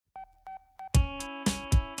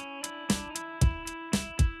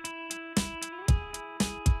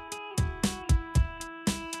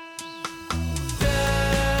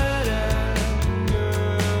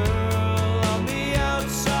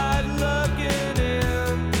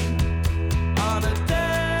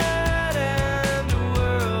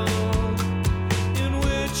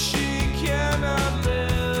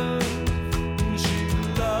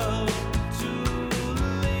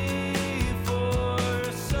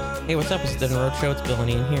Hey, what's up? It's the DeadEndRoad Show. It's Bill and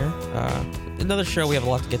Ian here. Another show we have a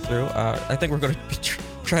lot to get through. I think we're going to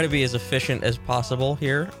try to be as efficient as possible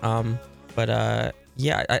here.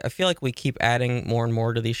 Yeah, I feel like we keep adding more and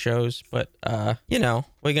more to these shows, but, what are you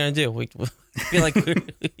going to do? We feel like we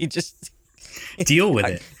just... Deal with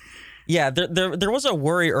it. Yeah, there was a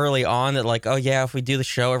worry early on that, like, oh, yeah, if we do the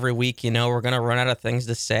show every week, we're going to run out of things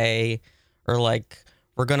to say, or, like...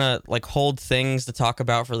 We're gonna hold things to talk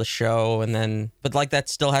about for the show, but that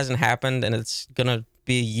still hasn't happened, and it's gonna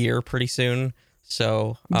be a year pretty soon.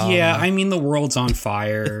 So yeah, I mean the world's on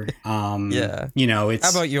fire. Yeah, it's.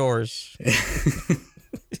 How about yours?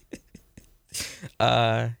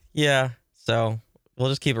 Yeah. So we'll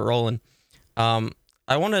just keep it rolling. I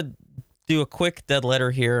want to do a quick dead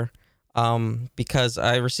letter here, because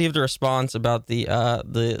I received a response about the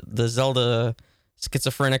Zelda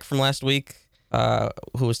schizophrenic from last week.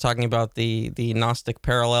 Who was talking about the Gnostic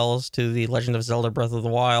parallels to the Legend of Zelda Breath of the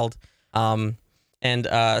Wild. So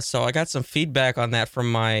I got some feedback on that from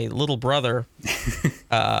my little brother,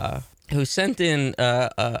 who sent in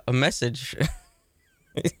a message.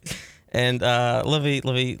 And let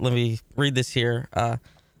me read this here.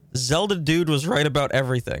 Zelda dude was right about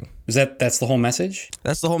everything. That's the whole message?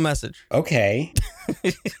 That's the whole message. Okay.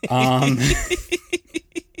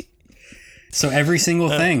 So every single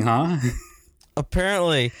thing, huh?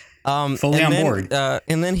 Apparently. Fully on board.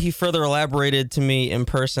 And then he further elaborated to me in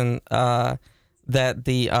person that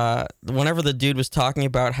whenever the dude was talking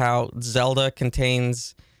about how Zelda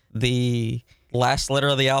contains the last letter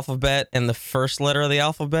of the alphabet and the first letter of the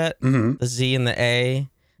alphabet, mm-hmm. the Z and the A,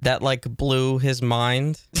 that blew his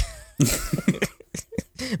mind.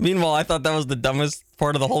 Meanwhile, I thought that was the dumbest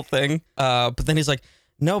part of the whole thing. But then he's like,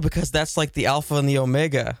 no, because that's the alpha and the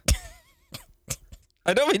omega.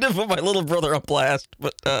 I don't mean to put my little brother on blast,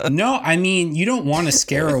 but... No, I mean, you don't want to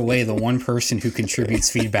scare away the one person who contributes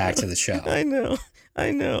feedback to the show. I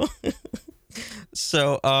know.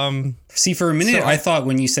 So, See, for a minute, I thought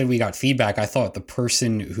when you said we got feedback, I thought the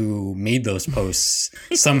person who made those posts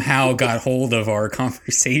somehow got hold of our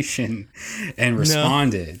conversation and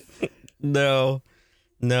responded. No.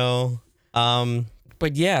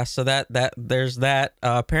 But yeah, so that there's that.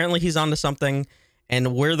 Apparently he's onto something.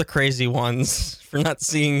 And we're the crazy ones for not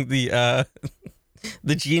seeing the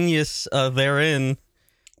genius therein.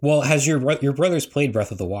 Well, has your brother's played Breath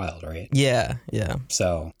of the Wild, right? Yeah.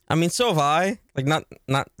 So I mean, so have I. Not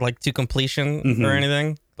to completion mm-hmm. or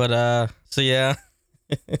anything, but so yeah.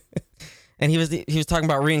 And he was talking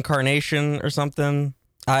about reincarnation or something.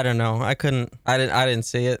 I don't know. I didn't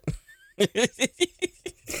see it.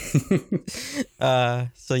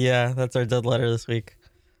 So yeah, that's our dead letter this week.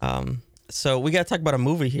 So we got to talk about a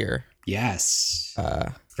movie here. Yes.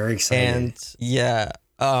 Very excited. And yeah.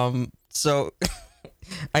 So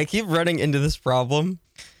I keep running into this problem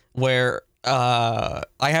where I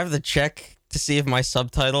have to check to see if my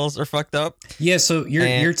subtitles are fucked up. Yeah, so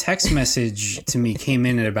your text message to me came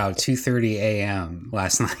in at about 2:30 a.m.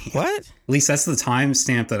 last night. What? At least that's the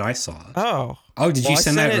timestamp that I saw. Oh, did you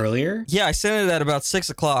send that earlier? Yeah, I sent it at about 6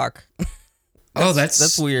 o'clock.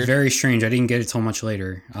 That's weird. Very strange. I didn't get it till much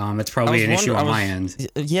later. It's probably an issue on my end.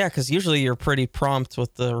 Yeah, because usually you're pretty prompt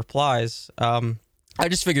with the replies. I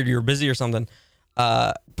just figured you were busy or something.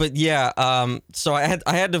 But yeah, so I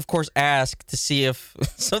had to, of course, ask to see if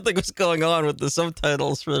something was going on with the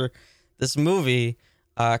subtitles for this movie,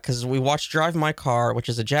 because we watched Drive My Car, which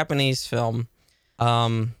is a Japanese film.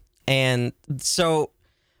 And so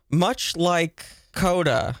much like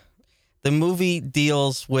Coda, the movie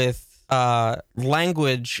deals with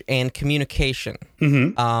language and communication.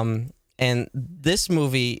 Mm-hmm. And this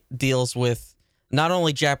movie deals with not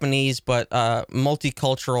only Japanese, but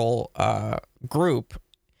multicultural group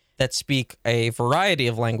that speak a variety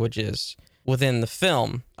of languages within the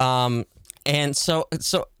film. And so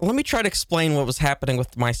let me try to explain what was happening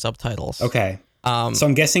with my subtitles. Okay. So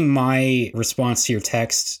I'm guessing my response to your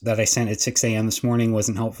text that I sent at 6 a.m. this morning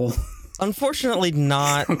wasn't helpful. Unfortunately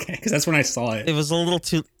not. Okay, because that's when I saw it. It was a little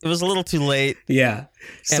too late. Yeah.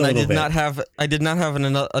 And I did not have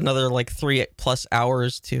another 3+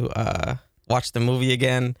 hours to watch the movie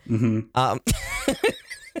again. Mm-hmm.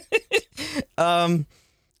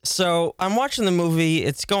 So I'm watching the movie.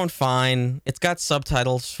 It's going fine. It's got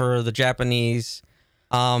subtitles for the Japanese.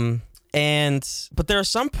 But there are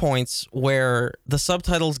some points where the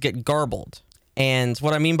subtitles get garbled. And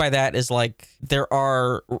what I mean by that is there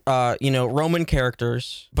are Roman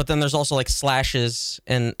characters, but then there's also slashes,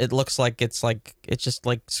 and it looks like it's just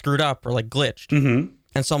screwed up or glitched. Mm-hmm.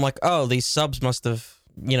 And so I'm like, oh, these subs must have,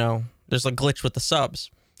 there's a glitch with the subs.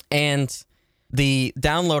 And the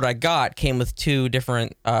download I got came with two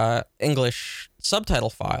different English subtitle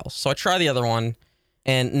files. So I try the other one,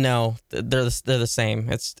 and no, they're the same.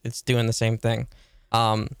 It's doing the same thing.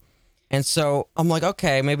 And so I'm like,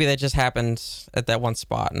 okay, maybe that just happened at that one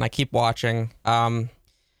spot, and I keep watching. And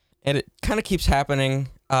it kind of keeps happening.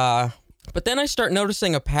 But then I start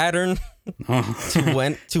noticing a pattern to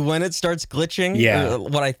when it starts glitching. Yeah.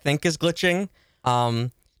 What I think is glitching.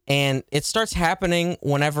 And it starts happening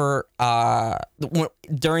whenever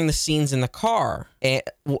during the scenes in the car.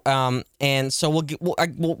 And so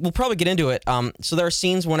we'll probably get into it. So there are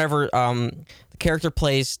scenes whenever the character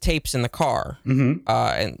plays tapes in the car. Mm-hmm.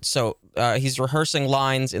 And so he's rehearsing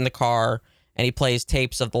lines in the car, and he plays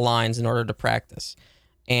tapes of the lines in order to practice.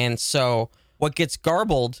 And so what gets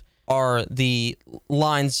garbled are the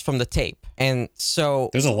lines from the tape. And so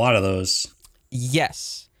there's a lot of those.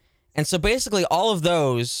 Yes. And so basically all of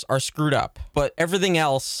those are screwed up, but everything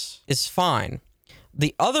else is fine.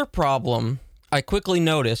 The other problem I quickly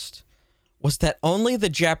noticed was that only the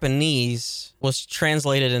Japanese was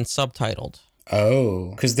translated and subtitled.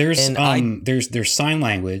 Oh, because there's sign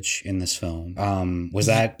language in this film. Was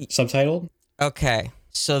that subtitled? Okay.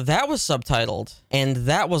 So that was subtitled, and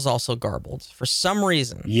that was also garbled for some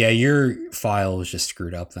reason. Yeah, your file was just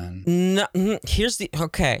screwed up then. No,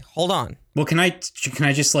 okay, hold on. Well, can I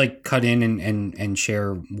just like cut in and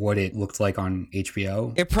share what it looked like on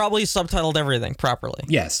HBO? It probably subtitled everything properly.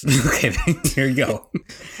 Yes. Okay, there you go.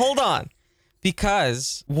 Hold on.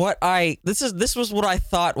 Because this was what I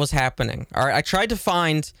thought was happening. All right, I tried to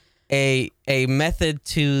find a method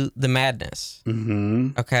to the madness.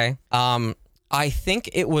 Mm-hmm. Okay. I think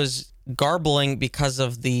it was garbling because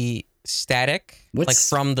of the static,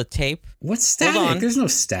 from the tape. What's static? There's no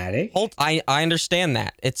static. I understand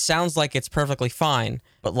that. It sounds like it's perfectly fine,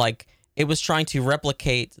 but like it was trying to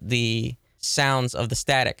replicate the sounds of the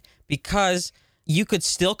static, because you could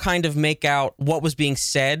still kind of make out what was being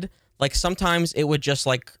said. Like sometimes it would just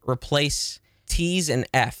like replace T's and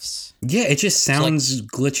F's. Yeah, it just sounds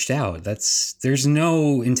glitched out. There's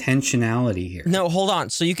no intentionality here. No, hold on.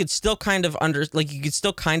 So you could still kind of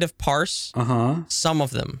parse some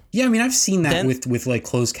of them. Yeah, I mean, I've seen that with like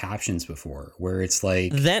closed captions before, where it's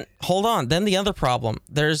like. Then hold on. Then the other problem.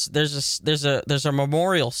 There's a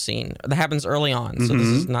memorial scene that happens early on. So this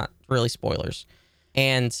is not really spoilers.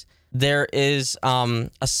 And there is a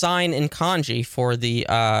sign in kanji for the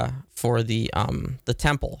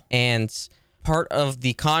temple, and part of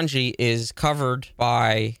the kanji is covered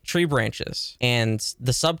by tree branches, and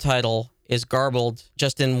the subtitle is garbled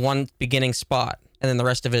just in one beginning spot, and then the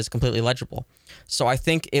rest of it is completely legible. So I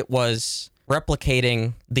think it was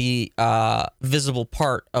replicating the visible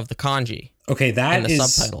part of the kanji. Okay, that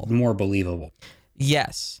is subtitle. More believable.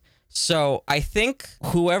 Yes. So I think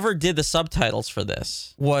whoever did the subtitles for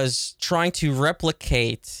this was trying to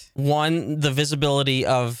replicate, one, the visibility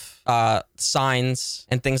of signs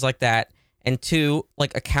and things like that, and two,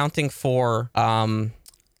 like accounting for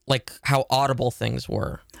like how audible things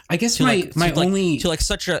were. I guess to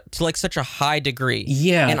such a high degree.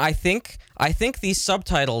 Yeah. And I think these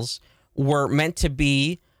subtitles were meant to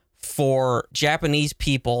be for Japanese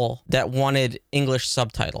people that wanted English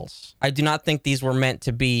subtitles. I do not think these were meant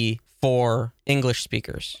to be for English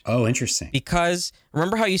speakers. Oh, interesting. Because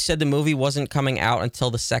remember how you said the movie wasn't coming out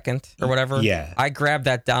until the 2nd or whatever? Yeah. I grabbed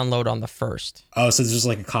that download on the 1st. Oh, so this was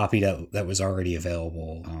like a copy that was already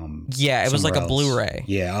available. Yeah, it was like a Blu-ray.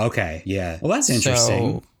 Yeah, okay. Yeah. Well, that's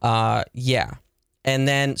interesting. So, yeah. And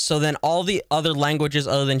then all the other languages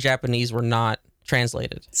other than Japanese were not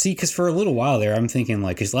translated. See, because for a little while there, I'm thinking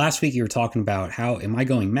like, because last week you were talking about how, am I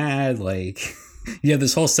going mad? Like, you had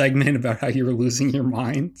this whole segment about how you were losing your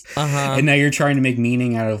mind. And now you're trying to make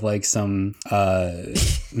meaning out of like some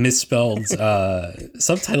misspelled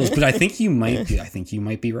subtitles. But I think you might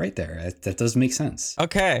be right there. That does make sense.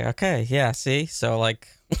 Okay. Yeah, see? So like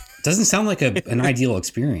doesn't sound like an ideal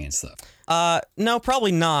experience though. No,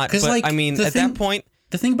 probably not. But like, I mean, that point,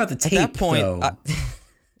 the thing about the tape, at that point, though,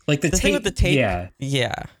 like the thing with the tape,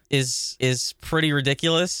 yeah, is pretty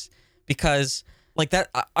ridiculous, because like that,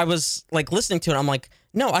 I was like listening to it. I'm like,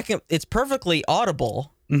 no, it's perfectly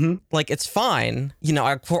audible. Mm-hmm. Like it's fine. You know,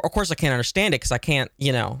 of course I can't understand it because I can't.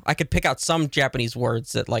 You know, I could pick out some Japanese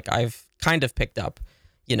words that like I've kind of picked up.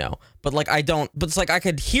 You know, but like I don't. But it's like I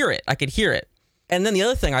could hear it. And then the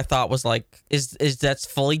other thing I thought was like, is that's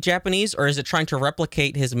fully Japanese, or is it trying to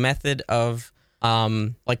replicate his method of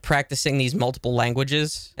like practicing these multiple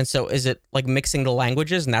languages? And so is it like mixing the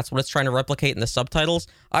languages, and that's what it's trying to replicate in the subtitles?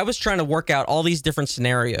 I was trying to work out all these different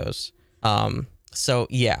scenarios. So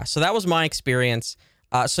that was my experience.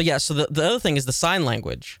 So the other thing is the sign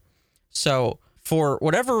language. So for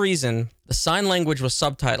whatever reason, the sign language was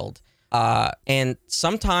subtitled, And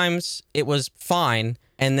sometimes it was fine,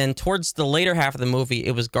 and then towards the later half of the movie,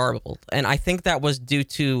 it was garbled. And I think that was due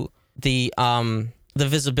to the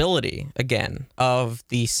visibility again of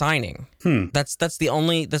the signing. That's the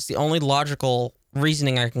only logical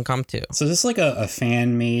reasoning I can come to. So is this like a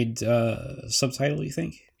fan made subtitle, you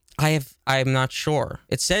think? I'm not sure.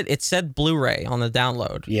 It said Blu-ray on the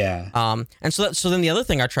download. Yeah. And so then the other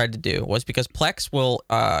thing I tried to do was, because Plex will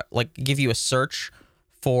like give you a search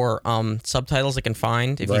for subtitles it can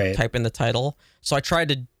find if you type in the title. So I tried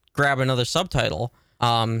to grab another subtitle,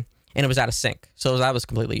 and it was out of sync. So that was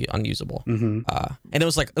completely unusable. And it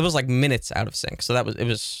was like minutes out of sync. So it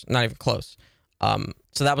was not even close.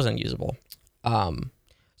 So that was unusable.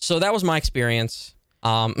 So that was my experience.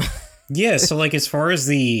 Yeah, so like as far as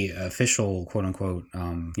the official quote unquote,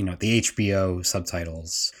 the HBO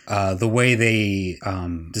subtitles, the way they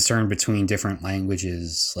discern between different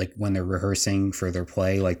languages, like when they're rehearsing for their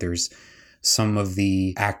play, like there's some of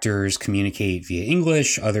the actors communicate via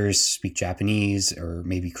English, others speak Japanese or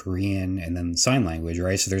maybe Korean, and then sign language,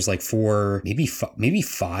 right? So there's like four, maybe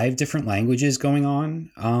five different languages going on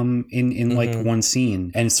in like one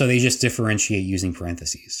scene, and so they just differentiate using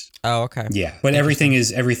parentheses. Oh, okay. Yeah, but everything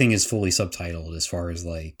is fully subtitled as far as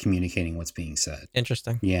like communicating what's being said.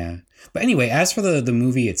 Interesting. Yeah, but anyway, as for the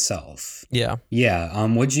movie itself, yeah.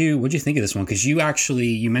 What'd you think of this one? Because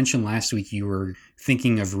you mentioned last week you were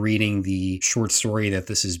thinking of reading the short story that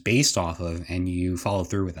this is based off of, and you followed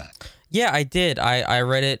through with that. Yeah, I did. I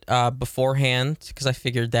read it beforehand because I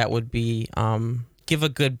figured that would be give a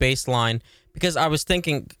good baseline, because I was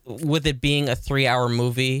thinking, with it being a 3-hour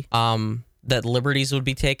movie, that liberties would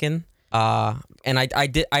be taken. And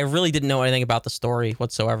I really didn't know anything about the story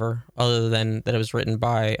whatsoever, other than that it was written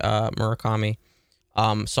by Murakami.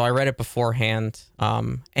 So I read it beforehand,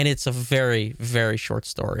 and it's a very, very short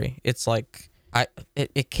story. It's like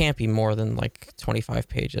it can't be more than like 25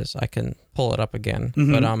 pages. I can pull it up again,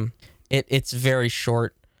 but it's very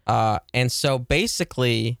short. And so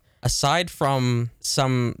basically, aside from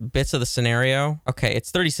some bits of the scenario, okay,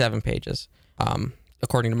 it's 37 pages,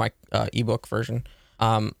 according to my ebook version.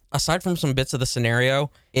 Aside from some bits of the scenario,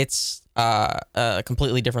 it's a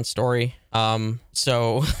completely different story.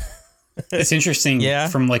 So it's interesting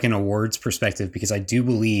from like an awards perspective, because I do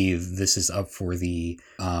believe this is up for the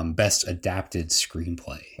best adapted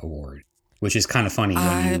screenplay award, which is kind of funny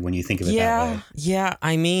when you think of it that way. Yeah,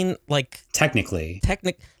 I mean, like technically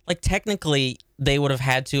they would have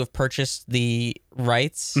had to have purchased the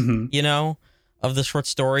rights, of the short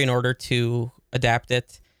story in order to adapt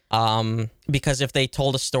it. Because if they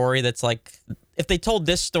told a story that's like, if they told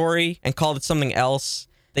this story and called it something else,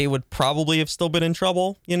 they would probably have still been in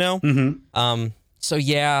trouble, So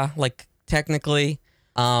yeah, like technically,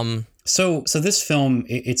 So this film,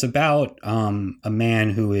 it's about a man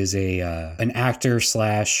who is an actor /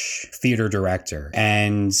 theater director,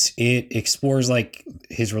 and it explores like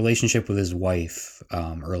his relationship with his wife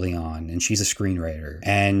early on, and she's a screenwriter.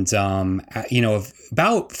 And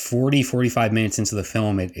about 45 minutes into the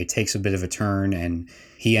film, it takes a bit of a turn, and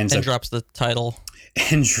he ends up drops the title.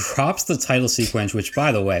 And drops the title sequence, which,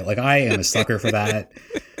 by the way, like I am a sucker for that.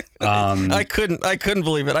 I couldn't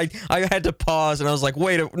believe it. I had to pause, and I was like,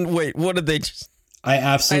 wait, what did they just? I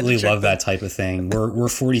absolutely love that type of thing. We're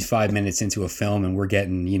 45 minutes into a film, and we're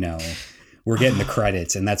getting the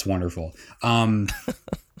credits, and that's wonderful.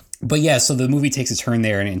 But yeah, so the movie takes a turn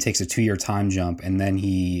there, and it takes a 2-year time jump, and then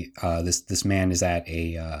this man is at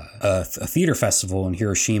a theater festival in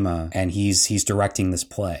Hiroshima, and he's directing this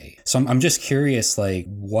play. So I'm just curious, like,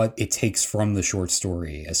 what it takes from the short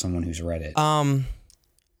story as someone who's read it.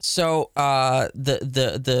 So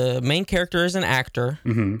the main character is an actor,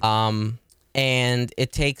 and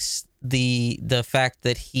it takes the fact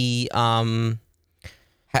that he has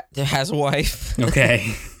a wife.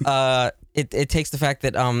 Okay. It takes the fact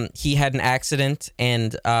that he had an accident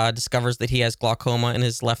and discovers that he has glaucoma in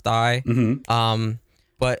his left eye.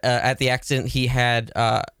 But at the accident, he had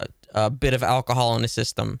a bit of alcohol in his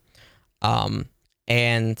system.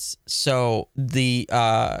 And so the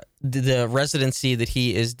residency that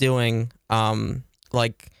he is doing,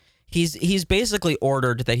 like he's basically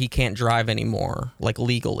ordered that he can't drive anymore, like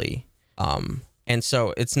legally. And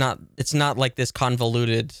so it's not like this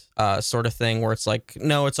convoluted sort of thing where it's like,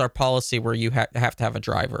 no, it's our policy where you have to have a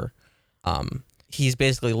driver. He's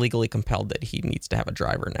basically legally compelled that he needs to have a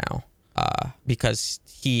driver now, because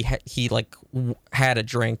he had a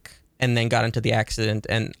drink and then got into the accident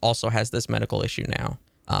and also has this medical issue now.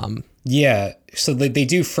 Yeah, so they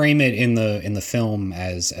do frame it in the film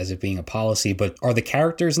as it being a policy, but are the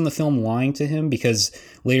characters in the film lying to him? Because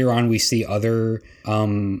later on we see other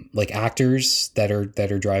like actors that are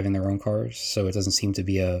driving their own cars, so it doesn't seem to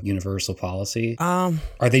be a universal policy. Are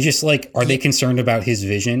they just like they concerned about his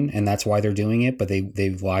vision and that's why they're doing it, but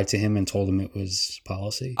they've lied to him and told him it was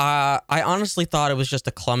policy? I honestly thought it was just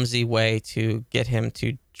a clumsy way to get him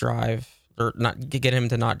to drive. Or not get him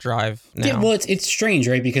to not drive now. Yeah, well, it's strange,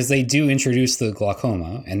 right? Because they do introduce the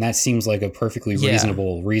glaucoma, and that seems like a perfectly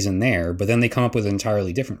reasonable reason there. But then they come up with an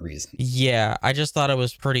entirely different reason. Yeah, I just thought it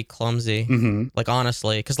was pretty clumsy. Mm-hmm. Like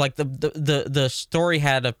honestly, because like the story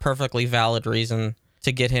had a perfectly valid reason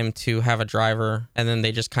to get him to have a driver, and then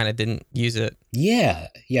they just kind of didn't use it. Yeah,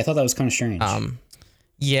 I thought that was kind of strange.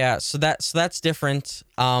 Yeah, so that's different.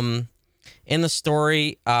 In the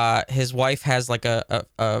story, his wife has like a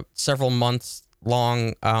several months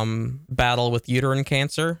long battle with uterine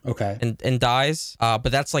cancer. Okay. And dies. But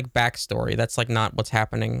that's like backstory. That's like not what's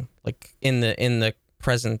happening like in the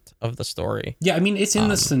present of the story. Yeah, I mean, it's in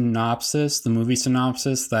the synopsis, the movie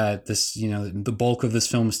synopsis, that this, the bulk of this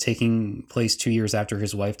film is taking place 2 years after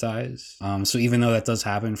his wife dies. So even though that does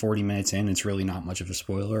happen 40 minutes in, it's really not much of a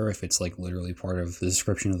spoiler if it's like literally part of the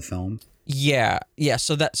description of the film. Yeah.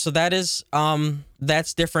 So that is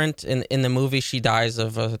that's different. In the movie, she dies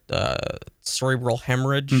of a cerebral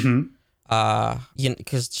hemorrhage. Mm-hmm.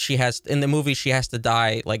 Because she has in the movie she has to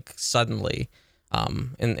die like suddenly.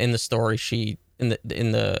 In the story in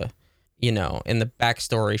the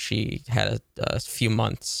backstory she had a few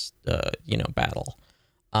months battle.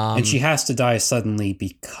 And she has to die suddenly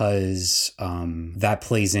because that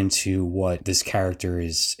plays into what this character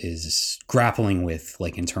is grappling with,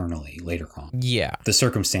 like, internally later on. Yeah. The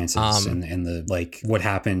circumstances and the, like, what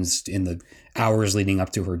happens in the hours leading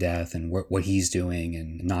up to her death and what he's doing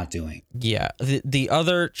and not doing. Yeah. The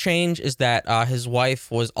other change is that his wife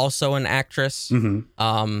was also an actress,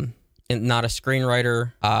 mm-hmm. And not a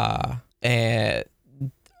screenwriter. And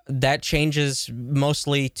that changes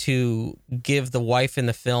mostly to give the wife in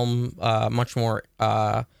the film much more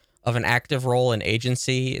of an active role and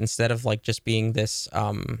agency instead of like just being this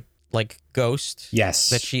like ghost. Yes,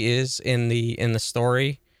 that she is in the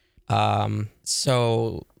story.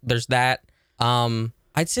 So there's that.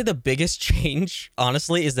 I'd say the biggest change,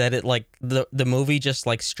 honestly, is that it like the movie just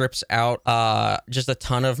like strips out just a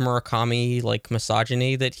ton of Murakami like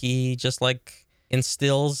misogyny that he just like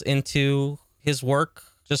instills into his work.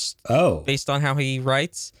 Just based on how he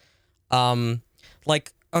writes.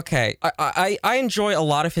 Like, okay, I enjoy a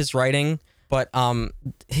lot of his writing, but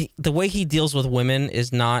the way he deals with women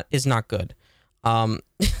is not good.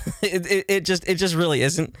 It just really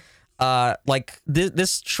isn't. Like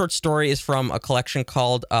this short story is from a collection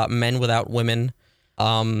called Men Without Women.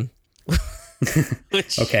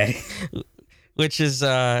 Which is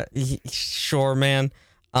sure, man.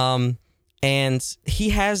 And he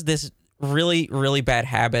has this really, really bad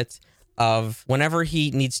habit of whenever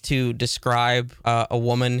he needs to describe a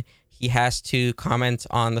woman, he has to comment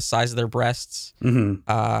on the size of their breasts.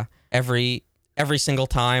 Mm-hmm. Every single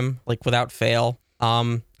time, like without fail.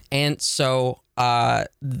 And so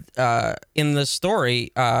in the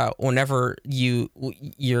story, whenever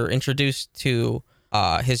you're introduced to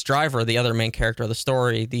his driver, the other main character of the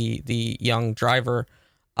story, the young driver,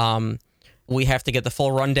 we have to get the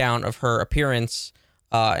full rundown of her appearance.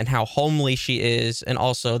 And how homely she is, and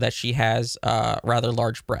also that she has rather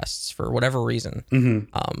large breasts for whatever reason.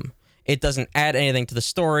 Mm-hmm. It doesn't add anything to the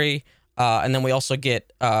story, and then we also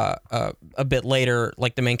get a bit later,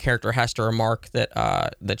 like the main character has to remark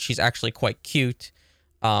that she's actually quite cute.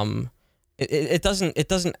 It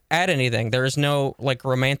doesn't add anything. There is no like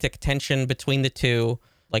romantic tension between the two.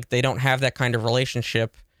 Like they don't have that kind of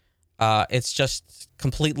relationship. It's just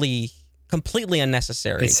completely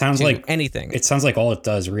unnecessary. It sounds like anything. It sounds like all it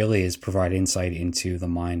does really is provide insight into the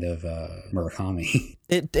mind of Murakami.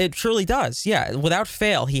 It truly does. Yeah, without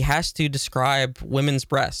fail, he has to describe women's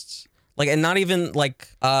breasts, like, and not even like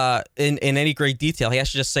in any great detail. He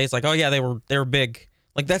has to just say it's like, oh yeah, they were big.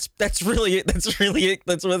 Like that's really it. That's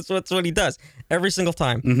what he does every single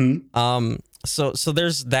time. Mm-hmm. So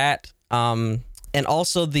there's that. And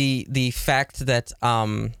also the fact that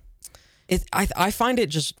I find it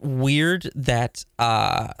just weird that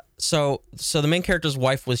so the main character's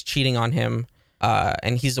wife was cheating on him,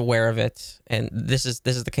 and he's aware of it, and this is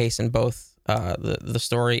the case in both the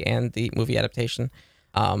story and the movie adaptation,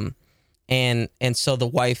 and so the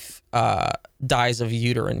wife dies of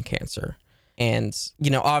uterine cancer, and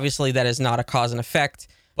obviously that is not a cause and effect,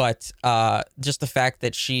 but just the fact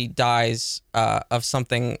that she dies of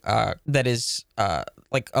something that is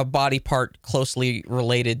like a body part closely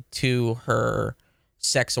related to her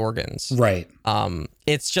sex organs. Right.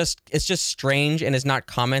 It's just strange and is not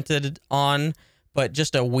commented on, but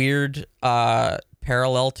just a weird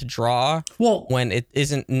parallel to draw. Well, when it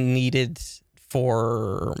isn't needed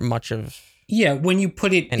for much of. Yeah, when you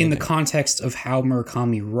put it anything. In the context of how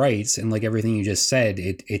Murakami writes and like everything you just said,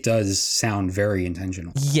 it does sound very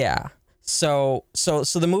intentional. Yeah. So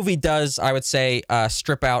the movie does, I would say,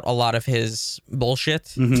 strip out a lot of his bullshit.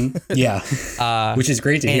 Mm-hmm. Yeah, which is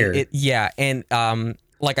great to hear.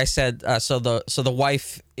 Like I said, so the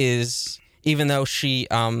wife is, even though she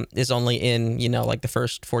is only in like the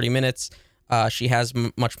first 40 minutes, she has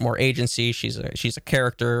much more agency. She's a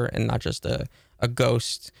character and not just a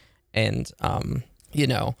ghost. And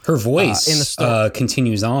her voice in the story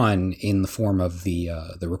continues on in the form of the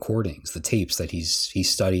recordings, the tapes that he's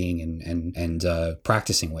studying and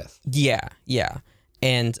practicing with. Yeah.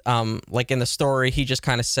 And like in the story, he just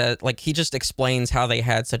kind of said, like, he just explains how they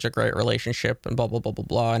had such a great relationship and blah blah blah blah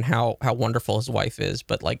blah, and how wonderful his wife is.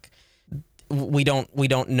 But like, we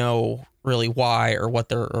don't know really why or what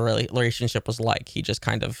their relationship was like. He just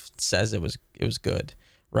kind of says it was good,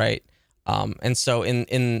 right? And so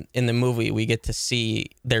in the movie, we get to see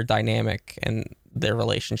their dynamic and their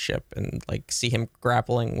relationship, and like see him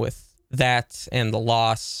grappling with that and the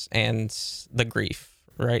loss and the grief,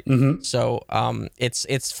 right? Mm-hmm. So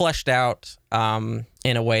it's fleshed out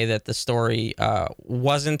in a way that the story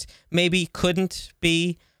couldn't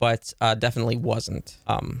be, but definitely wasn't.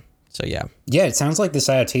 So yeah, it sounds like this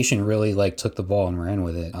adaptation really like took the ball and ran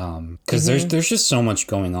with it. Because there's just so much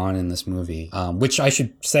going on in this movie, which I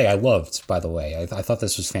should say I loved. By the way, I thought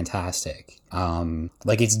this was fantastic.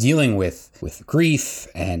 Like it's dealing with grief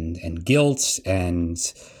and guilt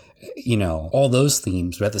and all those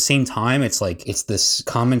themes, but at the same time it's like it's this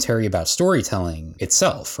commentary about storytelling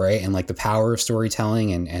itself, right? And like the power of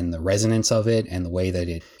storytelling and the resonance of it and the way that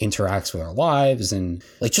it interacts with our lives, and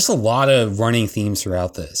like just a lot of running themes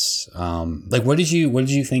throughout this. Like what did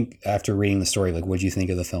you think after reading the story? Like what did you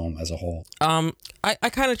think of the film as a whole? I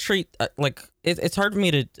kind of treat like it's hard for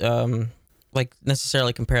me to like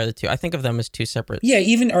necessarily compare the two. I think of them as two separate. Yeah,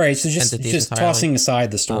 even all right. So just entirely. Tossing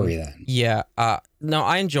aside the story then. Yeah. No,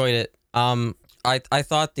 I enjoyed it. I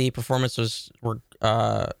thought the performances were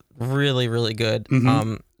really really good.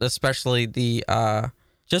 Mm-hmm. Especially the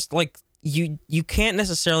just like you can't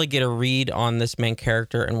necessarily get a read on this main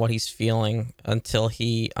character and what he's feeling until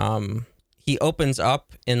he opens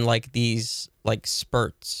up in like these like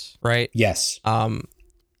spurts, right? Yes.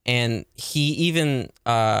 And he even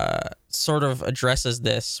sort of addresses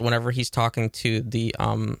this whenever he's talking to the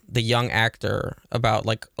young actor about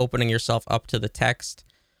like opening yourself up to the text.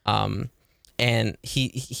 And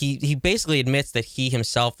he basically admits that he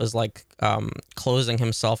himself is like closing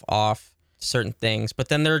himself off to certain things, but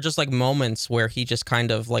then there are just like moments where he just kind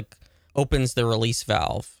of like opens the release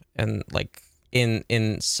valve and like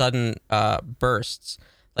in sudden bursts,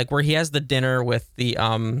 like where he has the dinner with the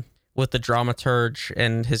dramaturge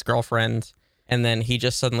and his girlfriend, and then he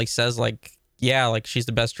just suddenly says like, yeah, like she's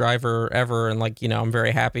the best driver ever, and like I'm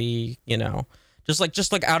very happy,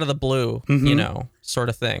 just like out of the blue, mm-hmm. Sort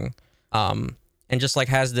of thing, and just like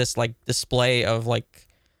has this like display of like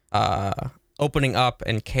opening up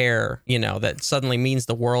and care, that suddenly means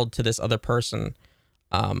the world to this other person,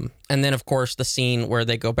 and then of course the scene where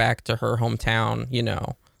they go back to her hometown,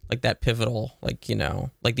 like that pivotal, like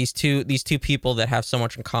like these two people that have so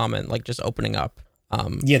much in common, like just opening up.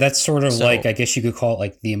 Yeah, that's sort of like, I guess you could call it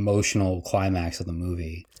like the emotional climax of the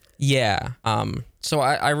movie. Yeah. So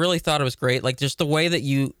I really thought it was great. Like just the way that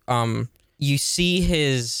you see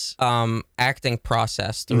his acting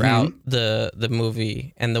process throughout mm-hmm. the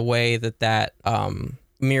movie, and the way that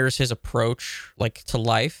mirrors his approach like to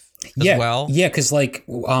life as well. Yeah, because like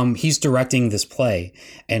he's directing this play,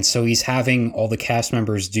 and so he's having all the cast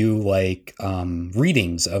members do like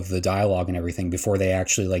readings of the dialogue and everything before they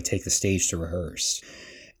actually like take the stage to rehearse.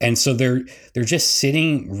 And so they're just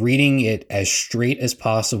sitting reading it as straight as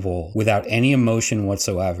possible without any emotion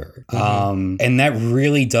whatsoever. Mm-hmm. And that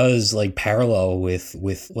really does like parallel with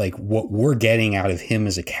like what we're getting out of him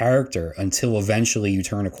as a character, until eventually you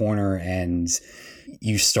turn a corner and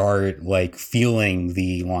you start like feeling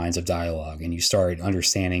the lines of dialogue, and you start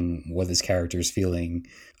understanding what this character is feeling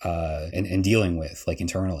and dealing with like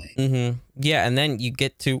internally. Mm-hmm. Yeah. And then you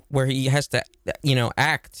get to where he has to,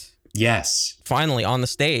 act. Yes. Finally on the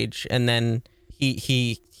stage, and then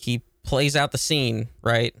he plays out the scene,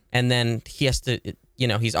 right? And then he has to,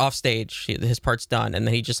 he's off stage, his part's done, and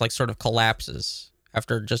then he just like sort of collapses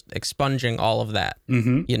after just expunging all of that.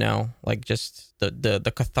 Mm-hmm. Like just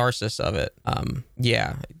the catharsis of it.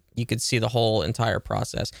 Yeah, you could see the whole entire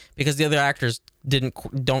process, because the other actors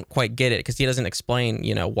don't quite get it, because he doesn't explain,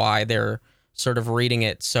 why they're sort of reading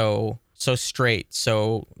it so straight,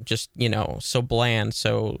 so just, so bland,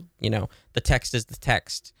 so, the text is the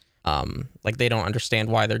text. Like they don't understand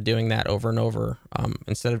why they're doing that over and over,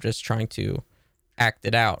 instead of just trying to act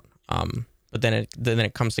it out. But then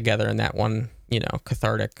it comes together in that one,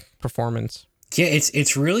 cathartic performance. Yeah,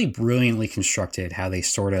 it's really brilliantly constructed how they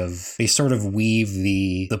sort of weave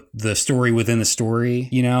the story within the story,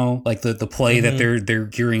 like the play that they're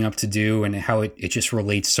gearing up to do, and how it just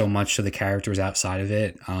relates so much to the characters outside of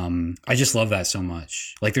it. I just love that so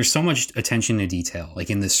much. Like there's so much attention to detail, like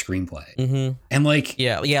in this screenplay, and like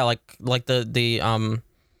like the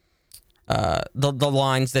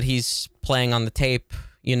lines that he's playing on the tape,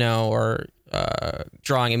 or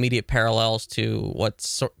drawing immediate parallels to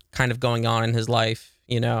what's kind of going on in his life,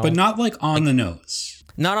 but not like on the nose.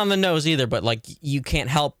 Not on the nose either, but like you can't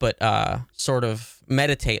help but sort of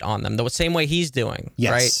meditate on them the same way he's doing.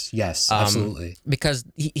 Yes, right? Yes, absolutely. Because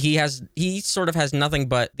he sort of has nothing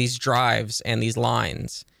but these drives and these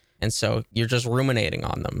lines, and so you're just ruminating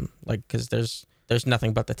on them, like, because there's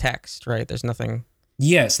nothing but the text, right? There's nothing.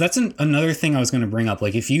 Yes, that's another thing I was going to bring up.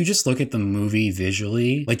 Like, if you just look at the movie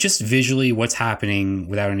visually, like just visually what's happening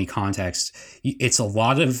without any context, it's a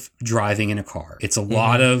lot of driving in a car. It's a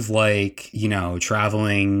lot of like,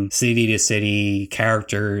 traveling city to city,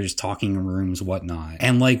 characters, talking in rooms, whatnot.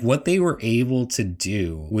 And like what they were able to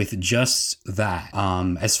do with just that,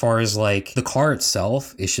 as far as like the car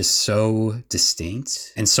itself is just so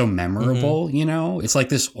distinct and so memorable, it's like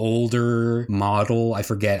this older model. I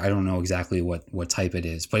don't know exactly what type it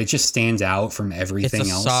is, but it just stands out from everything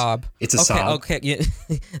else. It's a Saab. Okay, yeah.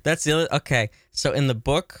 That's the other. Okay, so in the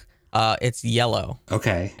book, it's yellow.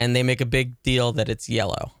 Okay, and they make a big deal that it's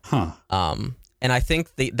yellow. Huh. And I think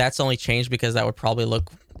that's only changed because that would probably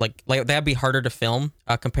look like that'd be harder to film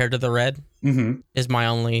compared to the red. Is my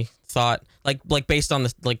only thought. Like based on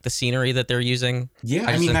the scenery that they're using. Yeah,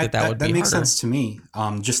 I mean that would be makes harder. sense to me.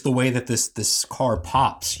 Just the way that this car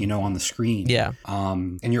pops, on the screen. Yeah.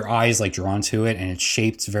 And your eye is like drawn to it, and it's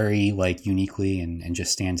shaped very like uniquely and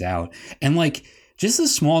just stands out. And like just the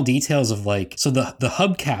small details of like, so the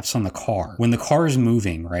hubcaps on the car, when the car is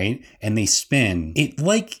moving, right, and they spin, it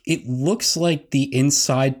looks like the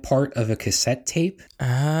inside part of a cassette tape.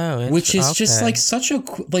 Oh, which is just like such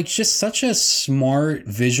a smart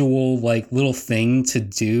visual like little thing to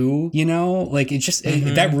do, like it just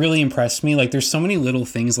that really impressed me. Like there's so many little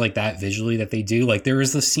things like that visually that they do. Like there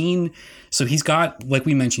is the scene, so he's got, like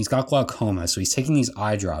we mentioned, he's got glaucoma, so he's taking these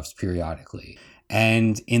eye drops periodically.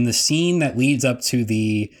 And in the scene that leads up to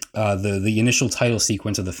the initial title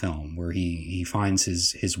sequence of the film, where he finds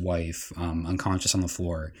his wife unconscious on the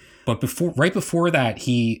floor, but right before that,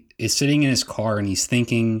 he is sitting in his car and he's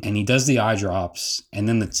thinking, and he does the eye drops, and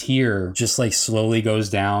then the tear just like slowly goes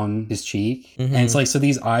down his cheek. And it's like, so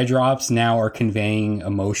these eye drops now are conveying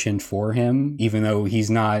emotion for him, even though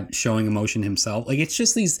he's not showing emotion himself. Like it's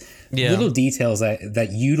just these little details that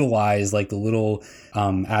utilize like the little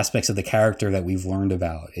aspects of the character that we've learned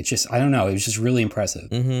about. It's just, I don't know, it was just really impressive.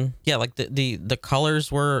 Yeah, like the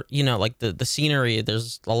colors were, like the scenery,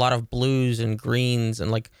 there's a lot of blues and greens,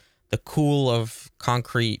 and like the cool of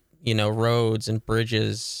concrete, roads and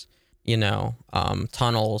bridges,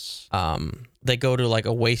 tunnels. They go to like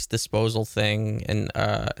a waste disposal thing, and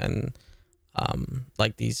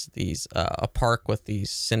like these a park with these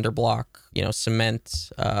cinder block,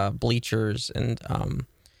 cement bleachers, and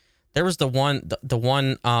there was the one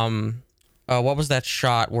what was that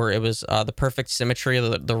shot where it was the perfect symmetry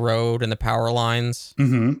of the road and the power lines?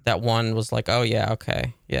 That one was like, oh yeah,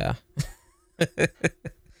 okay, yeah.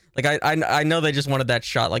 Like I know they just wanted that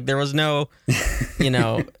shot. Like there was no,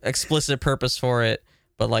 explicit purpose for it,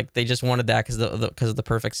 but like they just wanted that because of the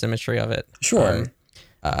perfect symmetry of it. Sure.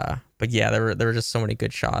 But yeah, there were just so many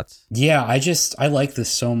good shots. Yeah, I like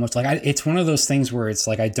this so much. Like it's one of those things where it's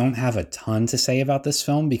like I don't have a ton to say about this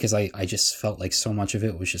film because I just felt like so much of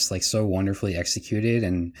it was just like so wonderfully executed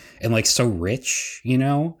and like so rich,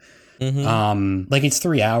 like it's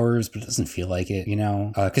 3 hours, but it doesn't feel like it,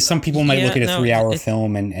 because some people might look at a 3-hour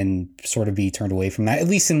film and sort of be turned away from that, at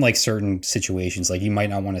least in like certain situations. Like you might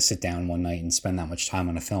not want to sit down one night and spend that much time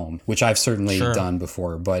on a film, which I've certainly done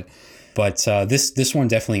before, but this one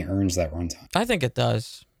definitely earns that runtime. I think it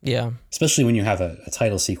does. Yeah. Especially when you have a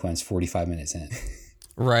title sequence 45 minutes in.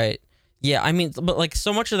 Right. Yeah. I mean, but like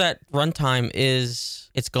so much of that runtime is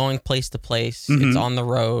it's going place to place. It's on the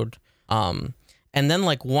road. And then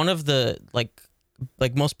like one of the like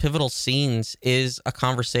most pivotal scenes is a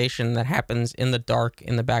conversation that happens in the dark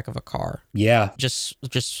in the back of a car. Yeah. Just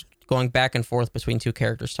going back and forth between two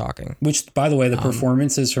characters talking. Which, by the way, the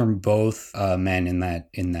performances from both men in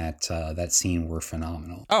that scene were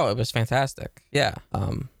phenomenal. Oh, it was fantastic. Yeah.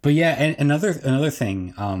 But yeah, and another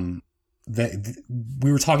thing, that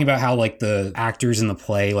we were talking about how like the actors in the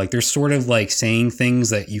play, like they're sort of like saying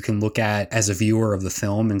things that you can look at as a viewer of the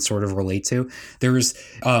film and sort of relate to. There's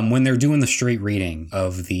when they're doing the straight reading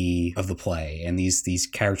of the play, and these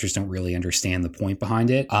characters don't really understand the point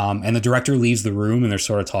behind it, and the director leaves the room and they're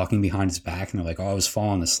sort of talking behind his back and they're like, oh, I was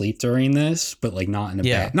falling asleep during this, but like not in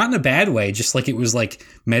a bad way, just like it was like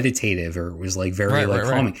meditative, or it was like very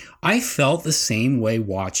calming. Right. I felt the same way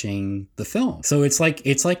watching the film. So it's like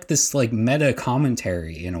this like meta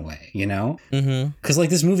commentary in a way, you know? Because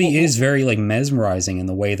like this movie is very like mesmerizing in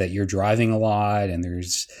the way that you're driving a lot, and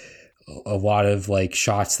there's a lot of like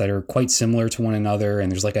shots that are quite similar to one another,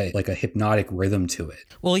 and there's like a hypnotic rhythm to it.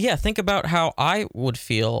 Well, yeah, think about how I would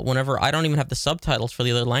feel whenever I don't even have the subtitles for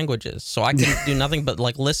the other languages, so I can do nothing but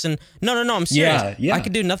like listen. No, I'm serious. Yeah. I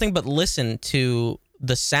could do nothing but listen to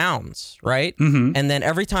the sounds, right? And then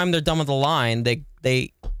every time they're done with the line,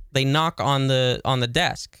 they knock on the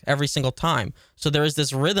desk every single time. So there is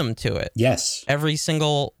this rhythm to it. Yes. Every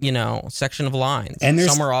single, section of lines. And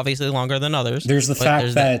some are obviously longer than others. There's the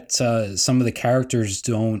fact that some of the characters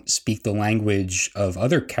don't speak the language of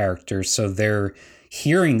other characters, so they're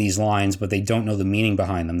hearing these lines, but they don't know the meaning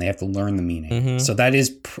behind them. They have to learn the meaning. So that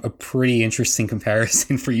is a pretty interesting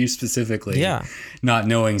comparison for you specifically. Yeah. Not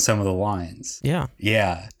knowing some of the lines. Yeah.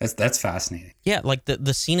 Yeah. That's fascinating. Yeah. Like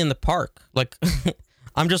the scene in the park, like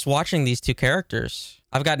I'm just watching these two characters.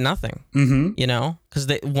 I've got nothing,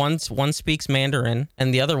 because one speaks Mandarin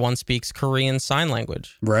and the other one speaks Korean Sign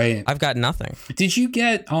Language. Right. I've got nothing. Did you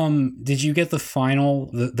get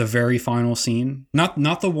the very final scene?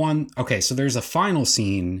 Not the one. Okay, so there's a final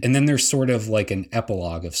scene, and then there's sort of like an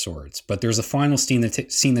epilogue of sorts. But there's a final scene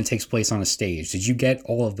that takes place on a stage. Did you get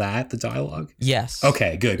all of that? The dialogue? Yes.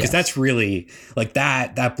 Okay, good, because that's really like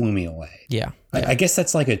that blew me away. Yeah. I guess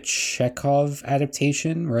that's like a Chekhov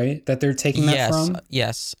adaptation, right? That they're taking that from?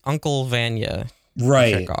 Yes, Uncle Vanya.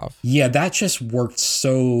 Right. Chekhov. Yeah, that just worked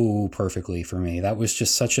so perfectly for me. That was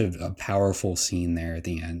just such a powerful scene there at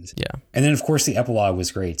the end. Yeah. And then, of course, the epilogue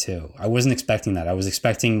was great, too. I wasn't expecting that. I was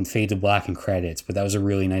expecting fade to black and credits, but that was a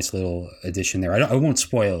really nice little addition there. I won't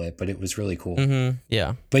spoil it, but it was really cool.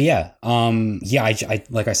 Yeah. But yeah, I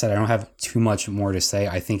like I said, I don't have too much more to say.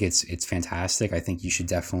 I think it's fantastic. I think you should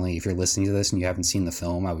definitely, if you're listening to this and you haven't seen the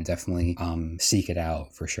film, I would definitely seek it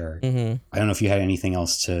out for sure. I don't know if you had anything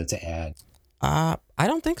else to add. I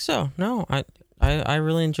don't think so. No, I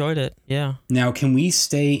really enjoyed it. Yeah. Now, can we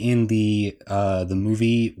stay in the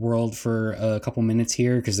movie world for a couple minutes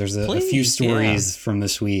here? Because there's a few stories from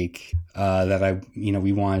this week that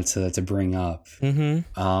we wanted to bring up.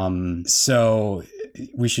 So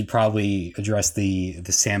we should probably address the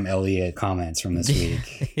Sam Elliott comments from this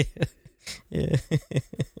week. Yeah.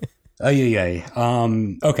 Oh, yeah.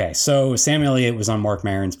 Okay, so Sam Elliott was on Mark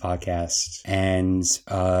Maron's podcast, and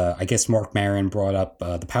I guess Mark Maron brought up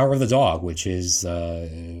The Power of the Dog, which is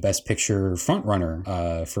Best Picture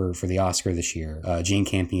frontrunner for the Oscar this year, Jane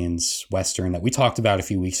Campion's Western that we talked about a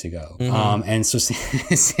few weeks ago. And so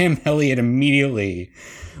Sam Elliott immediately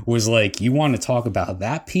was like, you want to talk about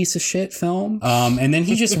that piece of shit film? And then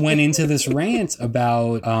he just went into this rant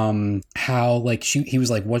about how like he was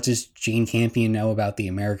like, what does Jane Campion know about the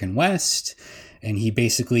American West? And he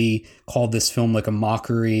basically called this film like a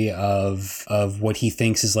mockery of what he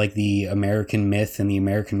thinks is like the American myth and the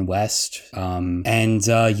American West.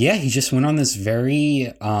 He just went on this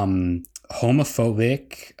very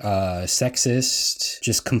homophobic, sexist,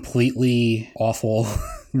 just completely awful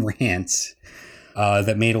rant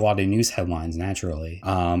that made a lot of news headlines naturally.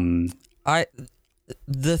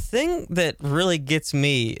 The thing that really gets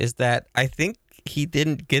me is that I think he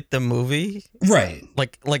didn't get the movie right,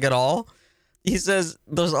 like at all. He says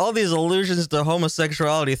there's all these allusions to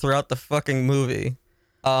homosexuality throughout the fucking movie.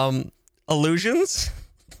 Allusions?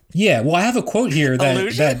 Yeah, well, I have a quote here I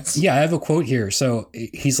have a quote here. So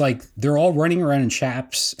he's like, they're all running around in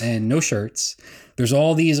chaps and no shirts. There's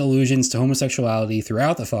all these allusions to homosexuality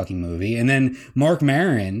throughout the fucking movie. And then Mark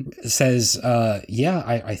Maron says,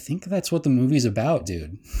 I think that's what the movie's about,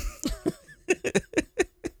 dude.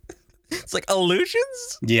 It's like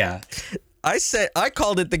allusions? Yeah. I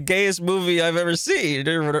called it the gayest movie I've ever seen,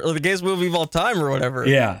 or the gayest movie of all time, or whatever.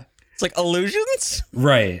 Yeah. It's like allusions?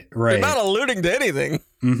 Right. They're not alluding to anything.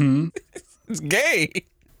 It's gay.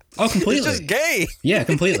 Oh, completely. It's just gay. Yeah,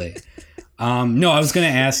 completely. No, I was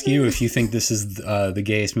going to ask you if you think this is the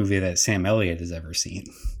gayest movie that Sam Elliott has ever seen.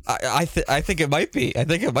 I think it might be. I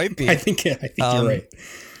think I think you're right.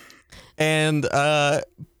 And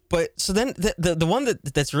But so then the one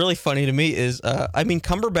that's really funny to me is,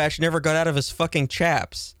 Cumberbatch never got out of his fucking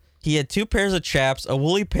chaps. He had 2 pairs of chaps, a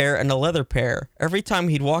woolly pair and a leather pair. Every time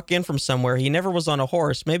he'd walk in from somewhere, he never was on a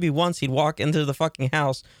horse. Maybe once he'd walk into the fucking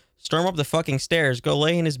house, storm up the fucking stairs, go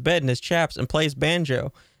lay in his bed in his chaps and play his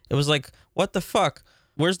banjo. It was like, what the fuck?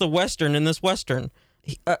 Where's the Western in this Western?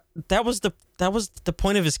 That was the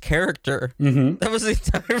point of his character. Mm-hmm. That was the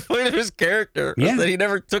entire point of his character. Was that he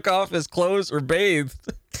never took off his clothes or bathed.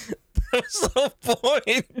 That was the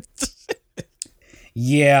point.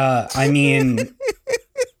 Yeah, I mean...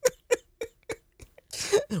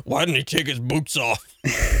 Why didn't he take his boots off?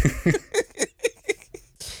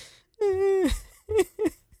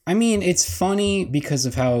 I mean, it's funny because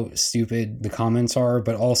of how stupid the comments are,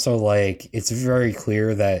 but also, like, it's very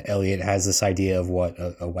clear that Elliot has this idea of what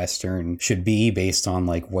a Western should be based on,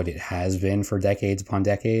 like, what it has been for decades upon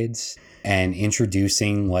decades. And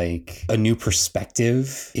introducing, like, a new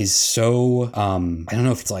perspective is so, I don't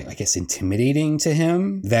know if it's, like, I guess intimidating to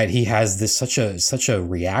him that he has this such a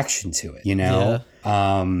reaction to it, you know?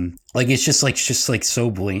 Yeah. Like, it's just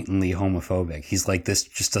so blatantly homophobic. He's like, this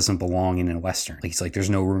just doesn't belong in a Western. Like, he's like,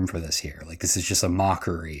 there's no room for this here. Like, this is just a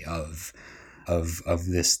mockery of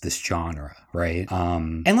this genre, right?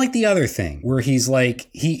 And like the other thing where he's like,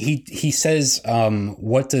 he says,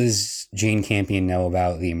 what does Jane Campion know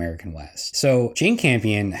about the American West? So Jane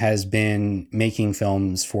Campion has been making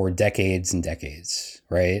films for decades and decades,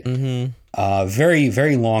 right? Mm-hmm. Very,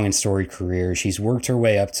 very long and storied career. She's worked her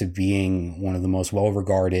way up to being one of the most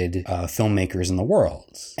well-regarded filmmakers in the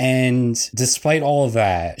world. And despite all of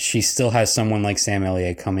that, she still has someone like Sam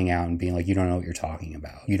Elliott coming out and being like, you don't know what you're talking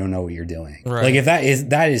about. You don't know what you're doing. Right. Like, if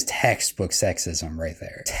that is textbook sexism right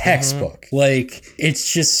there. Textbook. Mm-hmm. Like,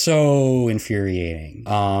 it's just so infuriating.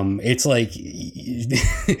 It's like,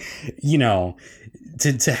 you know,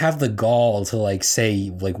 to have the gall to like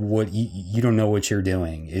say like what you don't know what you're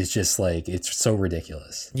doing is just like, it's so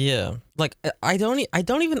ridiculous. Yeah, like I don't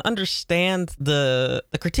even understand the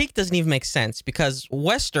critique. Doesn't even make sense because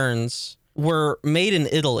Westerns were made in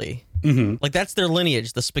Italy. Mm-hmm. Like, that's their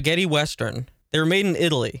lineage, the spaghetti Western. They were made in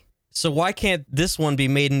Italy. So why can't this one be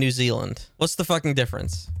made in New Zealand? What's the fucking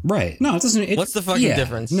difference? Right. No, it doesn't. What's the fucking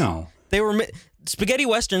difference? No. They were spaghetti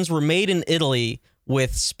Westerns were made in Italy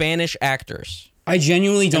with Spanish actors. I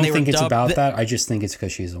genuinely don't think it's about that. I just think it's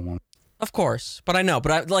because she's a woman. Of course, but I know,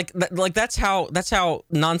 but I like that's how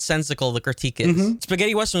nonsensical the critique is. Mm-hmm.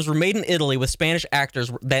 Spaghetti Westerns were made in Italy with Spanish actors,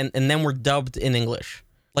 and then were dubbed in English.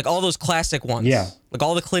 Like all those classic ones. Yeah. Like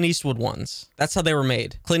all the Clint Eastwood ones. That's how they were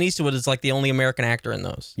made. Clint Eastwood is like the only American actor in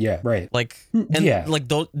those. Yeah, right. Like, and yeah. Like,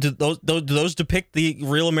 do those depict the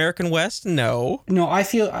real American West? No. No, I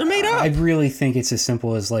feel they're made up. I really think it's as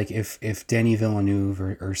simple as like if Denis Villeneuve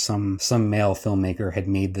or some male filmmaker had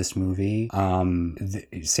made this movie,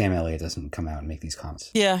 Sam Elliott doesn't come out and make these comments.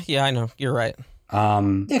 Yeah, I know. You're right.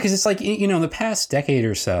 Yeah, because it's like, you know, in the past decade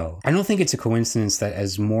or so, I don't think it's a coincidence that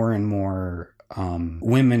as more and more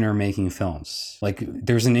women are making films, like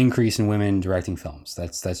there's an increase in women directing films.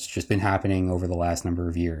 That's just been happening over the last number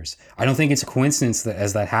of years. I don't think it's a coincidence that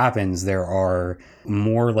as that happens, there are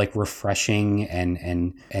more like refreshing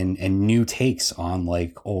and new takes on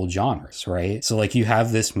like old genres, right? So like you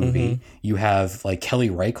have this movie, mm-hmm. You have like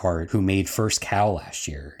Kelly Reichardt, who made First Cow last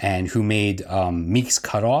year and who made Meek's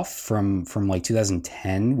Cutoff from like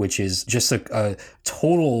 2010, which is just a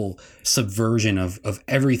total subversion of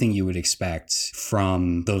everything you would expect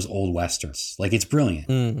from those old westerns. Like, it's brilliant.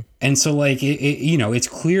 Mm. And so like it you know, it's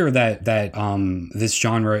clear that this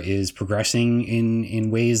genre is progressing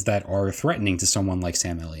in ways that are threatening to someone like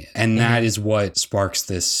Sam Elliott, and that is what sparks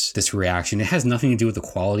this reaction. It has nothing to do with the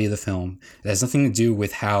quality of the film. It has nothing to do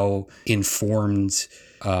with how informed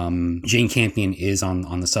Jane Campion is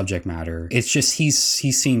on the subject matter. It's just he's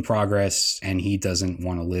seen progress and he doesn't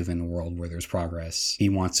want to live in a world where there's progress. He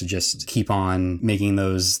wants to just keep on making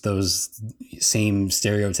those same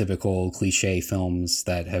stereotypical cliche films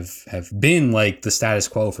that have been like the status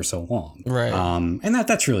quo for so long. Right. And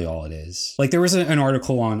that's really all it is. Like, there was an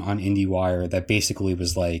article on IndieWire that basically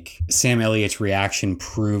was like, Sam Elliott's reaction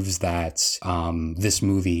proves that this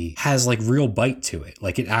movie has like real bite to it.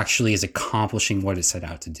 Like, it actually is accomplishing what it set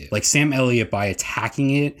out to do. Like, Sam Elliott, by attacking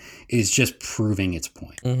it, is just proving its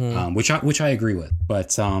point, mm-hmm. which I agree with.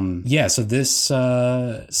 But yeah, so this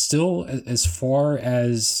still, as far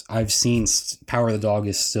as I've seen, Power of the Dog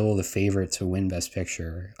is still the favorite to win Best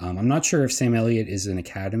Picture. I'm not sure if Sam Elliott is an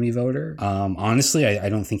Academy voter. Honestly, I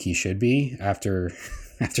don't think he should be after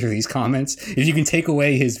these comments. If you can take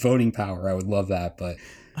away his voting power, I would love that, but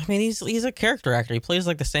I mean, he's a character actor. He plays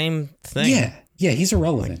like the same thing. Yeah, he's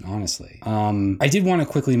irrelevant, honestly. I did want to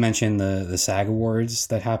quickly mention the SAG Awards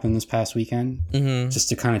that happened this past weekend, just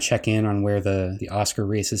to kind of check in on where the Oscar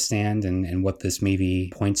races stand and what this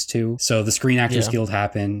maybe points to. So the Screen Actors Guild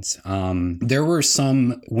happened. There were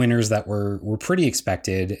some winners that were pretty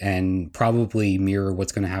expected and probably mirror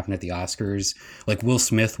what's going to happen at the Oscars. Like Will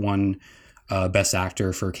Smith won Best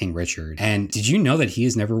Actor for King Richard. And did you know that he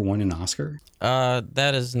has never won an Oscar?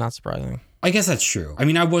 That is not surprising. I guess that's true. I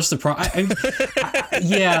mean, I was surprised.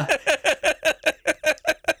 Yeah.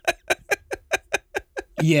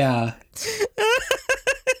 Yeah.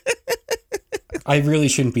 I really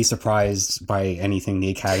shouldn't be surprised by anything the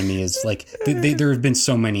Academy is like. There have been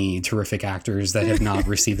so many terrific actors that have not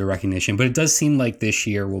received the recognition, but it does seem like this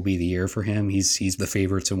year will be the year for him. He's the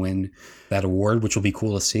favorite to win that award, which will be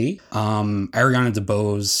cool to see. Ariana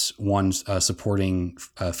DeBose won supporting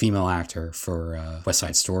female actor for West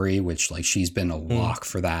Side Story, which like she's been a lock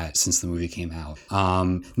for that since the movie came out.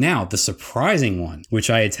 Now the surprising one, which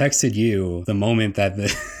I had texted you the moment that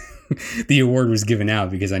the award was given out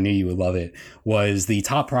because I knew you would love it, was the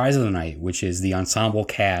top prize of the night, which is the ensemble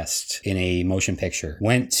cast in a motion picture,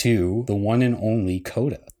 went to the one and only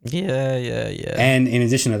Coda. Yeah. And in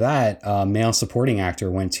addition to that, male supporting actor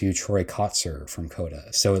went to Troy Kotsur from Coda.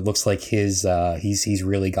 So it looks like he's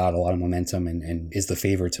really got a lot of momentum and is the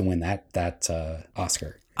favorite to win that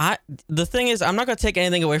Oscar. The thing is, I'm not going to take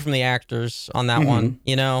anything away from the actors on that one,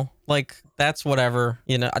 you know? Like, that's whatever,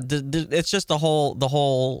 you know? It's just the whole,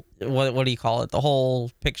 what do you call it? The whole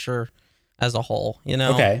picture as a whole, you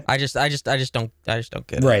know? Okay. I just don't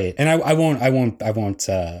get it. Right. And I won't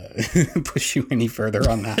push you any further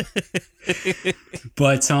on that.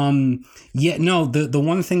 But the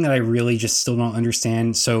one thing that I really just still don't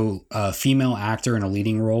understand. So female actor in a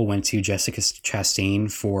leading role went to Jessica Chastain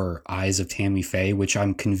for Eyes of Tammy Faye, which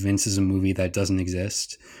I'm convinced is a movie that doesn't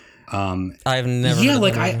exist. I've never. Yeah,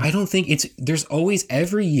 like I don't think there's always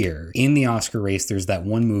every year in the Oscar race, there's that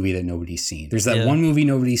one movie that nobody's seen. There's that one movie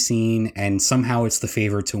nobody's seen, and somehow it's the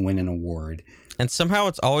favorite to win an award. And somehow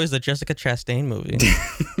it's always the Jessica Chastain movie.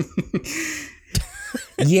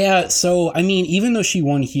 Yeah, so I mean, even though she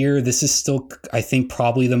won here, this is still, I think,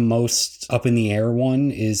 probably the most up in the air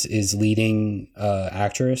one is leading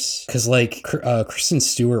actress, because like Kristen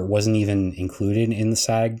Stewart wasn't even included in the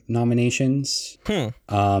SAG nominations,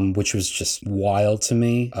 which was just wild to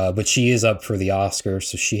me. But she is up for the Oscar,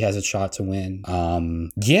 so she has a shot to win.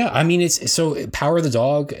 Yeah, I mean, it's so Power of the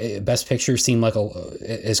Dog, Best Picture seemed like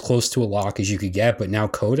as close to a lock as you could get, but now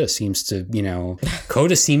Coda seems to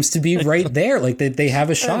be right there. Like they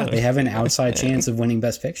have a shot. They have an outside chance of winning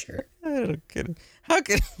Best Picture. I don't get it. How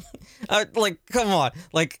can, like, come on,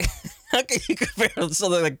 like, how can you compare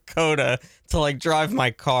something like Coda to like Drive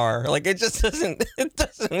My Car? Like, it just doesn't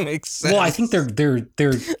make sense. Well, I think they're.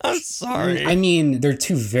 I'm sorry. I mean, they're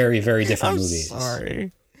two very, very different movies.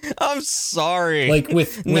 I'm sorry. Like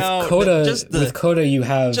with Coda, you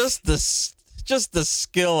have just the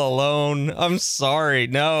skill alone. I'm sorry.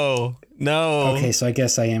 No. Okay, so I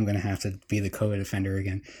guess I am going to have to be the Coda defender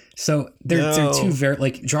again. So they're two very,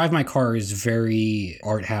 like, Drive My Car is very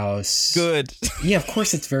art house. Good. Yeah, of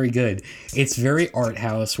course it's very good. It's very art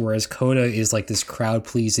house, whereas Coda is like this crowd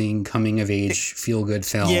pleasing, coming of age, feel good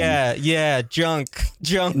film. Yeah, junk.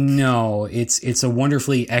 No, it's a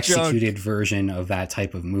wonderfully executed version of that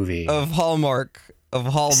type of movie. Of Hallmark.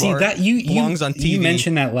 See, that you belongs on TV. You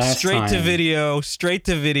mentioned that last time. Straight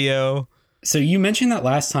to video. So you mentioned that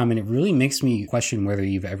last time, and it really makes me question whether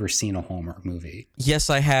you've ever seen a Hallmark movie. Yes,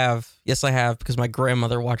 I have, because my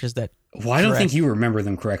grandmother watches that. Well, I don't think you remember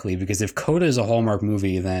them correctly, because if Coda is a Hallmark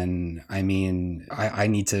movie, then, I mean, I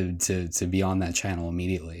need to be on that channel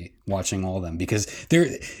immediately, watching all of them, because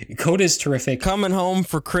Coda is terrific. Coming Home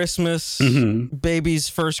for Christmas, Baby's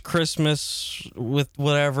First Christmas with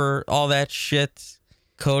whatever, all that shit.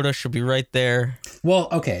 Coda should be right there. Well,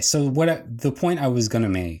 okay. So the point I was gonna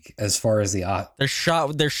make, as far as the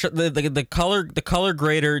color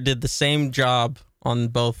grader did the same job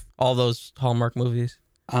on all those Hallmark movies.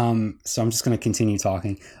 So I'm just gonna continue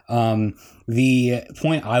talking. The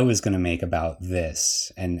point I was gonna make about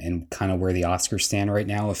this and kind of where the Oscars stand right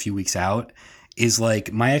now, a few weeks out, is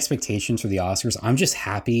like my expectations for the Oscars. I'm just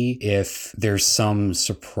happy if there's some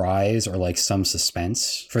surprise or like some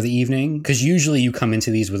suspense for the evening, because usually you come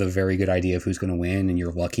into these with a very good idea of who's going to win, and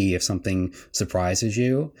you're lucky if something surprises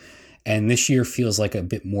you. And this year feels like a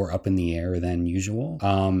bit more up in the air than usual.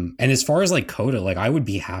 And as far as like Coda, like I would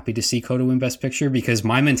be happy to see Coda win Best Picture, because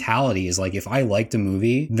my mentality is like, if I liked a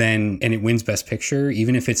movie then and it wins Best Picture,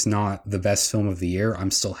 even if it's not the best film of the year, I'm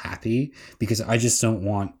still happy, because I just don't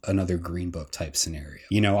want another Green Book type scenario.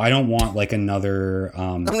 You know, I don't want like another.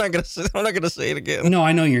 I'm not gonna say it again. No,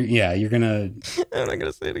 I know you're gonna. I'm not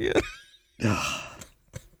gonna say it again.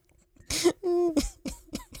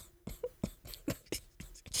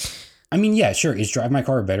 I mean, yeah, sure. Is Drive My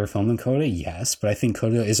Car a better film than Coda? Yes, but I think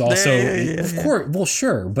Coda is also, of course, well,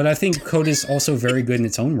 sure. But I think Coda is also very good in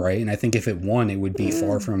its own right, and I think if it won, it would be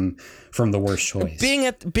far from the worst choice. Being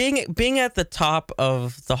at the top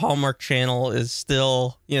of the Hallmark Channel is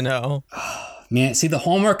still, you know. Man, see, the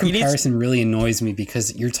Hallmark comparison really annoys me,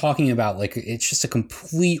 because you're talking about like it's just a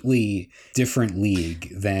completely different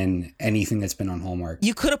league than anything that's been on Hallmark.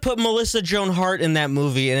 You could have put Melissa Joan Hart in that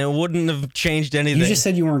movie and it wouldn't have changed anything. You just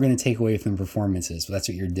said you weren't going to take away from performances, but that's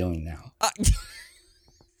what you're doing now.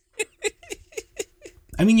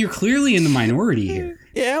 I mean, you're clearly in the minority here.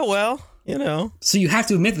 Yeah, well, you know. So you have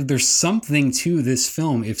to admit that there's something to this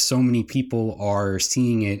film if so many people are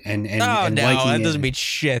seeing it and liking it. No, that doesn't mean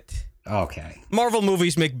shit. Okay. Marvel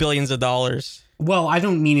movies make billions of dollars. Well, I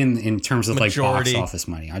don't mean in terms of majority. Like box office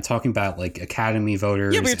money. I'm talking about like Academy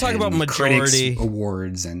voters. Yeah, but you're talking about majority critics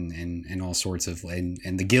awards and all sorts of and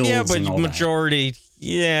the guilds. Yeah, but and all majority. That.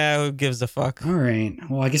 Yeah, who gives a fuck? All right.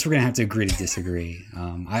 Well, I guess we're gonna have to agree to disagree.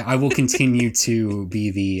 I will continue to be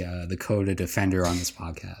the Coda defender on this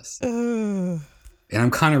podcast. And I'm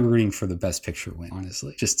kind of rooting for the Best Picture win,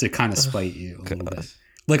 honestly, just to kind of spite you a little bit.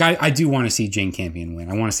 Like, I do want to see Jane Campion win.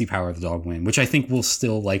 I want to see Power of the Dog win, which I think will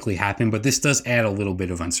still likely happen. But this does add a little bit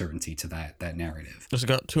of uncertainty to that narrative. It's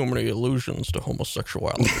got too many allusions to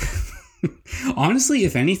homosexuality. Honestly,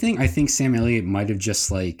 if anything, I think Sam Elliott might have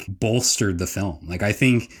just like bolstered the film. Like, I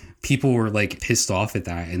think people were like pissed off at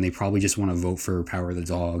that, and they probably just want to vote for Power of the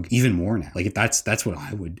Dog even more now. Like, that's what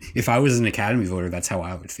I would, if I was an Academy voter, that's how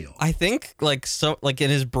I would feel. I think like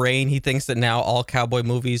in his brain, he thinks that now all cowboy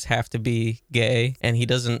movies have to be gay, and he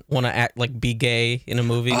doesn't want to act like be gay in a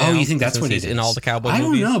movie. Oh, you think that's what it is? In all the cowboy movies? I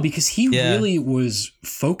don't know, because he really was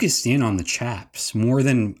focused in on the chaps more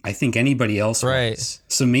than I think anybody else was.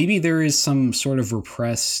 So maybe there is some sort of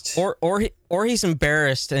repressed, or he's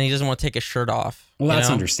embarrassed and he doesn't want to take his shirt off. Well,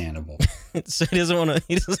 that's understandable. So he doesn't want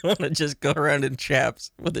to just go around in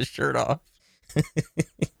chaps with his shirt off.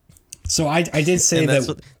 So I did say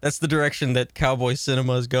that's the direction that cowboy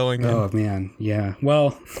cinema is going. Oh man, yeah.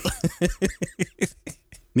 Well,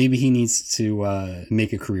 maybe he needs to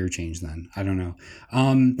make a career change then. I don't know.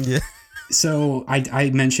 Yeah. So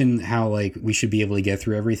I mentioned how like we should be able to get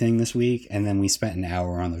through everything this week, and then we spent an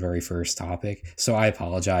hour on the very first topic. So I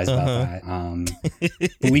apologize about that.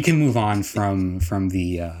 But we can move on from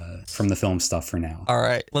the film stuff for now. All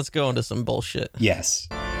right, let's go into some bullshit. Yes.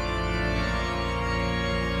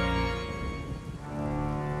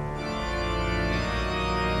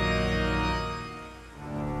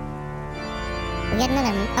 We got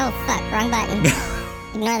another. Oh fuck! Wrong button.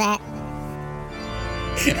 Ignore that.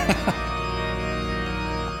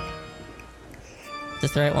 Is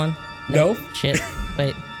this the right one? No. Shit.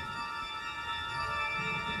 Wait. Is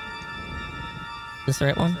this the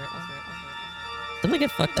right one? Something get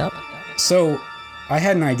fucked up? So, I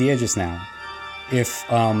had an idea just now. If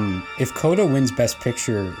Coda wins Best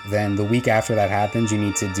Picture, then the week after that happens, you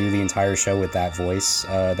need to do the entire show with that voice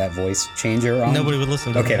changer on. Nobody would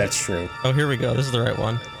listen to Okay, that's true. Oh, here we go. This is the right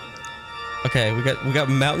one. Okay, we got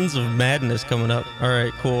Mountains of Madness coming up. All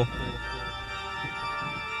right, cool.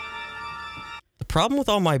 The problem with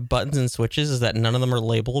all my buttons and switches is that none of them are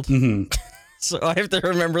labeled. Mm-hmm. So I have to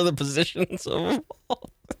remember the positions of them all.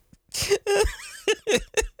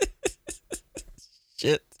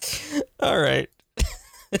 Shit. All right.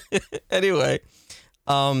 Anyway,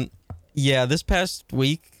 yeah, this past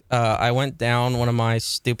week, I went down one of my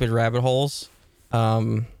stupid rabbit holes,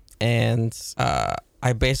 and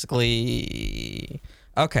I basically,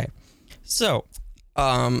 okay, so,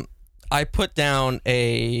 I put down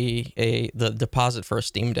the deposit for a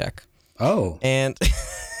Steam Deck. Oh. And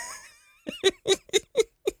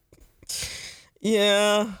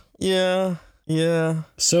yeah.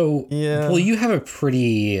 So, well, you have a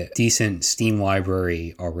pretty decent Steam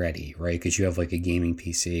library already, right? Because you have like a gaming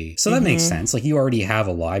PC. So that makes sense. Like you already have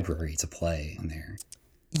a library to play on there.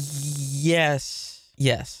 Yes.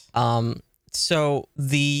 So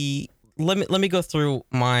let me go through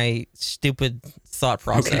my stupid thought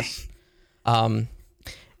process. Okay.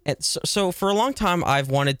 And so for a long time, I've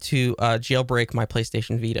wanted to jailbreak my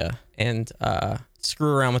PlayStation Vita and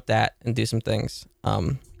screw around with that and do some things.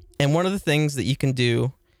 And one of the things that you can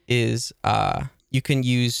do is you can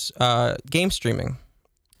use game streaming.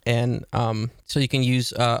 And so you can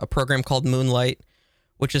use a program called Moonlight,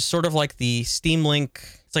 which is sort of like the Steam Link.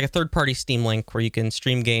 It's like a third-party Steam Link where you can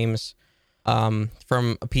stream games from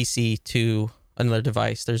a PC to another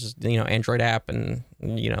device. There's, Android app, and,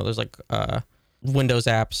 there's like Windows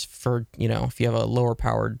apps for, if you have a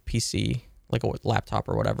lower-powered PC, like a laptop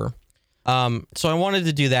or whatever. So I wanted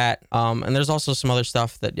to do that, and there's also some other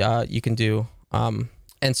stuff that you can do.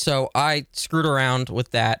 And so I screwed around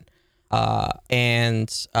with that.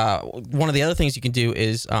 And one of the other things you can do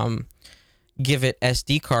is give it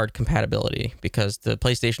SD card compatibility, because the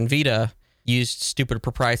PlayStation Vita used stupid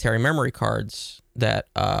proprietary memory cards that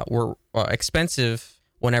were expensive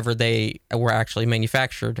whenever they were actually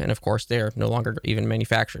manufactured, and of course they're no longer even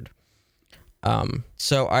manufactured.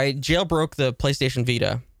 So I jailbroke the PlayStation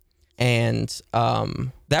Vita, and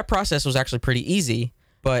that process was actually pretty easy.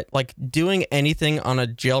 But like doing anything on a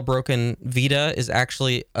jailbroken Vita is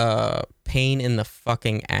actually a pain in the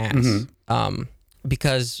fucking ass.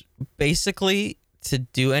 Because basically to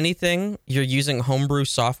do anything, you're using homebrew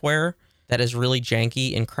software that is really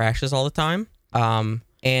janky and crashes all the time.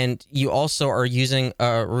 And you also are using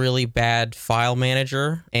a really bad file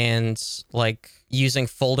manager and like using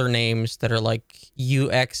folder names that are like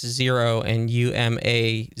UX0 and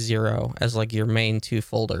UMA0 as like your main two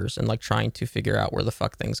folders, and like trying to figure out where the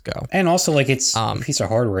fuck things go. And also like it's a piece of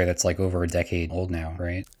hardware that's like over a decade old now,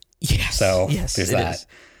 right? Yes. So yes, there's that. Is.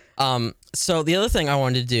 So the other thing I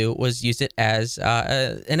wanted to do was use it as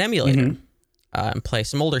an emulator and play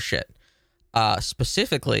some older shit.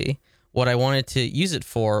 Specifically, what I wanted to use it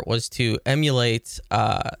for was to emulate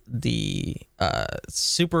the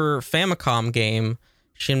Super Famicom game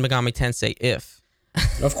Shin Megami Tensei If.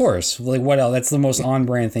 Of course. Like, what else? That's the most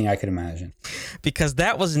on-brand thing I could imagine. Because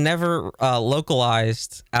that was never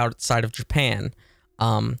localized outside of Japan,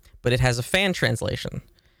 but it has a fan translation.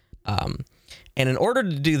 And in order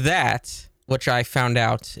to do that, which I found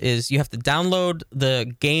out, is you have to download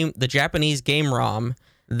the Japanese game ROM,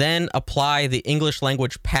 then apply the English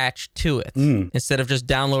language patch to it instead of just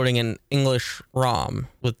downloading an English ROM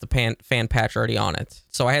with the fan patch already on it.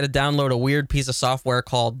 So I had to download a weird piece of software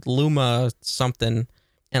called Luma something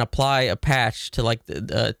and apply a patch to like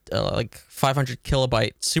the like 500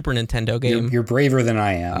 kilobyte Super Nintendo game. You're braver than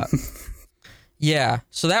I am. Yeah,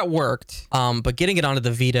 so that worked, but getting it onto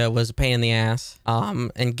the Vita was a pain in the ass,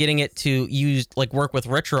 and getting it to work with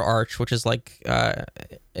RetroArch, which is like an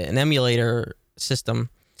emulator system.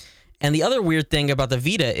 And the other weird thing about the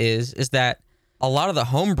Vita is that a lot of the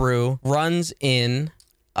homebrew runs in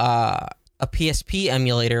a PSP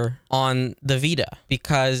emulator on the Vita,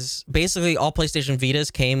 because basically all PlayStation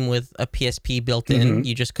Vitas came with a PSP built in.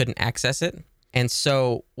 You just couldn't access it. And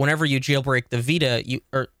so whenever you jailbreak the Vita,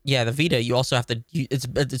 you also have to,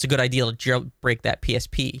 it's a good idea to jailbreak that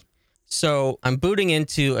PSP. So I'm booting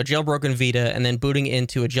into a jailbroken Vita and then booting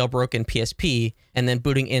into a jailbroken PSP and then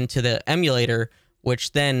booting into the emulator,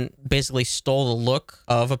 which then basically stole the look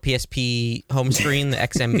of a PSP home screen, the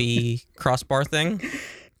XMB crossbar thing.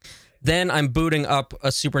 Then I'm booting up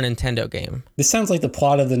a Super Nintendo game. This sounds like the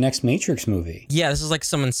plot of the next Matrix movie. Yeah, this is like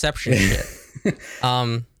some Inception shit.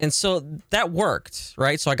 And so that worked,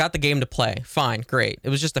 right? So I got the game to play. Fine, great. It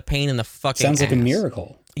was just a pain in the fucking Sounds like ass. a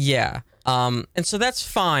miracle. Yeah. And so that's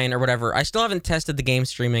fine or whatever. I still haven't tested the game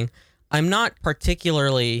streaming. I'm not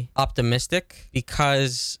particularly optimistic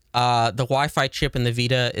because the Wi-Fi chip in the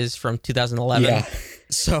Vita is from 2011. Yeah.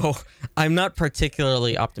 So I'm not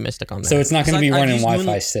particularly optimistic on that. So it's not going to be running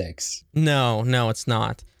Wi-Fi 6. No, it's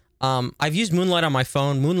not. I've used Moonlight on my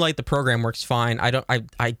phone. Moonlight, the program works fine. I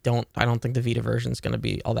don't think the Vita version is going to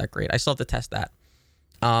be all that great. I still have to test that.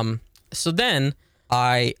 So then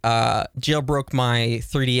I jailbroke my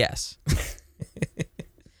 3DS.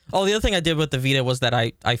 Oh, the other thing I did with the Vita was that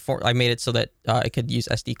I made it so that I could use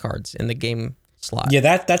SD cards in the game slot. Yeah,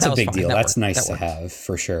 that's a big deal. That's nice to have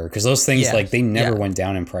for sure, because those things they never went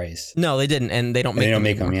down in price. No, they didn't, and they don't make them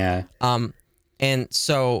anymore. Yeah. And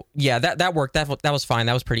so that worked. That was fine.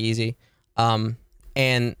 That was pretty easy.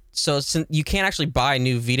 And so since you can't actually buy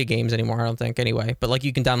new Vita games anymore, I don't think anyway. But like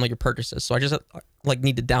you can download your purchases. So I just like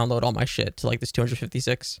need to download all my shit to like this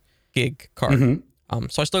 256 gig card.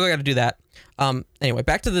 So I still got to do that. Anyway,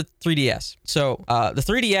 back to the 3DS. So the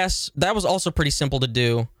 3DS, that was also pretty simple to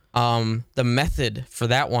do. The method for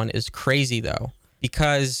that one is crazy though,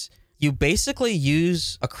 because you basically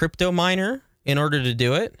use a crypto miner in order to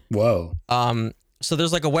do it. Whoa. So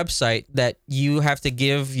there's like a website that you have to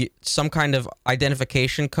give some kind of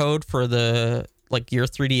identification code for your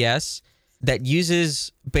 3DS, that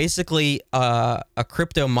uses basically a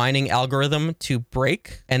crypto mining algorithm to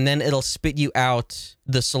break, and then it'll spit you out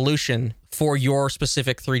the solution for your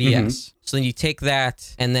specific 3DS. So then you take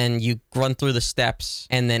that and then you run through the steps,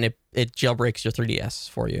 and then it jailbreaks your 3DS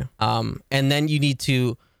for you. And then you need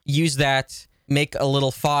to use that, make a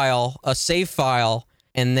little file, a save file,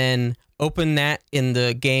 and then open that in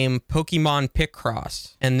the game Pokemon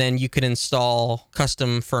Picross, and then you can install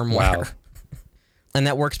custom firmware. Wow. And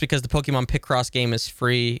that works because the Pokemon Picross game is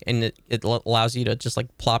free, and it allows you to just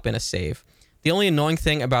like plop in a save. The only annoying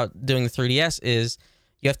thing about doing the 3DS is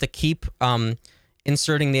you have to keep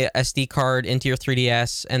inserting the SD card into your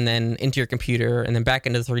 3DS and then into your computer and then back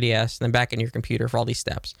into the 3DS and then back into your computer for all these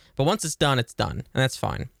steps. But once it's done, and that's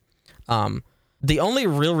fine. The only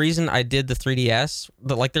real reason I did the 3DS,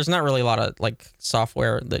 like there's not really a lot of like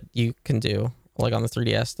software that you can do like on the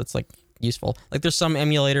 3DS that's like useful. Like there's some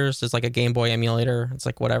emulators, there's like a Game Boy emulator, it's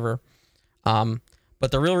like whatever. But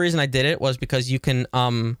the real reason I did it was because you can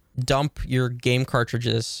dump your game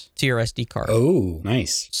cartridges to your SD card. Oh,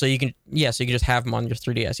 nice. So you can just have them on your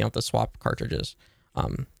 3DS. You don't have to swap cartridges.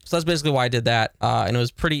 So that's basically why I did that. And it was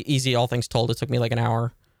pretty easy, all things told. It took me like an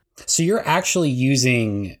hour. So you're actually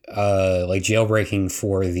using like jailbreaking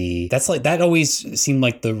for that always seemed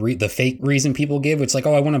like the fake reason people give. It's like,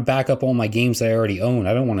 oh, I want to back up all my games that I already own.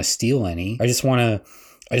 I don't want to steal any. I just want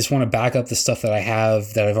to back up the stuff that I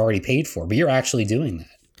have that I've already paid for. But you're actually doing that.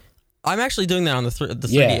 I'm actually doing that on the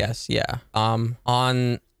 3DS. Yeah.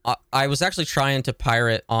 I was actually trying to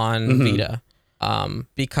pirate on Vita.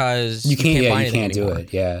 Because you can't buy anything do anymore.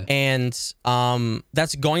 it. Yeah. And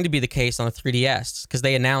that's going to be the case on the 3DS because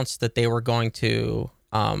they announced that they were going to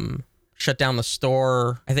shut down the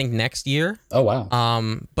store, I think next year. Oh,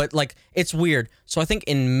 wow. But like it's weird. So I think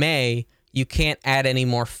in May you can't add any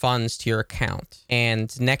more funds to your account,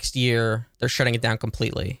 and next year they're shutting it down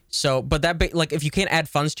completely. So, but like if you can't add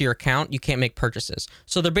funds to your account, you can't make purchases.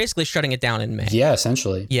 So they're basically shutting it down in May. Yeah,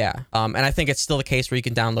 essentially. Yeah. And I think it's still the case where you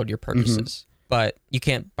can download your purchases. But you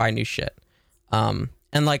can't buy new shit. And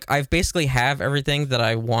like I've basically have everything that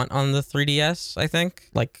I want on the 3DS, I think.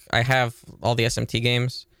 Like I have all the SMT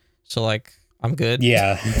games. So like I'm good.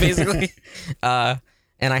 Yeah. Basically.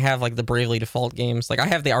 And I have like the Bravely Default games. Like I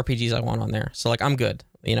have the RPGs I want on there. So like I'm good,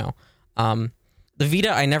 you know. The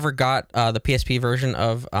Vita, I never got the PSP version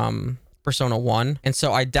of Persona 1. And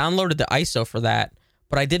so I downloaded the ISO for that,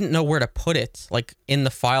 but I didn't know where to put it, like in the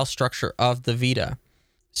file structure of the Vita.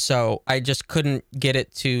 So I just couldn't get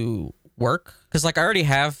it to work because like I already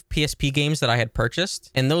have PSP games that I had purchased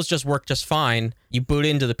and those just work just fine. You boot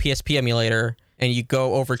into the PSP emulator and you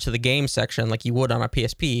go over to the game section like you would on a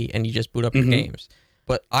PSP and you just boot up your games.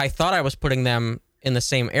 But I thought I was putting them in the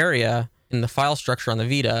same area in the file structure on the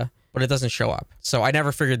Vita, but it doesn't show up. So I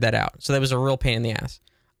never figured that out. So that was a real pain in the ass.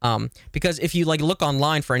 Because if you like look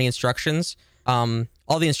online for any instructions,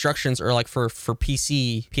 all the instructions are like for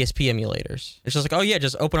PSP emulators. It's just like, oh yeah,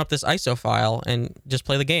 just open up this ISO file and just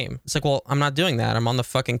play the game. It's like, well, I'm not doing that. I'm on the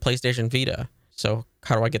fucking PlayStation Vita. So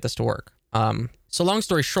how do I get this to work? So long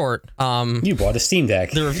story short, you bought a Steam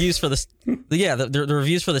Deck. The reviews for the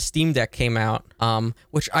reviews for the Steam Deck came out,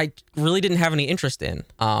 which I really didn't have any interest in,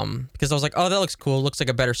 because I was like, oh, that looks cool. Looks like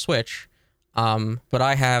a better Switch. But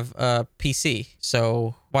I have a PC,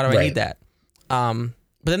 so why do I need that?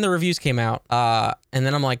 But then the reviews came out, and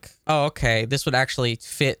then I'm like, oh, okay, this would actually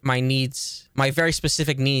fit my needs, my very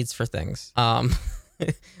specific needs for things,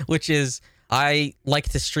 which is I like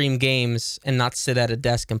to stream games and not sit at a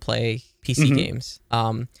desk and play PC games,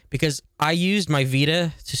 because I used my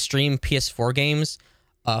Vita to stream PS4 games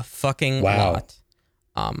a fucking lot.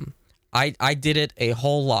 I did it a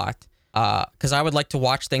whole lot because I would like to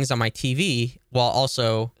watch things on my TV while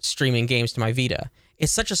also streaming games to my Vita.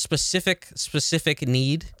 It's such a specific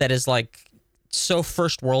need that is like so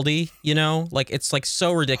first worldy, you know, like it's like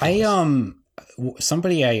so ridiculous.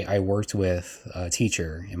 Somebody I worked with, a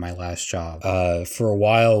teacher in my last job, for a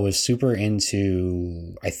while was super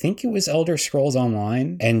into, I think it was Elder Scrolls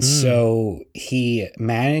Online. And so he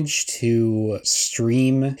managed to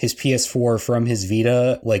stream his PS4 from his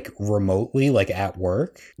Vita, like remotely, like at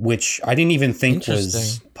work, which I didn't even think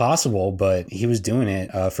was possible, but he was doing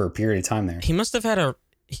it for a period of time there. He must have had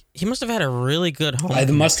a really good home.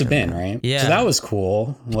 It must have been, right? Yeah. So that was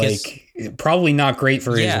cool. Because, like, probably not great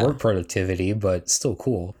for his work productivity, but still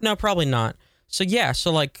cool. No, probably not. So yeah,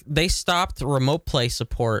 so like they stopped remote play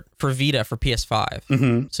support for Vita for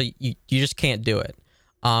PS5. So you just can't do it.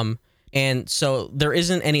 And so there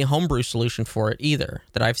isn't any homebrew solution for it either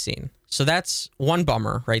that I've seen. So that's one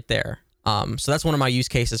bummer right there. So that's one of my use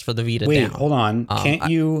cases for the Vita. Wait, hold on. Can't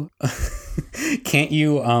you Can't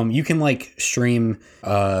you you can like stream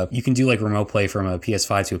you can do like remote play from a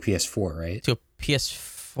PS5 to a PS4, right? To a PS4?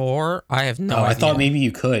 I have no idea. I thought maybe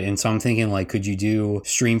you could, and so I'm thinking like, could you do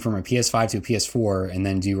stream from a PS5 to a PS4 and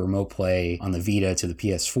then do remote play on the Vita to the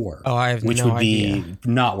PS4? Oh, I have which no would idea. be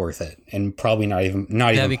not worth it, and probably not even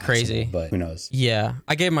That'd be possible, crazy. but who knows? Yeah,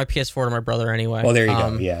 I gave my PS4 to my brother anyway. Well, there you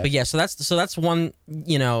go. Yeah, but yeah, so that's one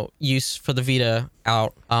use for the Vita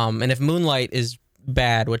out. And if Moonlight is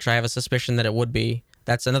bad, which I have a suspicion that it would be,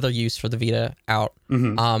 that's another use for the Vita out.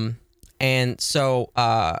 Mm-hmm. And so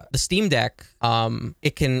the Steam Deck,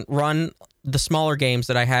 it can run the smaller games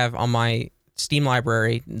that I have on my Steam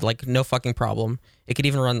library, like no fucking problem. It could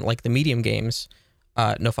even run like the medium games,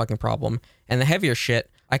 no fucking problem. And the heavier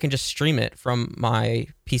shit, I can just stream it from my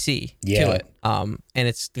PC to it. And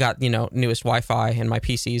it's got, newest Wi-Fi, and my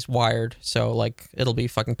PC's wired, so like it'll be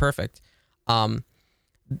fucking perfect.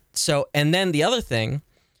 So, and then the other thing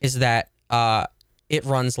is that it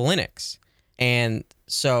runs Linux. And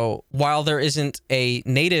so while there isn't a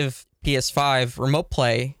native PS5 remote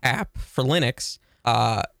play app for Linux,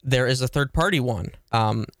 there is a third-party one.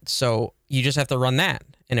 So you just have to run that,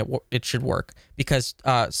 and it should work, because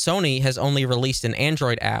Sony has only released an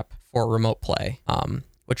Android app for remote play,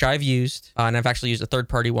 which I've used, and I've actually used a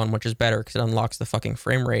third-party one, which is better because it unlocks the fucking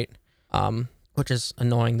frame rate, which is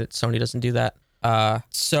annoying that Sony doesn't do that.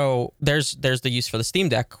 So there's the use for the Steam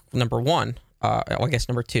Deck, number one. I guess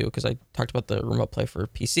number two, because I talked about the remote play for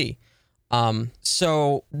PC.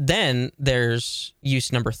 So then there's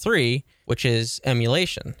use number three, which is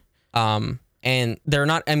emulation. And they're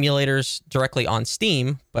not emulators directly on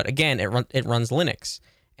Steam, but again, it runs Linux.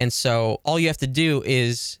 And so all you have to do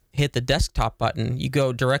is hit the desktop button. You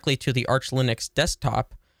go directly to the Arch Linux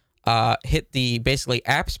desktop, hit the basically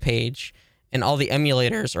apps page, and all the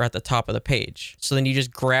emulators are at the top of the page. So then you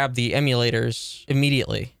just grab the emulators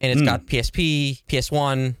immediately. And it's got PSP,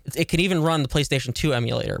 PS1. It can even run the PlayStation 2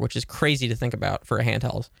 emulator, which is crazy to think about for a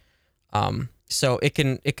handheld. So it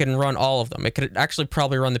can run all of them. It could actually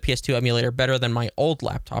probably run the PS2 emulator better than my old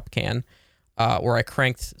laptop can, where I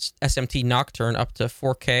cranked SMT Nocturne up to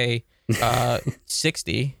 4K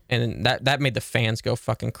 60, and that made the fans go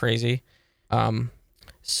fucking crazy.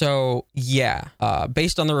 So yeah,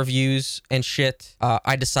 based on the reviews and shit,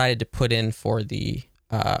 I decided to put in for the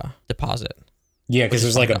deposit. Yeah, because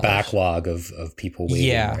there's like a backlog of people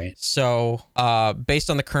waiting, right? So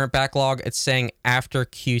based on the current backlog, it's saying after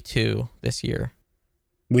Q2 this year.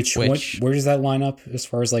 Where does that line up as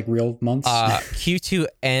far as like real months? Q2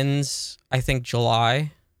 ends, I think,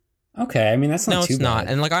 July. Okay, I mean that's not too bad. No, it's not.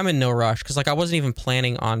 And like I'm in no rush because like I wasn't even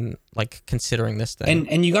planning on like considering this thing.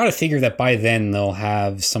 And you got to figure that by then they'll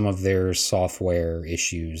have some of their software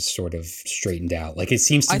issues sort of straightened out. Like it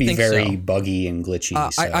seems to be very buggy and glitchy.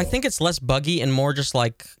 I think it's less buggy and more just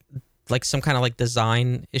like some kind of like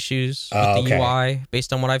design issues with the UI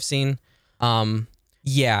based on what I've seen.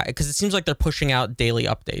 Yeah, because it seems like they're pushing out daily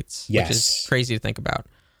updates, which is crazy to think about.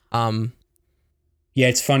 Yeah,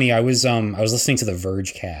 it's funny. I was listening to the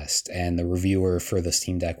Vergecast, and the reviewer for the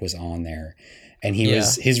Steam Deck was on there, and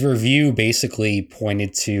his review basically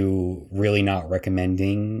pointed to really not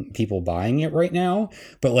recommending people buying it right now.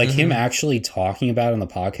 But like him actually talking about it on the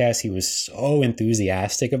podcast, he was so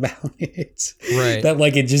enthusiastic about it, right? That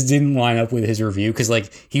like it just didn't line up with his review, because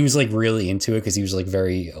like he was like really into it, because he was like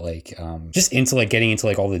very like just into like getting into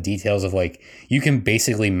like all the details of like you can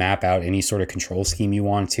basically map out any sort of control scheme you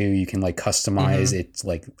want to. You can like customize it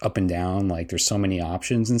like up and down. Like there's so many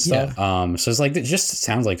options and stuff. So it's like it just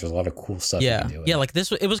sounds like there's a lot of cool stuff. Yeah. Yeah, like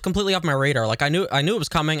this, it was completely off my radar. Like I knew it was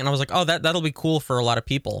coming, and I was like, oh, that'll be cool for a lot of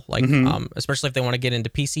people. Like, especially if they want to get into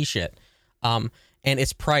PC shit. And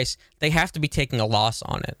its price, they have to be taking a loss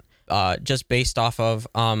on it, just based off of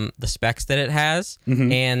the specs that it has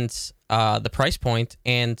and the price point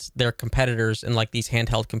and their competitors in like these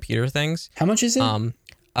handheld computer things. How much is it?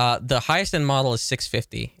 The highest end model is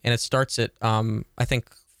 $650, and it starts at I think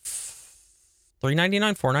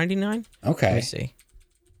 $399, $499. Okay. Let me see.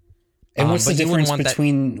 And what's the difference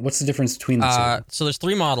between the two? So there's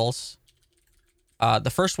three models. The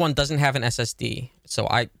first one doesn't have an SSD, so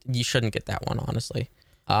you shouldn't get that one, honestly.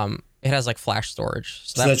 It has like flash storage.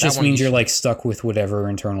 So that just means you're like stuck with whatever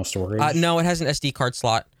internal storage? No, it has an SD card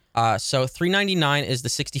slot. So $399 is the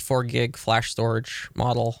 64 gig flash storage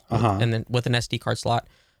model, and then with an SD card slot.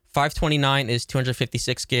 $529 is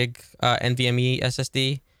 256 gig NVMe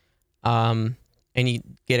SSD. And you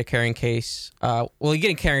get a carrying case. You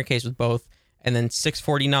get a carrying case with both. And then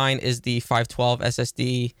 $649 is the 512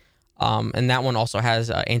 SSD. And that one also has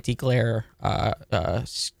anti-glare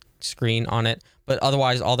screen on it. But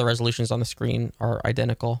otherwise, all the resolutions on the screen are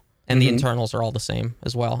identical. and the internals are all the same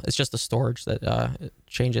as well. It's just the storage that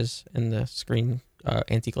changes in the screen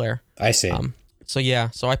anti-glare. I see. So yeah,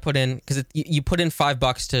 so I put in, because you put in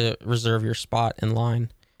 $5 to reserve your spot in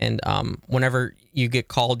line, and whenever you get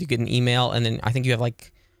called, you get an email, and then I think you have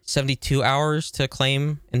like 72 hours to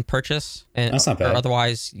claim and purchase, and that's not bad. Or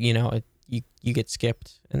otherwise, you you get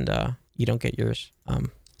skipped and you don't get yours.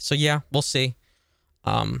 So yeah, we'll see.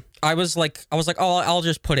 I was like, oh, I'll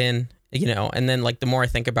just put in, and then like the more I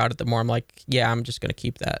think about it, the more I'm like, yeah, I'm just gonna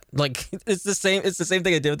keep that. Like it's the same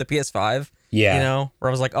thing I did with the PS5. Yeah. Where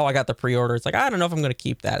I was like, oh, I got the pre-order. It's like, I don't know if I'm going to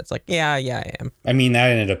keep that. It's like, yeah, I am. I mean, that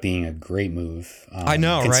ended up being a great move. I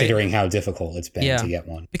know, considering how difficult it's been to get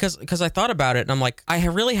one. Because I thought about it and I'm like, I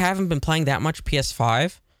really haven't been playing that much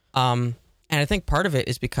PS5. And I think part of it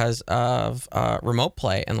is because of remote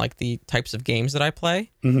play and like the types of games that I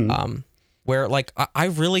play. Where like I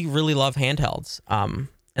really, really love handhelds. And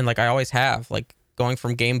like I always have, like going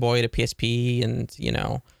from Game Boy to PSP and,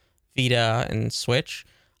 Vita and Switch.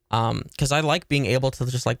 Because I like being able to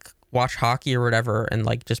just like watch hockey or whatever and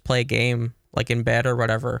like just play a game like in bed or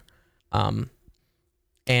whatever. And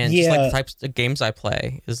just like the types of games I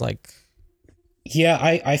play is like. Yeah,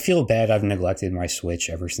 I feel bad I've neglected my Switch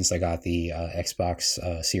ever since I got the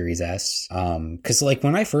Xbox Series S. Because like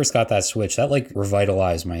when I first got that Switch, that like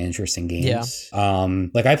revitalized my interest in games. Yeah.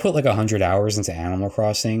 Like I put like 100 hours into Animal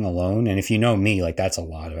Crossing alone, and if you know me, like that's a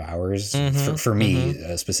lot of hours for me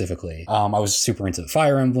specifically. I was super into the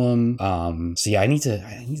Fire Emblem. So yeah, I need to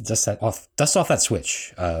dust off that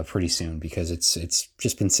Switch pretty soon, because it's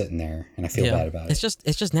just been sitting there, and I feel bad about it.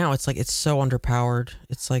 It's just now it's like it's so underpowered.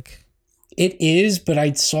 It's like. It is, but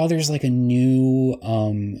I saw there's like a new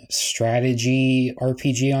strategy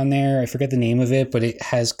RPG on there. I forget the name of it, but it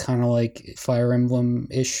has kind of like Fire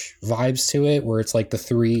Emblem-ish vibes to it, where it's like the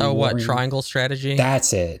three... Oh, what? Triangle strategy?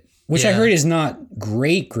 That's it. Which I heard is not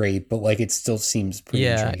great, but like it still seems pretty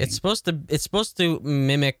intriguing. It's supposed to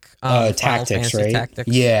mimic tactics, right? Tactics.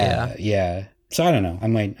 Yeah. So I don't know. I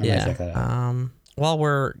might check that out. While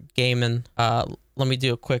we're gaming, let me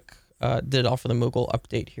do a quick did it all for the Moogle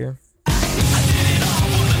update here.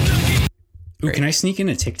 Ooh, can I sneak in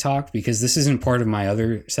a TikTok? Because this isn't part of my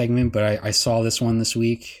other segment, but I saw this one this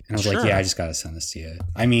week, and I was like, yeah, I just gotta send this to you.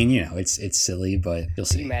 I mean, it's silly, but you'll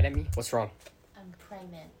see. Are you mad at me? What's wrong? I'm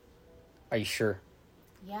pregnant. Are you sure?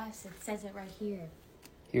 Yes, it says it right here.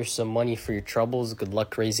 Here's some money for your troubles. Good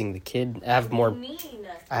luck raising the kid. I have more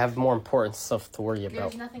important stuff to worry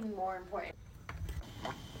about. There's nothing more important.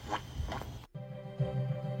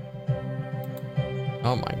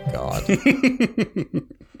 Oh my god.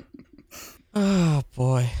 Oh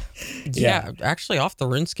boy. Yeah, actually off the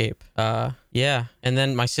RuneScape. Yeah. And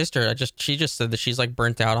then my sister, she just said that she's like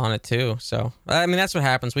burnt out on it too. So I mean that's what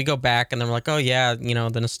happens. We go back and then we're like, oh yeah,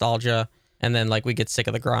 the nostalgia, and then like we get sick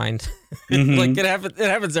of the grind. Like it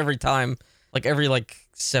happens every time. Like every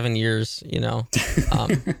 7 years,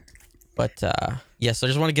 But yeah, so I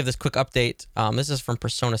just want to give this quick update. This is from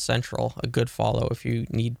Persona Central, a good follow if you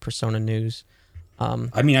need Persona news.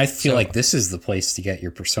 I mean, I feel like this is the place to get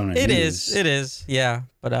your Persona news. It is, yeah.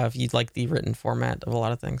 But if you'd like the written format of a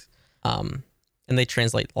lot of things, and they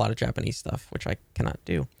translate a lot of Japanese stuff, which I cannot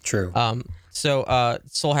do. True. So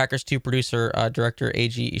Soul Hackers 2 producer, director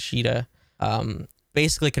Eiji Ishida,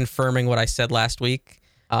 basically confirming what I said last week,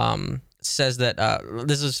 says that,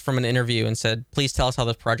 this is from an interview, and said, please tell us how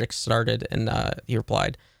this project started, and he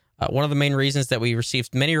replied, one of the main reasons that we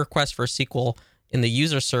received many requests for a sequel in the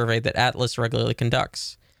user survey that Atlas regularly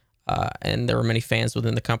conducts. And there were many fans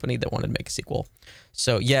within the company that wanted to make a sequel.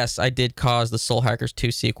 So yes, I did cause the Soul Hackers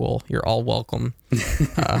 2 sequel. You're all welcome.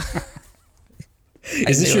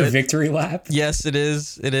 Is this your victory lap? Yes, it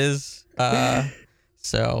is. It is.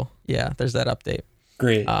 So yeah, there's that update.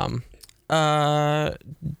 Great.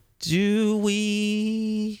 Do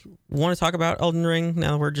we want to talk about Elden Ring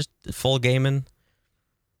now that we're just full gaming?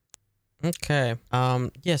 Okay.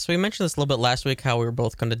 Yeah, so we mentioned this a little bit last week, how we were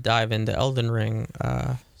both going to dive into Elden Ring.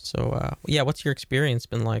 So yeah, what's your experience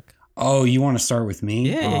been like? Oh, you want to start with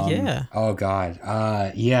me? Yeah. Oh God.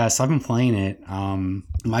 Yeah, so I've been playing it.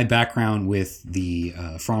 My background with the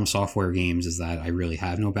From Software games is that I really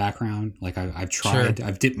have no background. Like I've tried,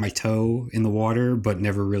 I've dipped my toe in the water, but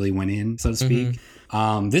never really went in, so to speak.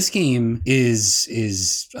 This game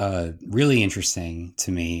is really interesting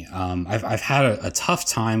to me. I've had a tough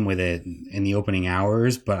time with it in the opening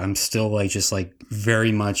hours, but I'm still like just like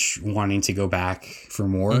very much wanting to go back for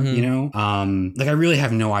more. You know, like I really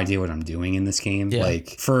have no idea what I'm doing in this game. Yeah.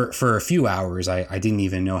 Like for a few hours, I didn't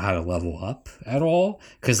even know how to level up at all,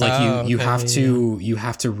 because like you have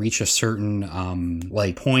to reach a certain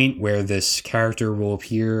like point where this character will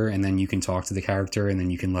appear, and then you can talk to the character, and then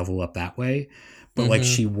you can level up that way. But like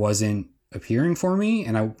she wasn't appearing for me,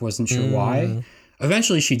 and I wasn't sure why.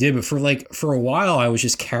 Eventually she did, but for a while I was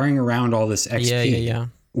just carrying around all this XP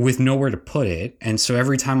with nowhere to put it. And so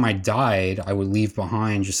every time I died, I would leave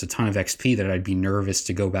behind just a ton of XP that I'd be nervous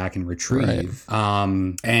to go back and retrieve.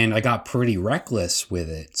 Right. And I got pretty reckless with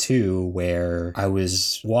it too, where I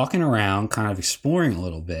was walking around kind of exploring a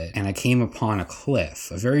little bit, and I came upon a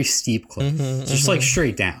cliff, a very steep cliff, just like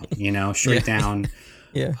straight down, you know, straight down.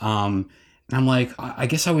 Yeah. And I'm like, I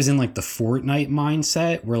guess I was in like the Fortnite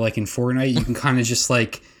mindset, where like in Fortnite you can kind of just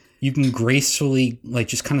like, you can gracefully like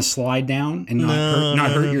just kind of slide down and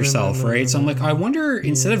not hurt yourself, right? So I'm like, I wonder,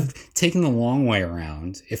 instead of taking the long way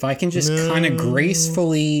around, if I can just kind of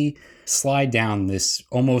gracefully slide down this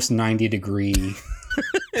almost 90-degree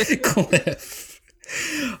cliff.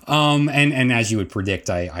 And as you would predict,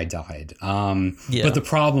 I died. But the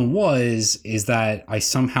problem is that I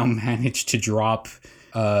somehow managed to drop.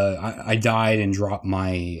 I died and dropped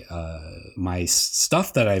my my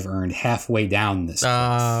stuff that I've earned halfway down this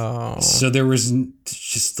cliff. So there was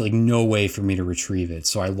just like no way for me to retrieve it.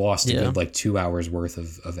 So I lost a good like 2 hours worth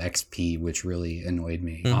of XP, which really annoyed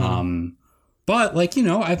me. But like, you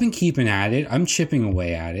know, I've been keeping at it. I'm chipping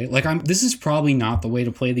away at it. Like this is probably not the way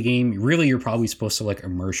to play the game. Really, you're probably supposed to like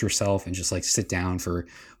immerse yourself and just like sit down for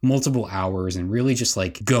multiple hours and really just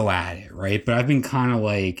like go at it, right? But I've been kind of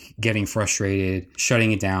like getting frustrated,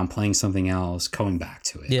 shutting it down, playing something else, going back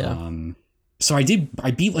to it. Yeah. So I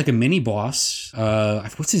beat like a mini boss.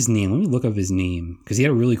 What's his name? Let me look up his name, because he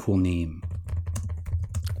had a really cool name.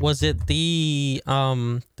 Was it the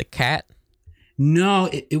cat? No,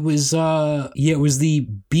 it was it was the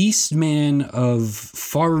Beastman of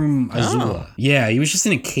Farum Azula. Yeah, he was just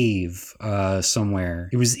in a cave somewhere.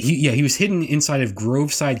 He was hidden inside of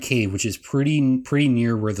Groveside Cave, which is pretty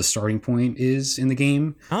near where the starting point is in the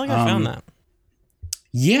game. I don't think I found that.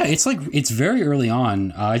 Yeah, it's very early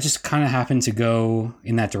on. I just kind of happened to go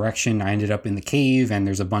in that direction. I ended up in the cave, and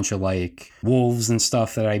there's a bunch of like wolves and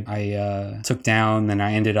stuff that I took down. Then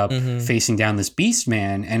I ended up facing down this beast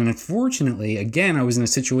man, and unfortunately, again, I was in a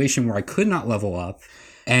situation where I could not level up.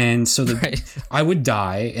 And so I would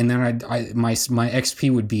die, and then my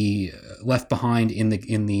XP would be left behind in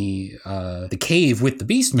the cave with the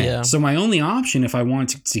beast man. Yeah. So my only option, if I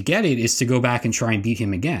want to get it, is to go back and try and beat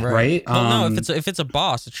him again, right? Well, no, if it's a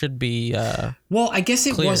boss, it should be. Well, I guess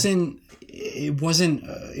it wasn't.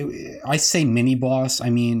 I say mini boss.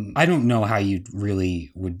 I mean, I don't know how you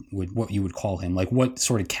really would what you would call him, like what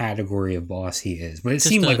sort of category of boss he is, but it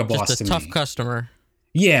seemed like a boss to me. Just a tough customer.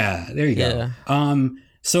 Yeah, there you go.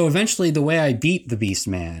 So eventually the way I beat the Beast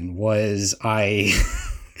Man was I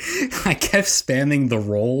kept spamming the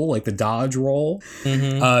roll, like the dodge roll,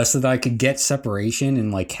 so that I could get separation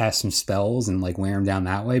and like cast some spells and like wear him down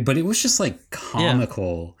that way. But it was just like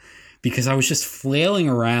comical because I was just flailing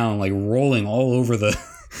around, like rolling all over the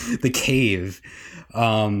cave.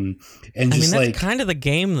 And just that's like kind of the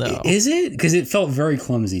game, though. Is it? Because it felt very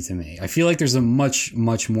clumsy to me. I feel like there's a much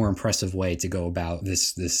more impressive way to go about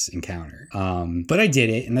this encounter. But I did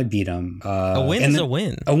it and I beat him. A win is a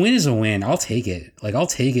win. A win is a win. I'll take it. Like I'll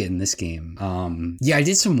take it in this game. I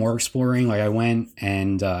did some more exploring. Like I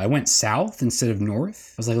went south instead of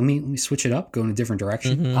north. I was like, let me switch it up, go in a different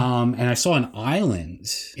direction. And I saw an island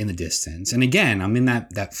in the distance. And again, I'm in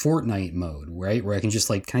that Fortnite mode, right? Where I can just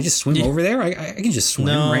like, can I just swim over there? I can just swim,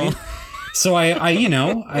 right? So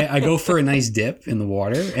I go for a nice dip in the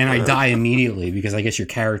water and I die immediately because I guess your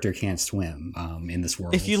character can't swim in this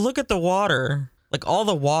world. If you look at the water, like all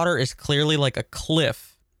the water is clearly like a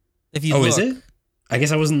cliff. If you look. Is it? I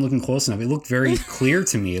guess I wasn't looking close enough. It looked very clear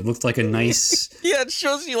to me. It looked like a nice. Yeah, it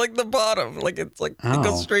shows you like the bottom, like it's like it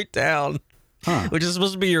goes straight down, which is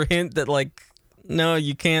supposed to be your hint that like no,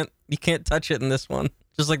 you can't touch it in this one,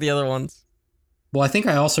 just like the other ones. Well, I think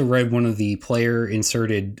I also read one of the player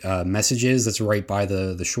inserted messages that's right by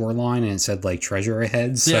the shoreline, and it said like treasure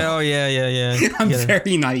ahead. So yeah. I'm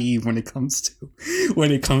very naive when it comes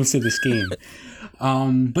to this game.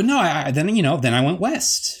 But no, then I went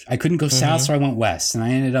west. I couldn't go south, so I went west, and I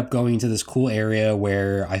ended up going to this cool area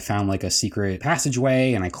where I found like a secret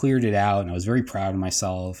passageway, and I cleared it out, and I was very proud of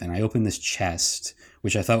myself. And I opened this chest,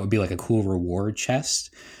 which I thought would be like a cool reward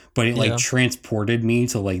chest. but it like transported me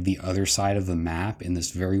to like the other side of the map in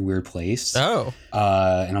this very weird place. Oh.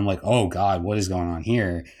 And I'm like, oh God, what is going on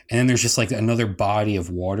here? And then there's just like another body of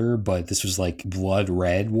water, but this was like blood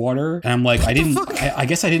red water. And I'm like, I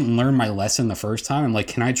guess I didn't learn my lesson the first time. I'm like,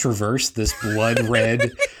 can I traverse this blood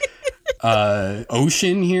red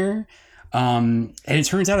ocean here? And it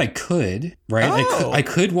turns out I could, right? Oh. I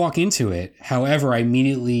could walk into it. However, I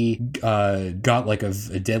immediately got like a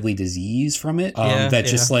deadly disease from it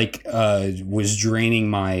just like was draining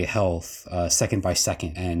my health second by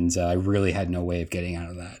second, and I really had no way of getting out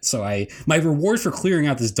of that. So my reward for clearing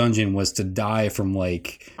out this dungeon was to die from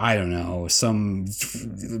like, I don't know, some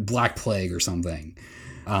black plague or something.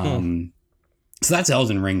 So that's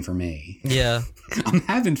Elden Ring for me. Yeah. I'm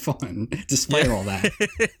having fun despite all that.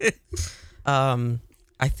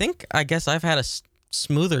 I guess I've had a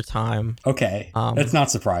smoother time. Okay. That's not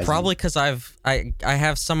surprising. Probably because I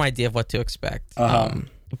have some idea of what to expect.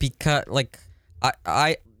 Because like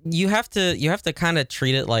you have to kind of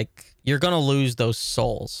treat it like you're gonna lose those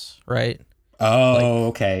souls, right? Oh, like,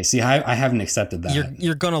 okay. See, I haven't accepted that.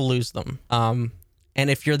 You're gonna lose them. And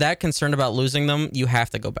if you're that concerned about losing them, you have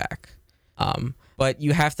to go back. But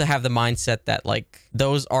you have to have the mindset that like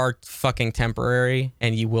those are fucking temporary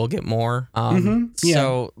and you will get more.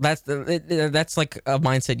 So that's like a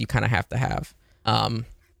mindset you kind of have to have.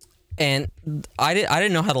 And I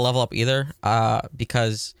didn't know how to level up either.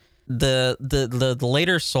 Because the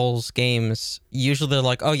later Souls games usually they're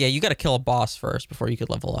like, oh yeah, you got to kill a boss first before you could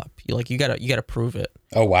level up. You gotta prove it.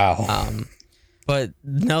 Oh wow. But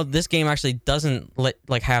no, this game actually doesn't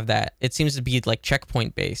have that. It seems to be like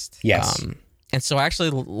checkpoint based. Yes. And so I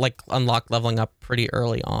actually like unlocked leveling up pretty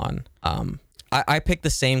early on. I picked the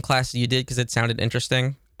same class you did because it sounded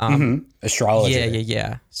interesting. Astrologer.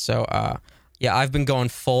 Yeah. So I've been going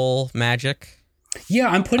full magic. Yeah,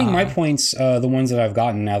 I'm putting my points, the ones that I've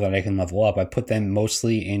gotten now that I can level up, I put them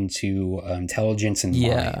mostly into intelligence and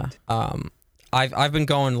mind. I've been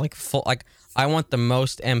going like full, like I want the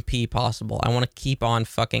most MP possible. I want to keep on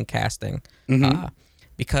fucking casting.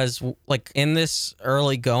 Because like in this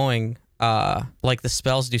early going, like the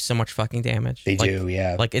spells do so much fucking damage. They do,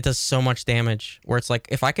 yeah. Like it does so much damage where it's like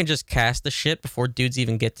if I can just cast the shit before dudes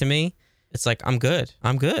even get to me, it's like I'm good.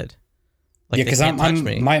 Like, yeah,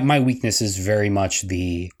 because my weakness is very much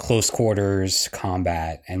the close quarters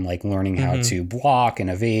combat and like learning how to block and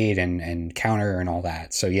evade and counter and all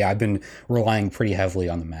that. So yeah, I've been relying pretty heavily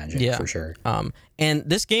on the magic for sure. And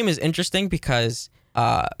this game is interesting because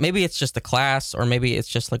maybe it's just the class or maybe it's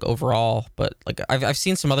just like overall, but like I've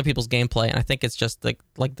seen some other people's gameplay and I think it's just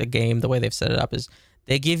like the game, the way they've set it up is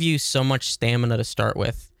they give you so much stamina to start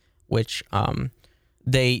with, which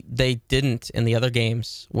they didn't in the other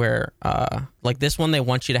games where like this one they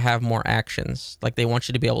want you to have more actions, like they want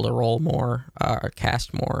you to be able to roll more or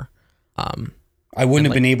cast more. I wouldn't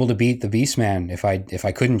have been able to beat the Beastman if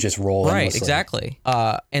I couldn't just roll right endlessly. Exactly.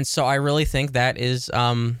 And so I really think that is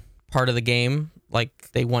part of the game.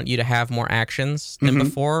 Like they want you to have more actions than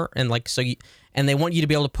before, and like and they want you to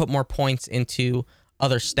be able to put more points into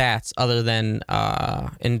other stats other than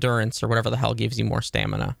endurance or whatever the hell gives you more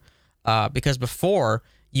stamina. Because before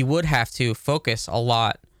you would have to focus a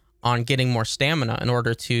lot on getting more stamina in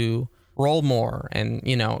order to roll more and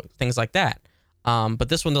things like that. But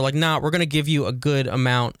this one they're like, nah, we're gonna give you a good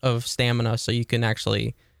amount of stamina so you can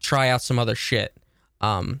actually try out some other shit.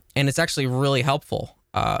 And it's actually really helpful.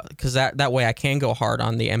 Because that way I can go hard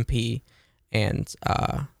on the MP and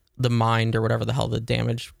the mind or whatever the hell the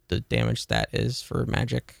damage stat is for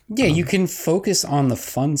magic. Yeah, you can focus on the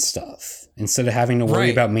fun stuff instead of having to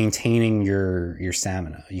worry about maintaining your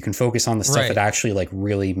stamina. You can focus on the stuff that actually like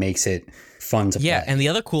really makes it fun to play. Yeah, and the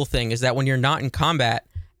other cool thing is that when you're not in combat,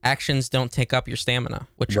 actions don't take up your stamina,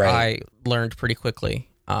 which I learned pretty quickly.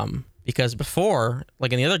 Because before,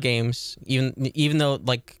 like in the other games, even though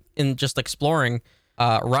like in just exploring,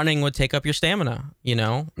 running would take up your stamina,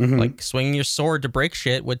 like swinging your sword to break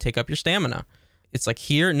shit would take up your stamina. It's like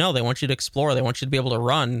here, no, they want you to explore. They want you to be able to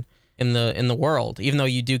run in the world. Even though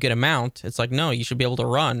you do get a mount, it's like, no, you should be able to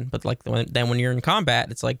run. But like then when you're in combat,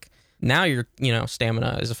 it's like now your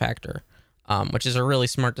stamina is a factor, which is a really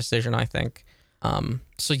smart decision, I think.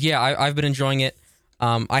 So yeah, I've been enjoying it.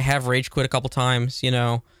 I have rage quit a couple times,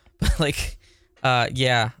 but like,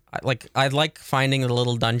 I like finding the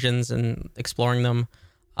little dungeons and exploring them.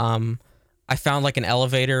 I found like an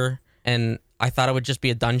elevator and I thought it would just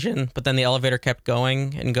be a dungeon, but then the elevator kept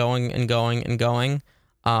going and going and going and going.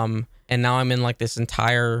 And now I'm in like this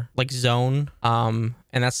entire like zone. And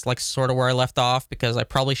that's like sort of where I left off because I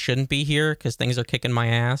probably shouldn't be here because things are kicking my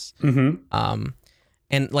ass.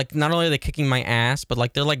 And like not only are they kicking my ass, but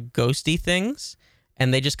like they're like ghosty things.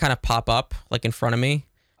 and they just kind of pop up like in front of me,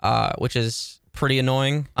 which is pretty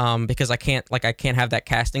annoying because I can't have that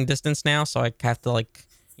casting distance now, so I have to like,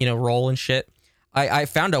 you know, roll and shit. I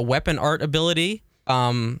found a weapon art ability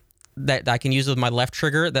that I can use with my left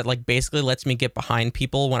trigger that like basically lets me get behind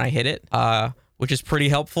people when I hit it, which is pretty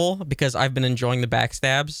helpful because I've been enjoying the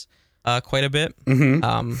backstabs quite a bit.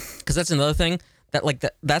 Because that's another thing that like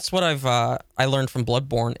that's what I learned from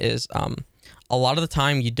Bloodborne is a lot of the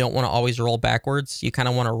time you don't want to always roll backwards. You kind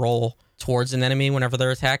of want to roll towards an enemy whenever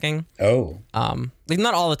they're attacking. Like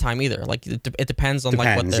not all the time either. Like it depends on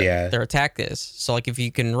like what their attack is. So like if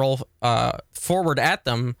you can roll forward at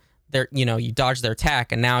them, you dodge their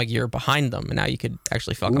attack, and now you're behind them, and now you could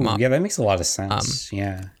actually fuck them up. Yeah, that makes a lot of sense.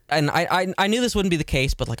 Yeah. And I knew this wouldn't be the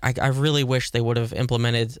case, but like I really wish they would have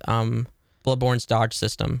implemented Bloodborne's dodge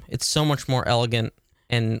system. It's so much more elegant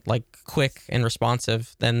and like quick and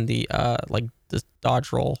responsive than the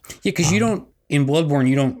dodge roll. Yeah, because you don't in Bloodborne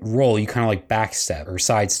you don't roll, you kind of like backstep or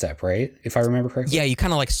sidestep, right? If I remember correctly. Yeah, you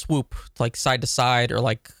kind of like swoop like side to side or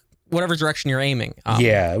like whatever direction you're aiming.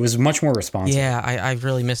 Yeah, it was much more responsive. Yeah, I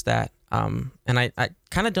really missed that. And I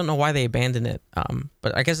kind of don't know why they abandoned it.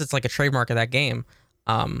 But I guess it's like a trademark of that game.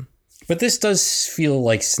 But this does feel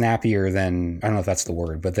like snappier than, I don't know if that's the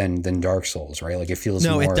word, but than Dark Souls, right? Like it feels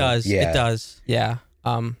more... No, it does. Yeah. It does. Yeah.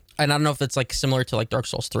 And I don't know if it's like similar to like Dark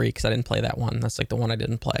Souls 3 because I didn't play that one. That's like the one I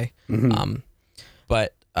didn't play.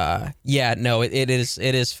 But yeah, no, it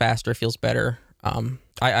is faster. It feels better.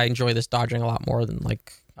 I enjoy this dodging a lot more than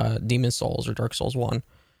like Demon Souls or Dark Souls 1,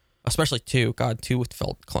 especially 2. God, 2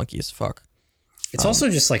 felt clunky as fuck. It's also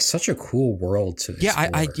just like such a cool world to explore.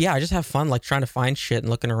 I just have fun like trying to find shit and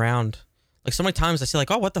looking around. Like so many times I see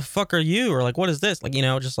like, oh, what the fuck are you? Or like, what is this? Like, you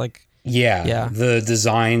know, just like yeah. The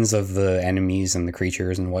designs of the enemies and the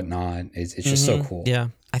creatures and whatnot. It's just so cool. Yeah,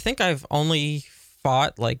 I think I've only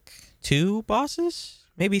fought like 2 bosses,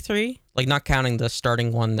 maybe 3. Like not counting the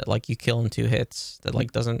starting one that like you kill in 2 hits that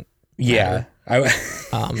like doesn't. Yeah.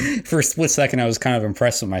 For a split second, I was kind of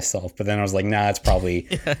impressed with myself, but then I was like, nah, it's probably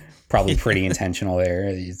pretty intentional there.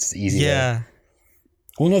 It's easy. Yeah.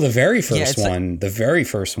 Well, no, the very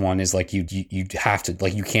first one is like you have to,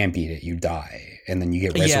 like, you can't beat it. You die and then you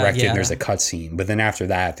get resurrected and there's a cutscene. But then after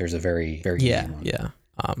that, there's a very, very easy one. Yeah.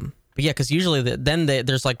 But yeah, because usually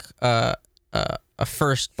there's like a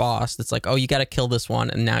first boss that's like, oh, you got to kill this one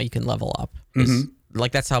and now you can level up.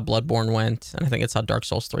 Like that's how Bloodborne went, and I think it's how Dark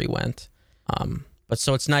Souls 3 went. But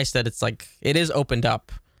so it's nice that it's like it is opened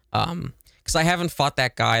up. Because I haven't fought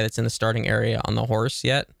that guy that's in the starting area on the horse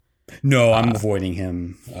yet. No, I'm avoiding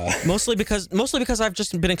him. Mostly because I've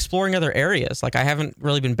just been exploring other areas. Like I haven't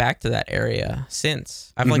really been back to that area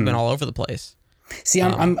since. I've like been all over the place. See,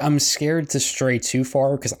 I'm scared to stray too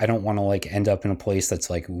far because I don't want to like end up in a place that's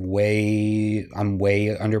like way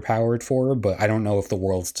underpowered for. But I don't know if the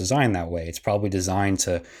world's designed that way. It's probably designed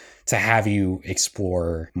to have you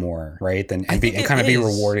explore more, right? And kind of be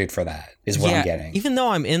rewarded for that is what I'm getting. Even though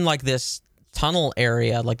I'm in like this tunnel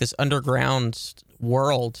area, like this underground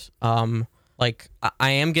world, like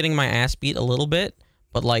I am getting my ass beat a little bit,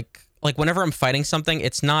 but like whenever I'm fighting something,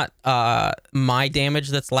 it's not my damage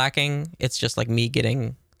that's lacking. It's just like me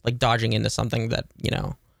getting like dodging into something that, you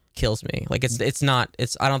know, kills me. Like it's not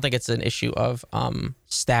I don't think it's an issue of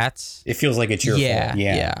stats. It feels like it's your fault.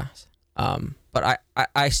 Yeah. But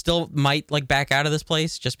I still might like back out of this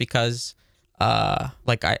place just because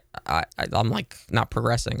like I'm like not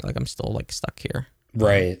progressing. Like I'm still like stuck here.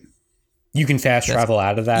 Right. You can fast travel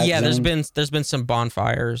out of that. Yeah, zone? there's been some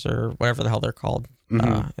bonfires or whatever the hell they're called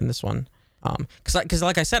in this one. Because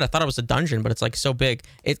like I said, I thought it was a dungeon, but it's like so big.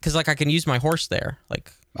 Because like I can use my horse there.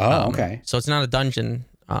 Like okay. So it's not a dungeon,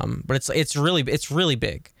 but it's really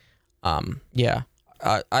big. Yeah.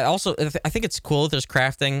 I think it's cool that there's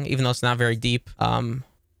crafting, even though it's not very deep.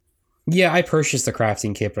 Yeah, I purchased the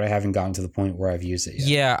crafting kit, but I haven't gotten to the point where I've used it yet.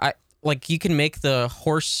 Yeah, like you can make the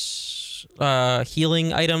horse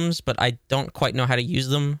healing items, but I don't quite know how to use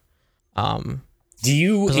them. Do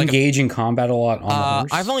you engage in combat a lot on the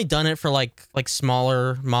horse? I've only done it for like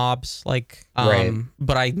smaller mobs, like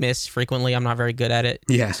but I miss frequently. I'm not very good at it.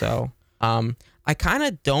 Yeah. So I kind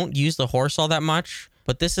of don't use the horse all that much,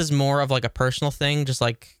 but this is more of like a personal thing, just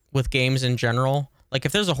like with games in general. Like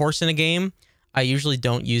if there's a horse in a game, I usually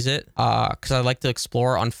don't use it because I like to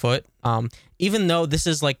explore on foot. Even though this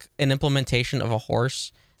is like an implementation of a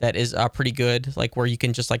horse that is pretty good, like where you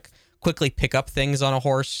can just like quickly pick up things on a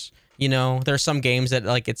horse. You know, there are some games that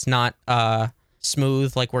like it's not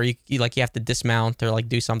smooth, like where you have to dismount or like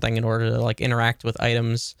do something in order to like interact with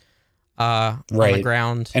items. on the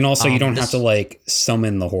ground. And also you don't have to like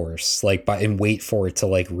summon the horse like and wait for it to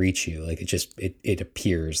like reach you. Like it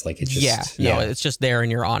appears like it just no, it's just there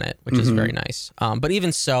and you're on it, which is very nice. But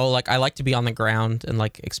even so, like I like to be on the ground and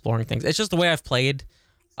like exploring things. It's just the way I've played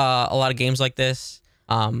a lot of games like this.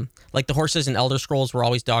 Like the horses in Elder Scrolls were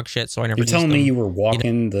always dog shit, so I never You're used telling them. me you were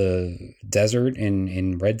walking the desert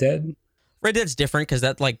in Red Dead? Red Dead's different because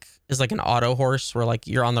that like is like an auto horse where like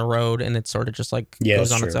you're on the road and it sort of just like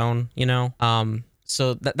goes on its own, you know.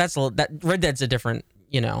 So that's Red Dead's a different,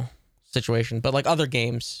 you know, situation. But like other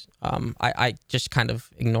games, I just kind of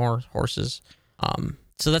ignore horses.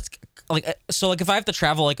 So that's like if I have to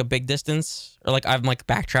travel like a big distance or like I'm like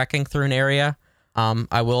backtracking through an area,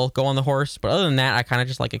 I will go on the horse, but other than that, I kind of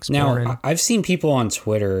just like exploring. Now, I've seen people on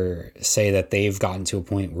Twitter say that they've gotten to a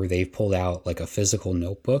point where they've pulled out like a physical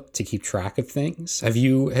notebook to keep track of things. Have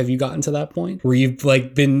you gotten to that point where you've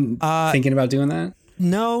like been thinking about doing that?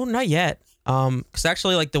 No, not yet. Because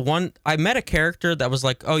actually, like I met a character that was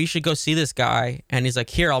like, "Oh, you should go see this guy," and he's like,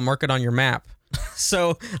 "Here, I'll mark it on your map."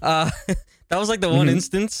 So that was like the one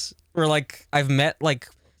instance where like I've met like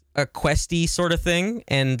a questy sort of thing,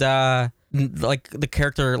 and like the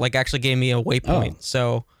character like actually gave me a waypoint.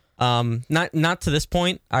 So not to this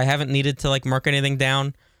point, I haven't needed to like mark anything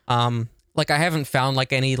down. Like I haven't found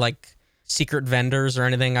like any like secret vendors or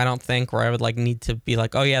anything, I don't think, where I would like need to be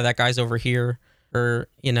like, oh yeah, that guy's over here, or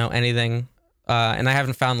you know, anything. And I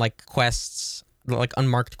haven't found like quests, like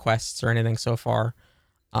unmarked quests or anything so far.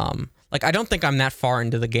 Like I don't think I'm that far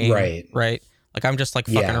into the game, right? Like I'm just like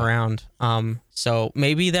fucking around. So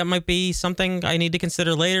maybe that might be something I need to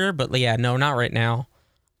consider later, but yeah, no, not right now.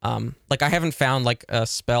 Like I haven't found like a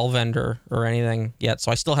spell vendor or anything yet, so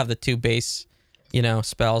I still have the 2 base, you know,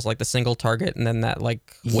 spells, like the single target and then that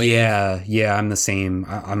like wave. Yeah, I'm the same.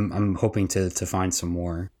 I'm hoping to find some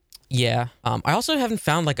more. Yeah. I also haven't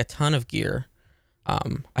found like a ton of gear.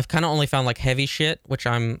 I've kind of only found like heavy shit, which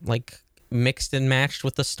I'm like mixed and matched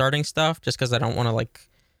with the starting stuff, just because I don't want to like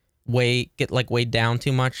get weighed down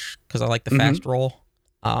too much, because I like the fast roll.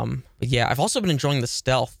 But yeah, I've also been enjoying the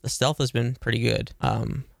stealth. The stealth has been pretty good.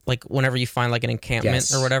 Like whenever you find like an encampment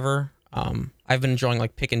or whatever, I've been enjoying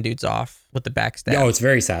like picking dudes off with the backstab. Oh, it's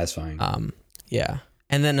very satisfying. Yeah.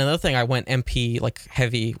 And then another thing I went MP like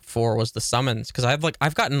heavy for was the summons, because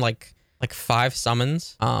I've gotten like 5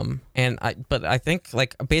 summons. But I think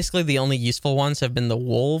like basically the only useful ones have been the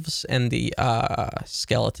wolves and the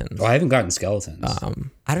skeletons. Oh, I haven't gotten skeletons.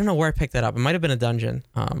 I don't know where I picked that up. It might have been a dungeon.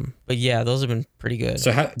 But yeah, those have been pretty good.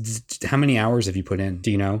 So how many hours have you put in?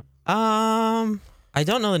 Do you know? I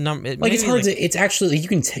don't know the number. It's hard to. It's actually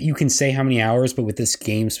you can say how many hours, but with this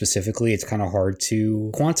game specifically, it's kind of hard to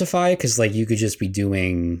quantify, because like you could just be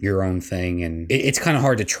doing your own thing, and it's kind of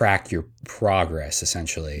hard to track your progress.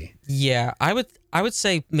 Essentially, yeah, I would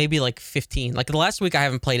say maybe like 15. Like the last week, I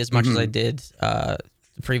haven't played as much as I did the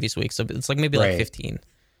previous week, so it's like maybe like 15.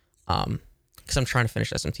 Because I'm trying to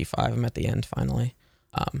finish SMT5. I'm at the end finally.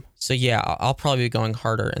 So yeah, I'll probably be going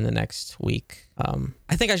harder in the next week.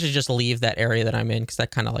 I think I should just leave that area that I'm in, because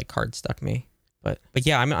that kind of like hard stuck me. But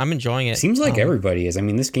yeah, I'm enjoying it. Seems like everybody is. I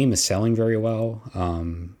mean, this game is selling very well.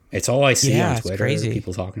 It's all I see on Twitter. Crazy.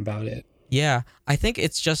 People talking about it. Yeah, I think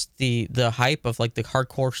it's just the hype of like the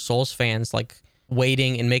hardcore Souls fans like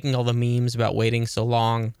waiting and making all the memes about waiting so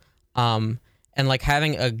long. And like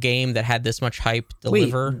having a game that had this much hype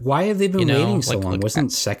deliver. Wait, why have they been waiting so long?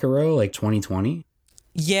 Wasn't Sekiro like 2020?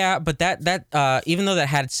 Yeah, but that even though that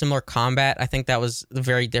had similar combat, I think that was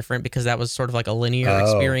very different, because that was sort of like a linear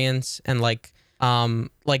experience, and like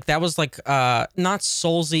that was like not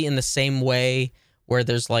Soulsy in the same way, where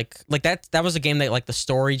there's like that was a game that like the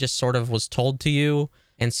story just sort of was told to you,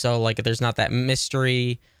 and so like there's not that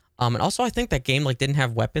mystery. And also I think that game like didn't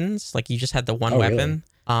have weapons, like you just had the one weapon.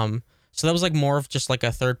 Really? So that was like more of just like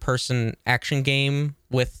a third person action game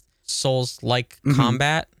with Souls-like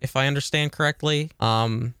combat, if I understand correctly.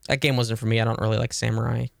 That game wasn't for me. I don't really like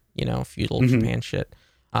samurai, you know, feudal Japan shit.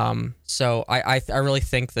 So I really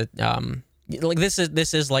think that like this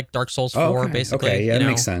is like Dark Souls 4 basically. Okay, yeah, that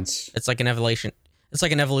makes sense. It's like an evolution. It's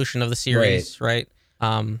like an evolution of the series, right?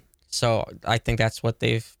 So I think that's what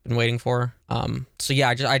they've been waiting for. So yeah,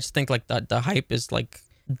 I just think like the hype is like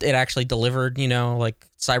it actually delivered, you know, like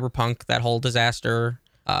Cyberpunk, that whole disaster.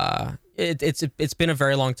 It's been a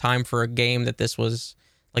very long time for a game that this was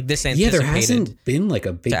like this anticipated. Yeah, there hasn't been like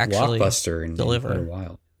a big blockbuster in quite a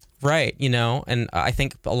while. Right, you know, and I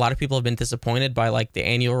think a lot of people have been disappointed by like the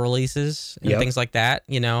annual releases and things like that,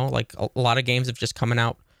 you know, like a lot of games have just coming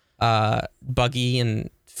out buggy and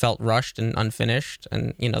felt rushed and unfinished,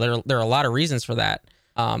 and you know there are a lot of reasons for that.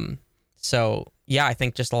 So yeah, I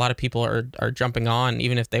think just a lot of people are jumping on,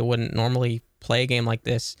 even if they wouldn't normally play a game like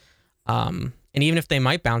this. And even if they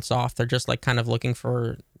might bounce off, they're just like kind of looking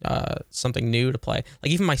for something new to play.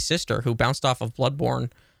 Like even my sister, who bounced off of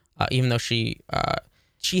Bloodborne, even though she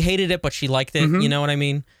hated it, but she liked it. You know what I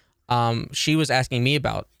mean? She was asking me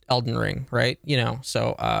about Elden Ring, right? You know,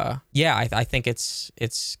 so yeah, I think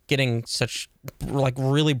it's getting such like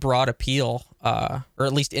really broad appeal, or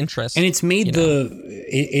at least interest. And it's made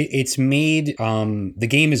it's made the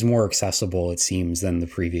game is more accessible, it seems, than the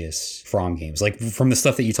previous From games. Like from the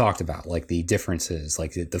stuff that you talked about, like the differences,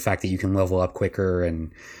 like the fact that you can level up quicker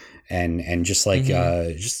and just like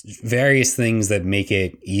just various things that make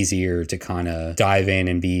it easier to kind of dive in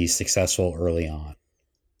and be successful early on.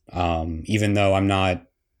 Even though I'm not,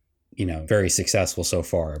 very successful so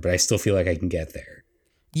far, but I still feel like I can get there.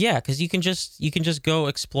 Yeah, because you can just go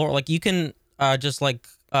explore. Like you can just like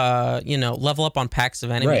level up on packs of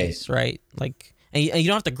enemies, right? Like, and you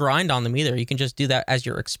don't have to grind on them either. You can just do that as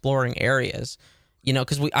you're exploring areas.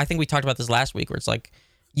 Because I think we talked about this last week, where it's like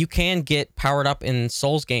you can get powered up in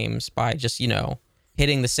Souls games by just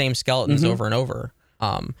hitting the same skeletons over and over.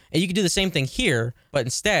 And you can do the same thing here, but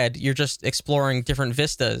instead you're just exploring different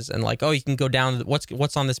vistas and like, oh, you can go down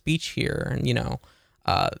what's on this beach here, and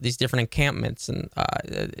these different encampments, and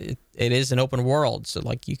it is an open world, so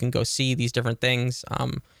like you can go see these different things.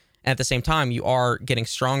 And at the same time, you are getting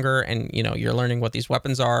stronger, and you're learning what these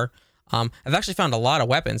weapons are. I've actually found a lot of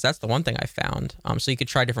weapons. That's the one thing I found. So you could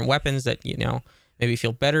try different weapons that maybe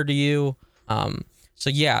feel better to you. So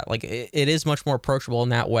yeah, like it is much more approachable in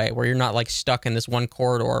that way, where you're not like stuck in this one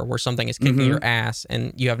corridor where something is kicking your ass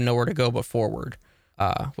and you have nowhere to go but forward,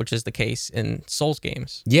 which is the case in Souls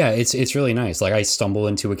games. Yeah, it's really nice. Like I stumble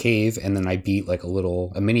into a cave and then I beat like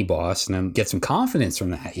a mini boss and then get some confidence from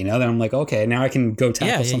that. Then I'm like, okay, now I can go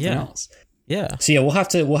tackle something else. Yeah. So yeah, we'll have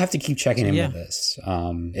to keep checking in with this.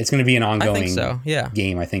 It's going to be an ongoing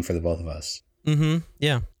game, I think, for the both of us.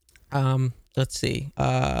 Yeah. Let's see.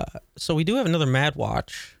 So we do have another Mad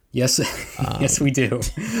Watch. Yes, yes, we do.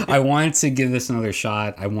 I wanted to give this another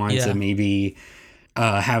shot. I wanted to maybe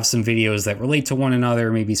have some videos that relate to one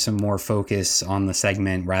another, maybe some more focus on the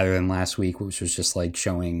segment rather than last week, which was just like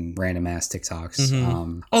showing random ass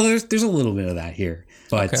TikToks. There's a little bit of that here,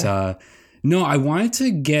 but no, I wanted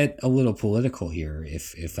to get a little political here,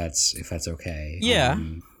 if that's okay. Yeah.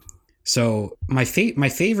 So my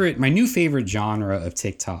new favorite genre of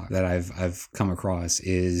TikTok that I've come across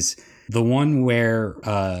is the one where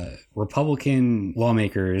Republican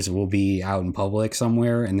lawmakers will be out in public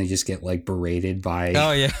somewhere and they just get like berated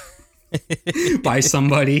by by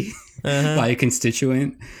somebody, by a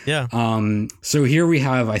constituent. Yeah. So here we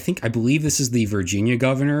have, I believe this is the Virginia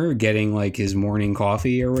governor getting like his morning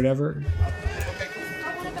coffee or whatever.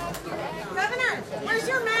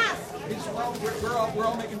 We're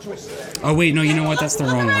all making choices. Oh wait, no, you know what? That's the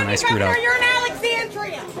wrong one. I screwed up. You're in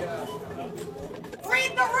Alexandria.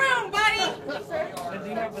 Read the room, buddy.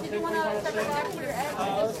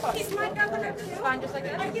 He's my governor. It's fine, just like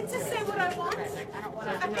that. I get to say what I want.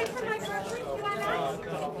 I pay for my groceries.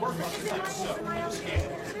 Can I ask?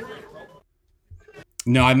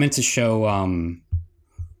 No, I meant to show.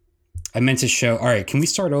 All right, can we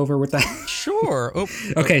start over with that? Sure.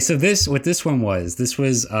 Okay, so what this was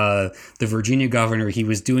the Virginia governor. He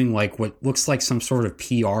was doing like what looks like some sort of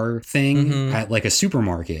PR thing at like a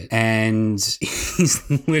supermarket, and he's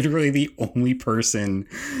literally the only person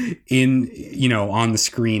on the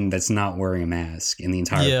screen that's not wearing a mask in the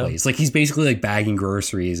entire place. Like he's basically like bagging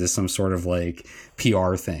groceries as some sort of like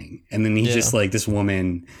PR thing, and then he just like this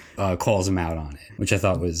woman calls him out on it, which I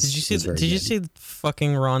thought was. Did you see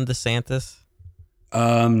fucking Ron DeSantis?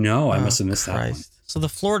 No, I must have missed that one. So the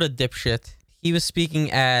Florida dipshit, he was speaking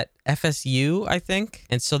at FSU, I think,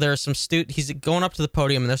 and so there are some he's going up to the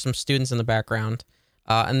podium and there's some students in the background,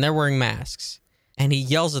 and they're wearing masks, and he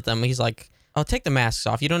yells at them. He's like, "Oh, take the masks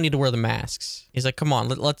off. You don't need to wear the masks." He's like, "Come on,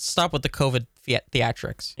 let's stop with the COVID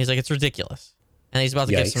theatrics." He's like, "It's ridiculous," and he's about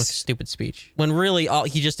to give some stupid speech when really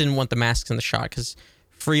he just didn't want the masks in the shot, because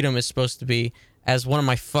freedom is supposed to be, as one of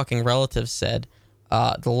my fucking relatives said,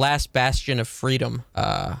 the last bastion of freedom,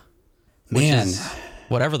 which is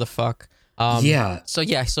whatever the fuck. So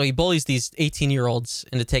he bullies these 18-year-olds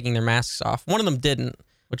into taking their masks off. One of them didn't,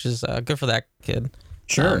 which is good for that kid.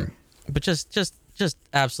 Sure. But just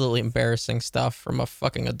absolutely embarrassing stuff from a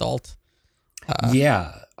fucking adult.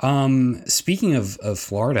 Speaking of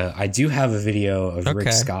Florida, I do have a video of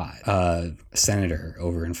Rick Scott, senator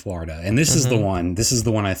over in Florida, and this is the one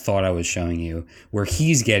I thought I was showing you, where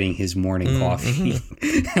he's getting his morning coffee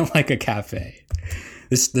at like a cafe.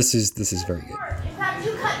 This is very good. In fact,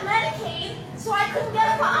 you cut Medicaid, so I couldn't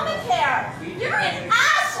get Obamacare.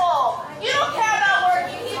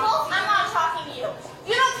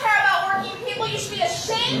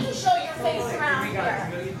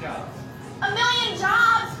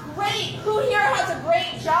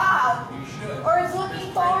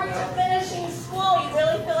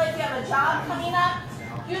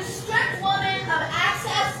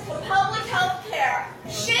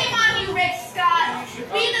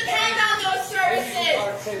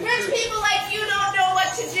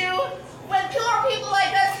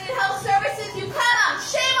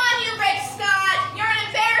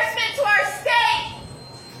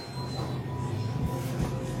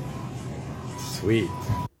 Sweet.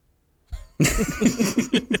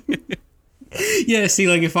 Yeah, see,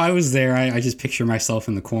 like, if I was there, I just picture myself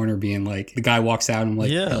in the corner being like, the guy walks out and I'm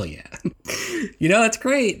like, hell yeah. That's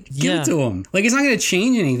great. Give it to him. Like, it's not going to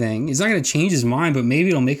change anything. It's not going to change his mind, but maybe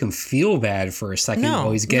it'll make him feel bad for a second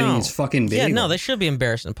while he's getting his fucking bagel. Yeah, no, they should be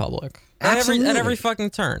embarrassed in public. Absolutely. At every fucking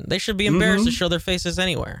turn. They should be embarrassed to show their faces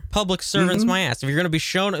anywhere. Public servants, my ass. If you're going to be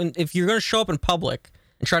shown, if you're going to show up in public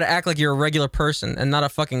and try to act like you're a regular person and not a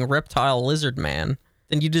fucking reptile lizard man,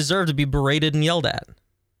 then you deserve to be berated and yelled at.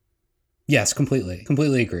 Yes, completely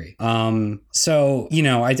agree. So,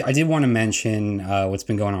 I did want to mention what's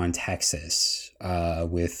been going on in Texas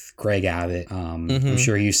with Greg Abbott. I'm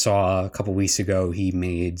sure you saw a couple weeks ago, he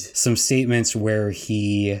made some statements where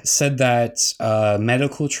he said that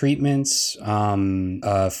medical treatments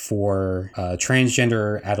for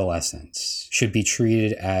transgender adolescents should be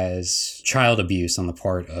treated as child abuse on the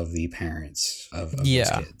part of the parents of those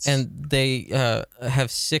kids. And they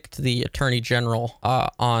have sicked the attorney general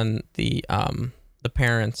on the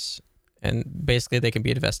parents, and basically they can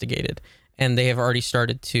be investigated. And they have already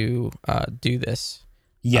started to do this.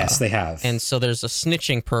 Yes, they have. And so there's a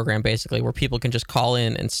snitching program basically where people can just call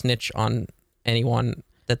in and snitch on anyone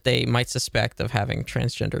that they might suspect of having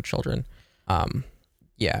transgender children. And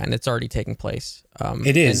it's already taking place.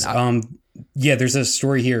 It is. There's a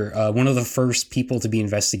story here. One of the first people to be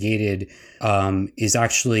investigated is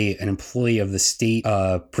actually an employee of the state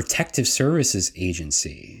protective services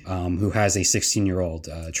agency who has a 16-year-old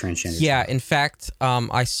transgender child. In fact,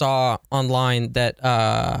 I saw online that,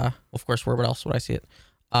 of course, where else would I see it?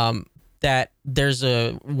 That there's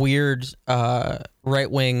a weird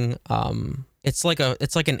right-wing, it's like an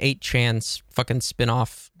 8chan fucking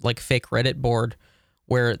spinoff, like fake Reddit board,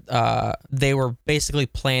 where they were basically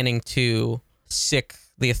planning to sick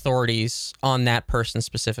the authorities on that person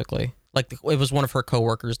specifically. Like, it was one of her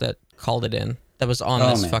coworkers that called it in, that was on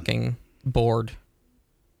this fucking board.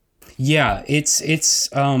 Yeah, it's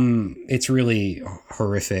really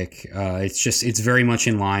horrific. It's very much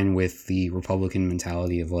in line with the Republican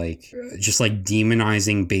mentality of just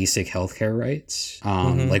demonizing basic healthcare rights.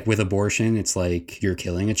 Like with abortion, it's like you're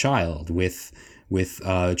killing a child. With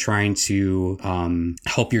trying to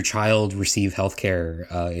help your child receive healthcare,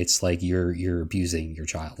 it's like you're abusing your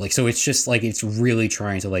child. Like, so it's just like, it's really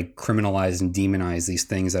trying to criminalize and demonize these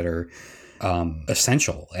things that are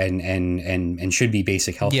essential and should be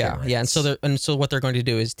basic healthcare. Rights. And so what they're going to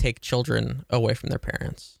do is take children away from their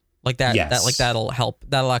parents. Like that. Yes. That'll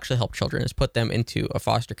actually help children, is put them into a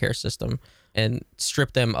foster care system and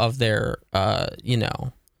strip them of their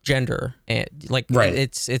gender, and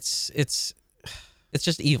it's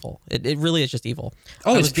just evil. It really is just evil.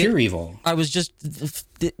 Oh, it's pure evil. I was just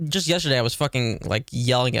yesterday, I was fucking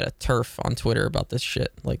yelling at a TERF on Twitter about this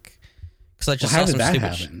shit. Because I just saw some stupid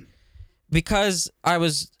happen? Because I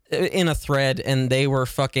was in a thread and they were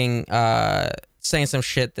fucking saying some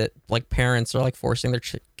shit that parents are forcing their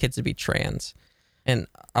kids to be trans. And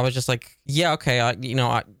I was just like, yeah, okay,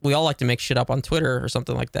 we all like to make shit up on Twitter or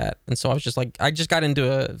something like that. And so I was just I just got into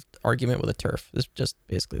a argument with a TERF. This is just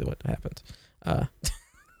basically what happened.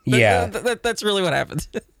 That's really what happened.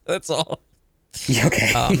 That's all.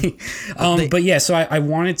 Okay. But yeah, so I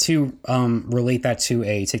wanted to relate that to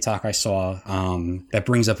a TikTok I saw that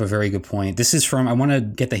brings up a very good point. This is from, I want to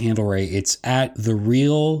get the handle right. It's at the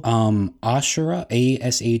real Asherah,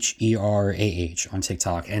 ASHERAH on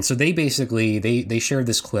TikTok. And so they basically they shared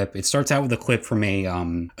this clip. It starts out with a clip from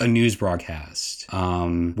a news broadcast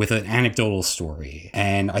with an anecdotal story.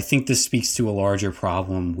 And I think this speaks to a larger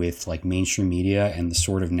problem with mainstream media and the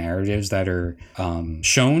sort of narratives that are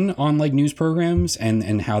shown on news programs.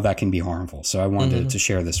 And how that can be harmful. So I wanted to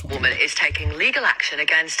share this one. A woman is taking legal action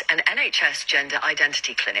against an NHS gender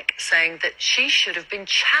identity clinic, saying that she should have been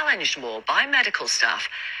challenged more by medical staff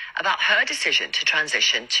about her decision to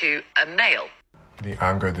transition to a male. The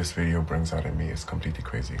anger this video brings out in me is completely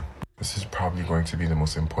crazy. This is probably going to be the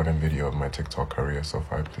most important video of my TikTok career so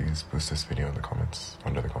far. Please boost this video in the comments,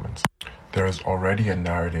 under the comments. There is already a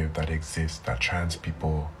narrative that exists that trans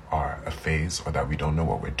people are a phase, or that we don't know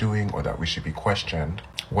what we're doing, or that we should be questioned,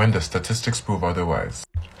 when the statistics prove otherwise.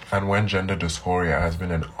 And when gender dysphoria has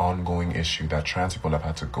been an ongoing issue that trans people have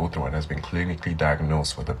had to go through and has been clinically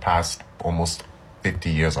diagnosed for the past almost 50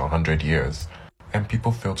 years or 100 years. And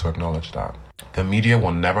people fail to acknowledge that. The media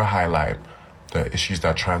will never highlight the issues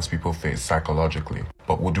that trans people face psychologically,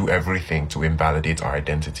 but will do everything to invalidate our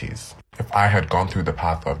identities. If I had gone through the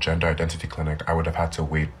path of gender identity clinic, I would have had to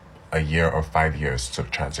wait a year or 5 years to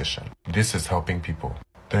transition. This is helping people.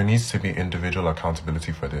 There needs to be individual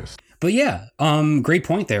accountability for this. But yeah, great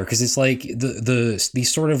point there, because it's like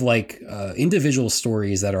these sort of like individual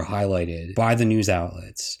stories that are highlighted by the news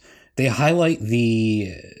outlets. They highlight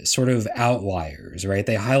the sort of outliers, right?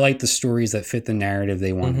 They highlight the stories that fit the narrative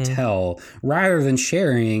they want to tell, rather than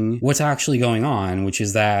sharing what's actually going on, which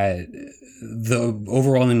is that the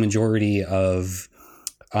overwhelming majority of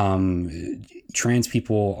trans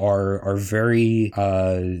people are very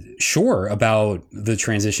sure about the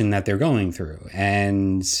transition that they're going through.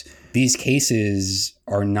 And these cases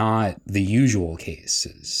are not the usual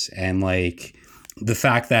cases. And like the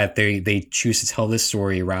fact that they choose to tell this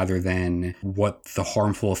story rather than what the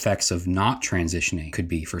harmful effects of not transitioning could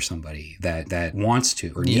be for somebody that wants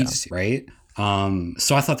to or needs to, right?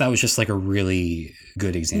 So I thought that was just like a really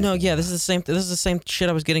good example. No, yeah, this is the same shit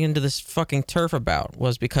I was getting into this fucking turf about,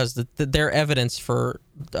 was because their evidence for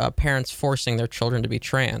parents forcing their children to be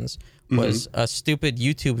trans was a stupid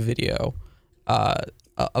YouTube video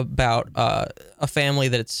about a family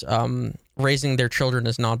that's raising their children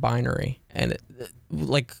as non-binary. And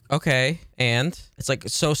like, okay, and it's like,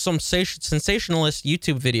 so some sensationalist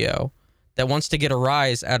YouTube video that wants to get a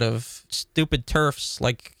rise out of stupid turfs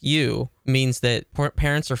like you means that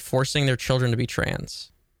parents are forcing their children to be trans.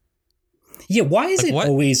 Yeah, why is it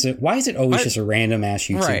always just a random ass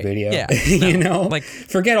YouTube video? Yeah, you know, like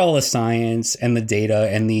forget all the science and the data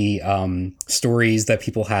and the stories that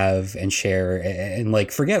people have and share, and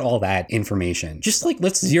like forget all that information. Just like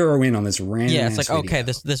let's zero in on this random. Yeah, it's like video. Okay,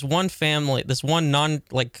 this one family, this one non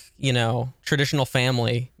traditional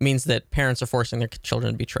family means that parents are forcing their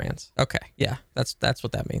children to be trans. Okay, yeah, that's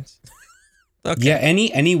what that means. Okay. Yeah,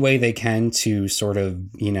 any way they can to sort of,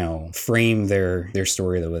 frame their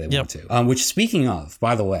story the way they want to. Which, speaking of,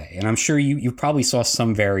 by the way, and I'm sure you probably saw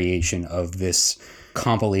some variation of this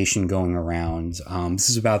compilation going around. This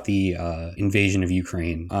is about the invasion of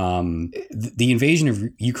Ukraine. The invasion of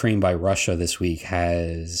Ukraine by Russia this week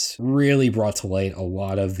has really brought to light a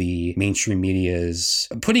lot of the mainstream media's,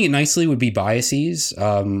 putting it nicely, would be biases.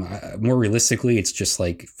 More realistically, it's just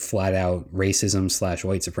like flat out racism /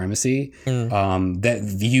 white supremacy. That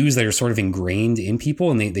views that are sort of ingrained in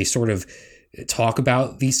people, and they sort of talk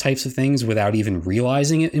about these types of things without even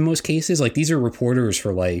realizing it in most cases. Like, these are reporters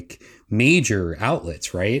for like major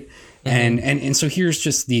outlets, right? And so here's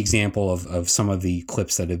just the example of some of the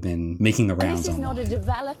clips that have been making the rounds online. This is not a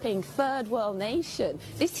developing third world nation.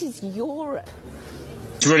 This is Europe.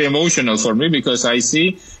 It's very emotional for me because I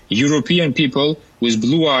see European people with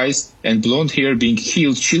blue eyes and blonde hair being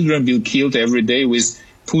killed, children being killed every day with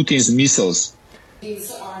Putin's missiles.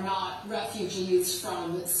 These are not refugees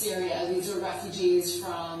from Syria. These are refugees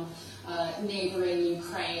from neighboring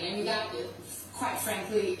Ukraine. I mean, that, quite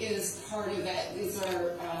frankly, is part of it. These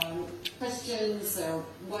are Christians, they're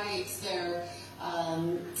white, they're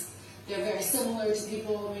very similar to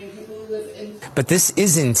people who live in... But this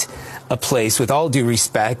isn't a place, with all due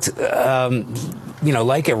respect,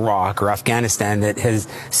 like Iraq or Afghanistan, that has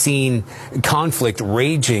seen conflict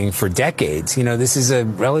raging for decades. This is a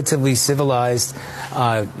relatively civilized,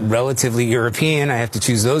 relatively European, I have to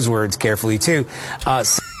choose those words carefully too.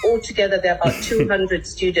 Altogether, there are about 200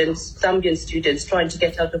 students, Zambian students, trying to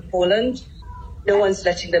get out of Poland. No one's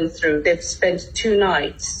letting them through. They've spent 2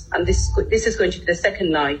 nights, and this is going to be the second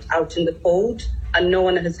night out in the cold, and no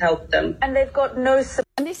one has helped them. And they've got no...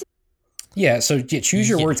 Yeah, so choose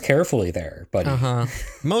your words carefully there, buddy.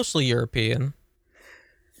 Mostly European.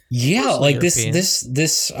 Yeah, Mostly like European.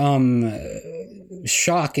 this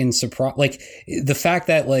shock and surprise, like the fact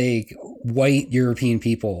that like white European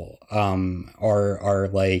people are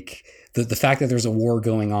like the fact that there's a war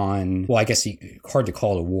going on. Well, I guess hard to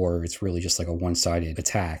call it a war. It's really just like a one-sided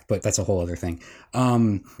attack, but that's a whole other thing.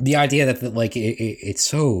 The idea that like it's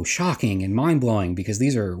so shocking and mind-blowing because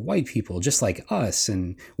these are white people just like us,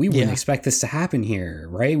 and we wouldn't expect this to happen here,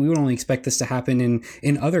 right? We would only expect this to happen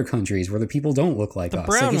in other countries where the people don't look like us.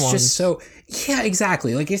 Brown like, it's ones. just so, yeah,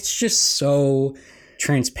 exactly. Like, it's just so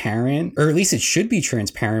transparent, or at least it should be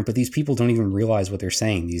transparent, but these people don't even realize what they're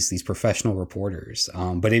saying, these professional reporters.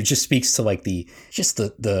 But it just speaks to like the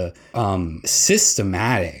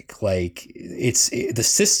systematic, like the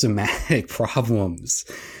systematic problems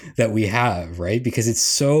that we have, right? Because it's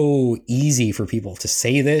so easy for people to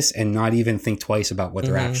say this and not even think twice about what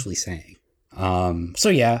they're actually saying. So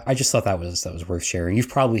yeah, I just thought that was worth sharing. You've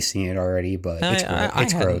probably seen it already, but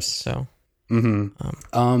it's gross. So.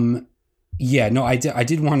 Yeah, no, I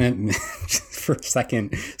did want to for a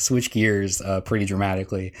second switch gears pretty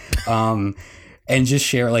dramatically. and just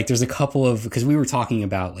share, like, there's a couple of, because we were talking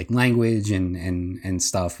about like language and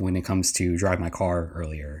stuff when it comes to drive my car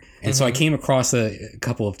earlier. And so I came across a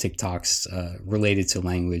couple of TikToks related to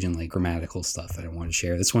language and like grammatical stuff that I want to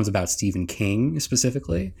share. This one's about Stephen King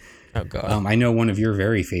specifically. Oh God. I know one of your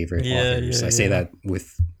very favorite authors. I say that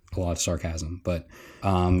with a lot of sarcasm, but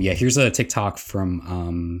here's a TikTok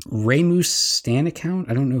from Raymoose Stan account.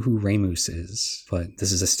 I don't know who Raymoose is, but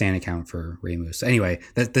this is a Stan account for Raymoose. Anyway,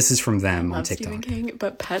 this is from them on TikTok. Stephen King,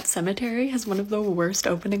 but Pet Sematary has one of the worst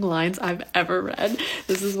opening lines I've ever read.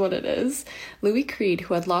 This is what it is. Louis Creed,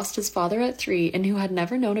 who had lost his father at 3 and who had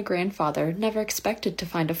never known a grandfather, never expected to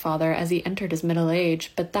find a father as he entered his middle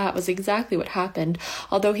age, but that was exactly what happened,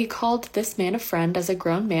 although he called this man a friend, as a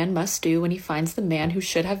grown man must do when he finds the man who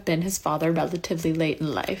should have been his father relatively late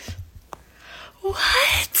in life.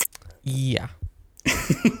 What? Yeah.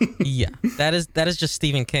 Yeah. That is just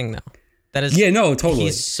Stephen King, though. That is. Yeah, no, totally.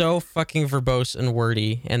 He's so fucking verbose and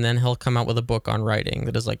wordy, and then he'll come out with a book on writing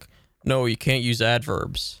that is like, no, you can't use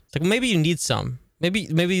adverbs. It's like, maybe you need some. Maybe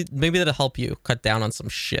that'll help you cut down on some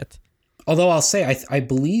shit. Although I'll say, I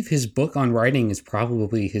believe his book on writing is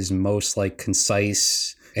probably his most like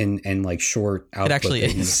concise and like short output it actually that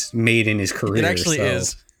is. He's made in his career. It actually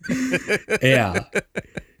is. Yeah.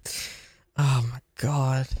 Oh my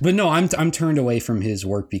God. But no, I'm turned away from his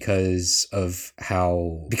work because of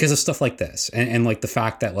stuff like this, and like the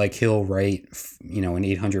fact that like he'll write, an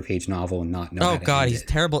 800-page novel and not know. Oh God, he's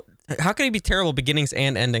terrible. How can he be terrible beginnings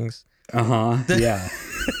and endings? Yeah.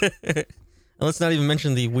 And let's not even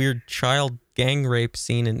mention the weird child gang rape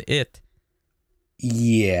scene in It.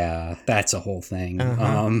 Yeah, that's a whole thing.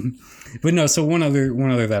 But no, so one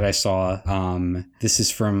other that I saw, this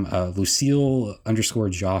is from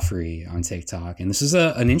Lucille_Joffrey on TikTok. And this is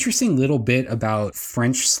an interesting little bit about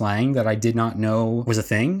French slang that I did not know was a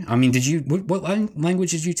thing. I mean, what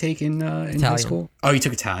language did you take in high school? Oh, you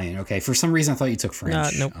took Italian. Okay. For some reason, I thought you took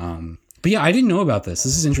French. Nope. But yeah, I didn't know about this.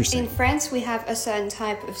 This is interesting. In France, we have a certain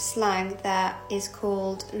type of slang that is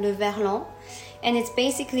called le verlan. And it's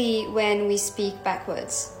basically when we speak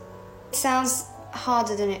backwards. It sounds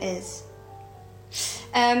harder than it is.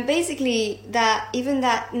 Basically, that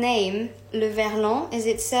name, le verlan, is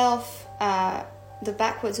itself the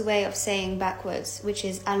backwards way of saying backwards, which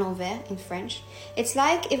is à l'envers in French. It's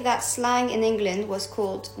like if that slang in England was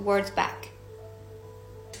called words back.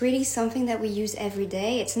 It's really something that we use every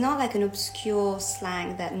day. It's not like an obscure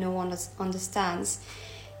slang that no one understands.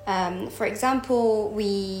 For example,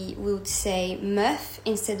 we would say meuf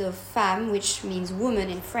instead of femme, which means woman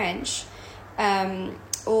in French.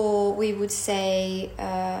 Or we would say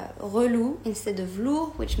relou instead of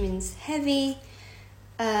lourd, which means heavy.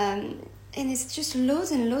 And it's just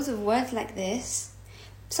loads and loads of words like this.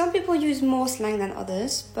 Some people use more slang than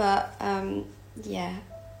others, but yeah.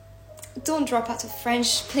 Don't drop out of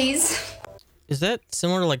French, please. Is that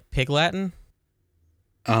similar to like Pig Latin?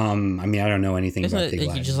 I mean, I don't know anything about Pig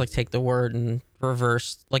Latin. You just like take the word and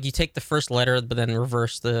reverse, like you take the first letter, but then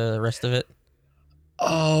reverse the rest of it.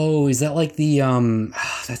 Oh, is that like the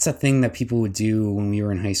that's a thing that people would do when we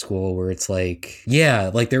were in high school, where it's like, yeah,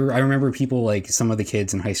 like I remember people, like some of the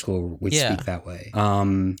kids in high school would speak that way.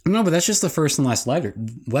 No, but that's just the first and last letter,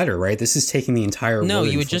 right? This is taking the entire word. No,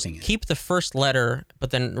 you would just keep the first letter, but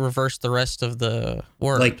then reverse the rest of the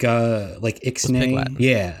word. Like ixnay.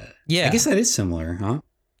 Yeah. I guess that is similar, huh?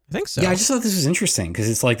 I think so. Yeah, I just thought this was interesting because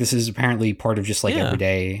it's like this is apparently part of just like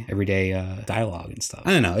everyday dialogue and stuff.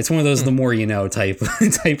 I don't know. It's one of those the more you know type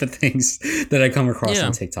of things that I come across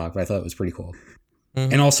on TikTok, but I thought it was pretty cool.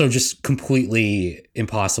 And also just completely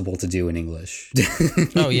impossible to do in English.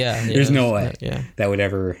 Oh yeah. There's no way that would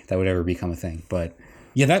ever become a thing. But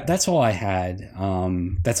yeah, that's all I had.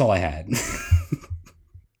 That's all I had.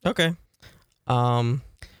 Okay.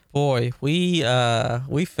 Boy,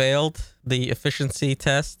 we failed the efficiency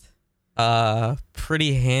test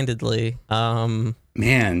pretty handedly.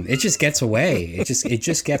 Man, it just gets away. It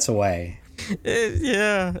just gets away.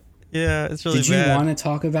 Yeah, it's really bad. Did you want to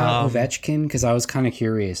talk about Ovechkin? Because I was kind of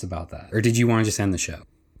curious about that. Or did you want to just end the show?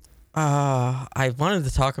 I wanted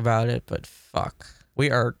to talk about it, but fuck.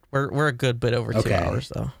 We're a good bit over 2 hours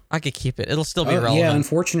though. I could keep it. It'll still be relevant. Yeah,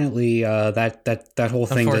 unfortunately, that whole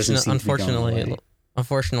thing doesn't seem to be going away.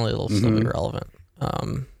 Unfortunately, it'll still be relevant.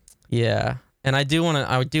 Yeah. And I do want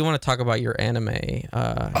to talk about your anime.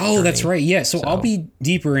 Oh, that's right. Yeah. So I'll be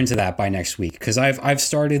deeper into that by next week because I've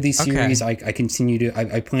started these series.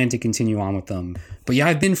 I plan to continue on with them. But yeah,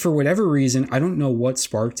 I've been, for whatever reason, I don't know what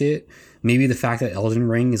sparked it. Maybe the fact that Elden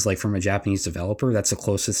Ring is like from a Japanese developer. That's the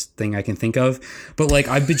closest thing I can think of. But like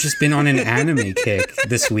I've just been on an anime kick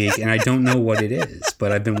this week, and I don't know what it is.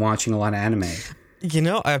 But I've been watching a lot of anime. You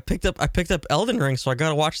know, I picked up Elden Ring, so I got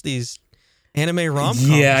to watch these anime rom-coms.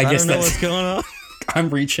 Yeah, I guess don't know what's going on. I'm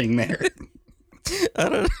reaching there. I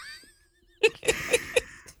don't know.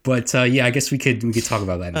 But yeah, I guess we could talk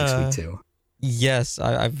about that next week too. Yes,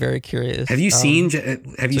 I'm very curious. Have you seen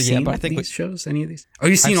these shows? Any of these? Oh,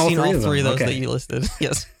 you've seen all three of those okay. that you listed.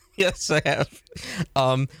 Yes, I have.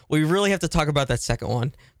 We really have to talk about that second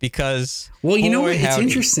one because you know what? It's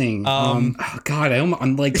interesting. Oh God,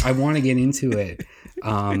 I'm like I want to get into it.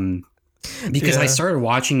 Because I started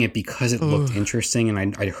watching it because it looked interesting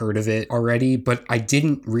and I'd heard of it already, but I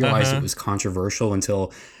didn't realize it was controversial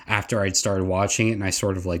until after I'd started watching it and I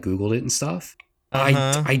sort of like Googled it and stuff.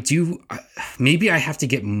 Maybe I have to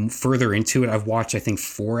get further into it. I've watched, I think,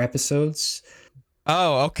 4 episodes.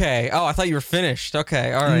 Oh, okay. Oh, I thought you were finished.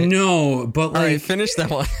 Okay, all right. No, but all right, finish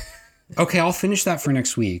that one. Okay, I'll finish that for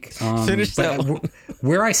next week. Finish that one.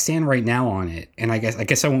 Where I stand right now on it, and I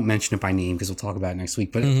guess I won't mention it by name because we'll talk about it next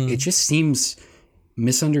week, but it just seems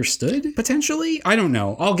misunderstood, potentially. I don't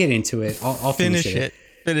know. I'll get into it. I'll finish it.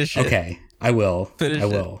 Finish it. Okay, I will. I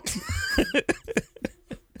will.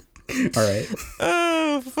 All right.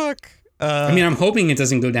 Oh, fuck. I mean, I'm hoping it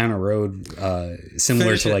doesn't go down a road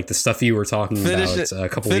similar to like the stuff you were talking about a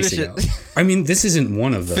couple weeks ago. I mean, this isn't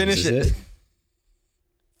one of those, is it?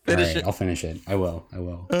 Finish it. I'll finish it. I will.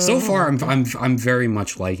 So far, I'm very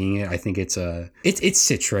much liking it. I think it's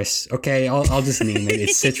citrus. Okay, I'll just name it.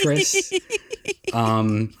 It's citrus.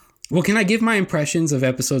 Well, can I give my impressions of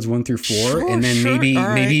episodes 1 through 4, and then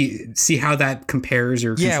maybe see how that compares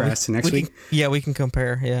or contrasts to next week? Yeah, we can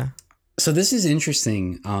compare. Yeah. So this is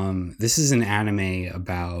interesting. This is an anime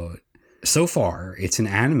about. So far, it's an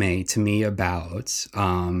anime to me about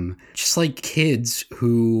just like kids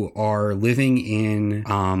who are living in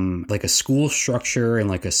like a school structure and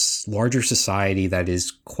like a larger society that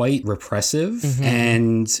is quite repressive. Mm-hmm.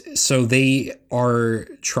 And so they are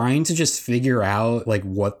trying to just figure out like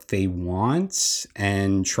what they want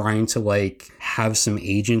and trying to like have some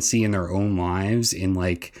agency in their own lives in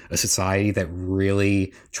like a society that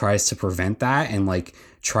really tries to prevent that and like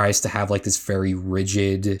tries to have like this very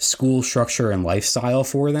rigid school structure and lifestyle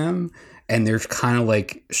for them. And they're kind of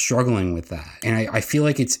like struggling with that. And I feel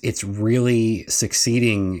like it's really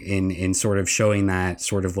succeeding in sort of showing that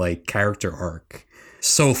sort of like character arc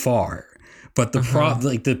so far. But the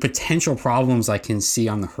the potential problems I can see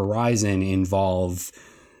on the horizon involve,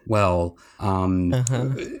 a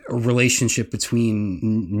relationship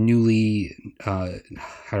between newly, how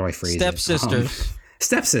do I phrase it?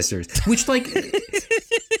 Stepsisters, which like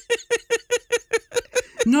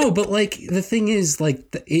no, but like the thing is like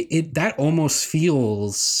that almost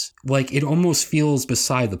feels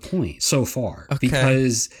beside the point so far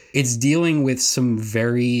because it's dealing with some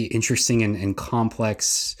very interesting and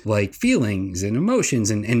complex like feelings and emotions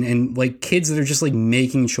and like kids that are just like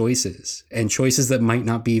making choices that might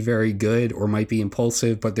not be very good or might be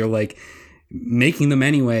impulsive, but they're like making them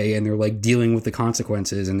anyway, and they're like dealing with the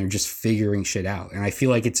consequences and they're just figuring shit out. And I feel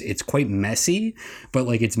like it's quite messy, but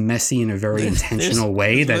like it's messy in a very intentional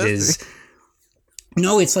way that is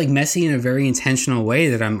no, it's like messy in a very intentional way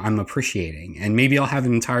that I'm appreciating. And maybe I'll have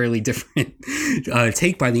an entirely different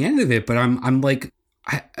take by the end of it, but I'm like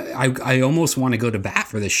I almost want to go to bat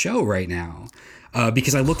for this show right now.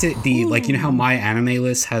 Because I looked at the, like, you know how my anime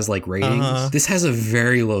list has like ratings? This has a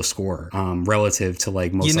very low score relative to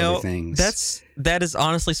like most other things. That is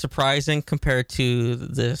honestly surprising compared to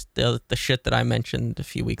the shit that I mentioned a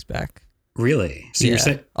few weeks back. Really? So you're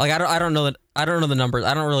saying like I don't know the numbers.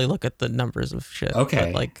 I don't really look at the numbers of shit.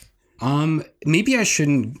 Okay. But like maybe I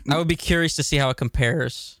shouldn't. I would be curious to see how it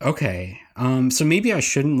compares. Okay. So maybe I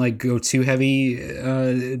shouldn't like go too heavy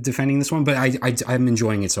defending this one, but I'm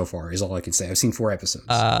enjoying it so far is all I can say. I've seen 4 episodes.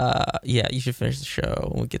 Yeah, you should finish the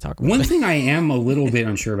show. We could talk about one thing I am a little bit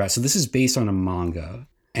unsure about. So this is based on a manga.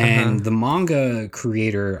 And the manga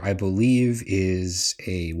creator, I believe, is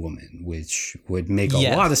a woman, which would make a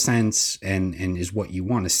lot of sense and is what you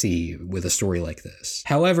want to see with a story like this.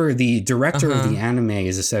 However, the director of the anime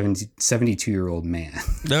is a 72-year-old man.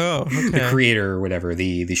 Oh, okay. The creator or whatever,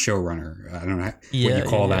 the showrunner. I don't know what you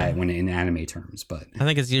call that when in anime terms, but I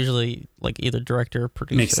think it's usually like either director or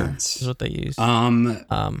producer. Makes sense. Is what they use.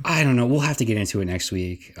 I don't know. We'll have to get into it next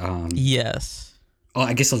week. Yes.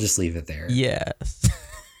 I guess I'll just leave it there. Yes.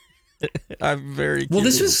 I'm very well.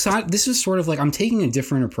 curious. This is sort of like I'm taking a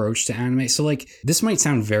different approach to anime. So like this might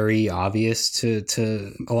sound very obvious to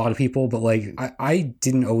a lot of people, but like I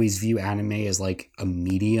didn't always view anime as like a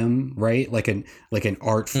medium, right? Like an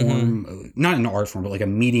art form, not an art form, but like a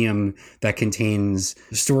medium that contains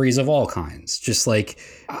stories of all kinds. Just like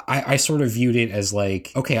I sort of viewed it as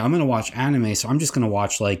like, okay, I'm gonna watch anime, so I'm just gonna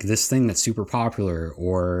watch like this thing that's super popular,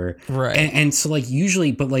 or right. And so like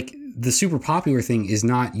usually, but like the super popular thing is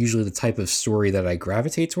not usually the type of story that I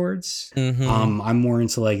gravitate towards. I'm more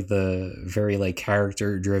into like the very like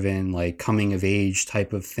character driven, like coming of age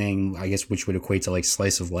type of thing, I guess, which would equate to like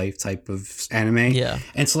slice of life type of anime. Yeah.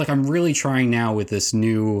 And so like I'm really trying now with this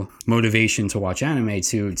new motivation to watch anime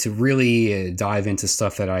to really dive into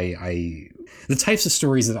stuff that the types of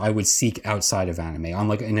stories that I would seek outside of anime on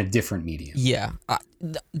like in a different medium. Yeah.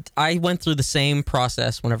 I went through the same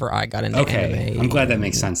process whenever I got into anime. I'm glad that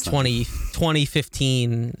makes sense.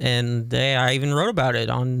 2015, and I even wrote about it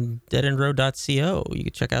on DeadEndRoad.co. You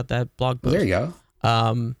can check out that blog post. There you go.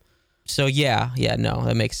 So no,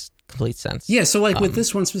 that makes complete sense. Yeah, so like with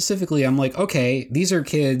this one specifically, I'm like, okay, these are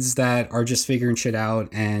kids that are just figuring shit out,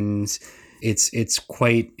 and it's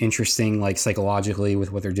quite interesting, like psychologically,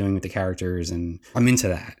 with what they're doing with the characters, and I'm into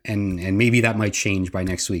that. And maybe that might change by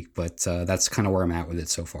next week, but that's kind of where I'm at with it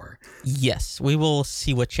so far. Yes, we will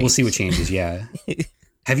see what changes. We'll see what changes. Yeah.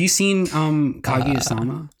 Have you seen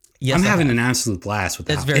Kaguya-sama? Yes, I'm having an absolute blast with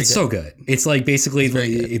that. It's good. So good. It's like basically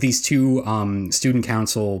these two student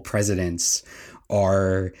council presidents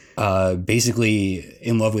are basically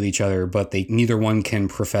in love with each other, but neither one can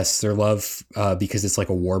profess their love because it's like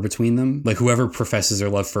a war between them. Like whoever professes their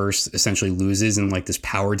love first essentially loses in like this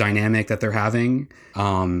power dynamic that they're having.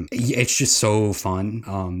 It's just so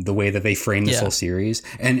fun, the way that they frame this whole series.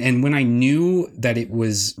 And when I knew that it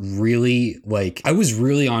was really like, I was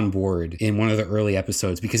really on board in one of the early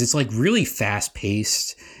episodes because it's like really fast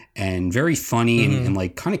paced and very funny and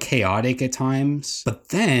like kind of chaotic at times. But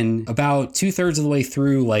then about 2/3 of the way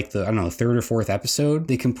through, like the third or fourth episode,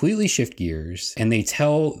 they completely shift gears and they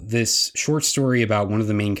tell this short story about one of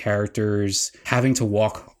the main characters having to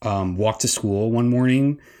walk to school one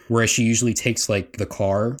morning, whereas she usually takes like the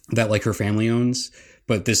car that like her family owns.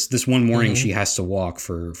 But this one morning she has to walk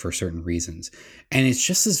for certain reasons. And it's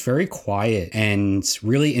just this very quiet and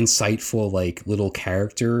really insightful, like little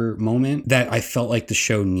character moment that I felt like the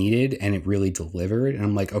show needed, and it really delivered. And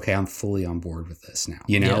I'm like, okay, I'm fully on board with this now.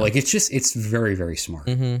 You know, like it's very, very smart,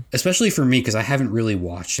 especially for me, because I haven't really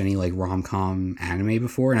watched any like rom-com anime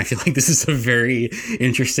before. And I feel like this is a very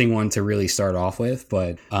interesting one to really start off with.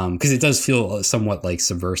 But because it does feel somewhat like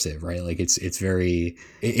subversive, right? Like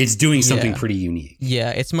it's doing something pretty unique. Yeah,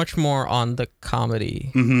 it's much more on the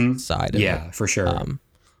comedy side of it. Yeah, for sure.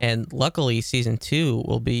 And luckily, season 2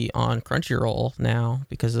 will be on Crunchyroll now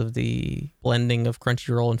because of the blending of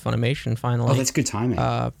Crunchyroll and Funimation finally. Oh, that's good timing.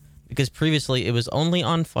 Because previously it was only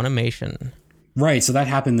on Funimation. Right, so that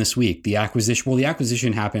happened this week. The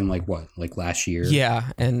acquisition happened like last year? Yeah,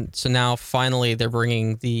 and so now finally they're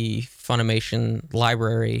bringing the Funimation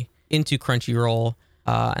library into Crunchyroll,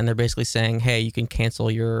 and they're basically saying, hey, you can cancel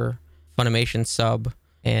your Funimation sub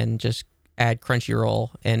and just add Crunchyroll,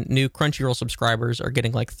 and new Crunchyroll subscribers are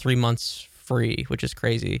getting like 3 months free, which is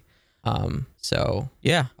crazy. So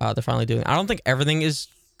yeah, they're finally doing it. I don't think everything is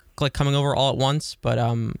like coming over all at once, but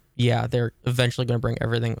yeah, they're eventually going to bring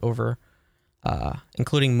everything over,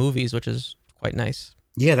 including movies, which is quite nice.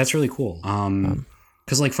 Yeah, that's really cool.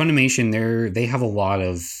 Because like Funimation, they have a lot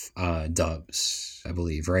of dubs, I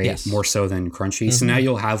believe, right? Yes. More so than Crunchy. So now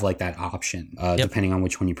you'll have like that option, depending on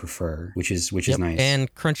which one you prefer, which is nice.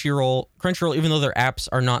 And Crunchyroll, even though their apps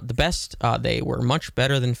are not the best, they were much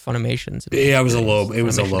better than Funimation's. Yeah, it was a low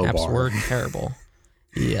apps bar. Were terrible.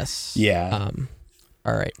 Yes. Yeah.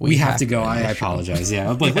 All right. We have to go. I apologize.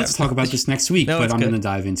 Yeah. Like, let's talk about this next week, but I'm going to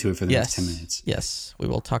dive into it for the next 10 minutes. Yes. We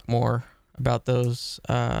will talk more about those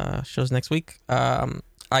shows next week.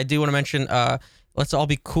 I do want to mention, let's all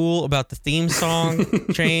be cool about the theme song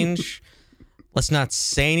change. Let's not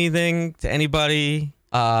say anything to anybody,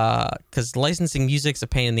 because licensing music's a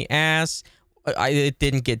pain in the ass. It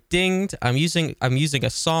didn't get dinged. I'm using a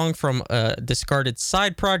song from a discarded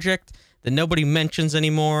side project that nobody mentions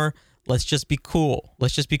anymore. Let's just be cool.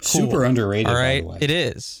 Super underrated, all right? by the way.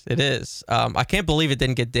 It is. I can't believe it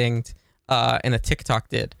didn't get dinged, and a TikTok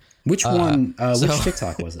did. Which one? Which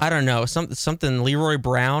TikTok was it? I don't know. Something Leroy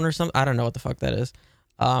Brown or something. I don't know what the fuck that is.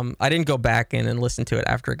 I didn't go back in and listen to it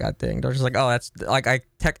after it got dinged. I was just like, oh, that's like I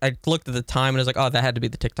looked at the time and I was like, oh, that had to be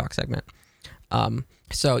the TikTok segment.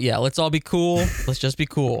 So yeah, let's all be cool. Let's just be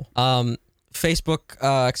cool. Facebook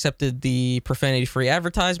accepted the profanity-free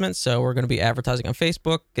advertisement, so we're going to be advertising on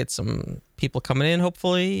Facebook. Get some people coming in,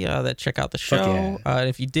 hopefully, that check out the show. Yeah. And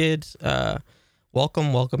if you did,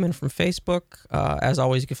 welcome in from Facebook. As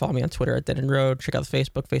always, you can follow me on Twitter at DeadEndRoad. Check out the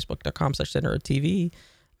Facebook, facebook.com/DeadEndRoadTV.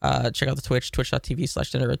 Check out the Twitch,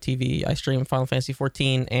 twitch.tv/DeadEndRoadTV. I stream Final Fantasy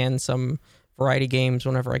 14 and some variety games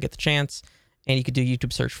whenever I get the chance. And you could do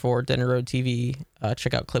YouTube search for DeadEndRoad TV.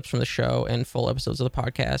 Check out clips from the show and full episodes of the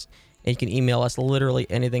podcast. And you can email us literally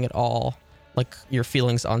anything at all, like your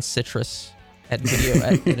feelings on Citrus at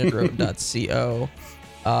video@deadendroad.co.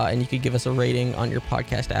 And you could give us a rating on your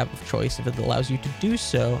podcast app of choice if it allows you to do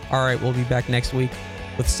so. All right, we'll be back next week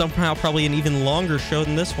with somehow probably an even longer show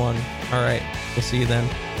than this one. All right, we'll see you then.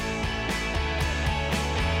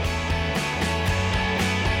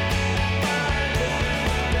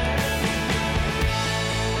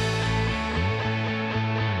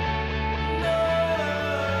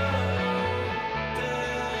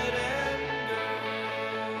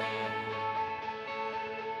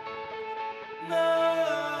 No.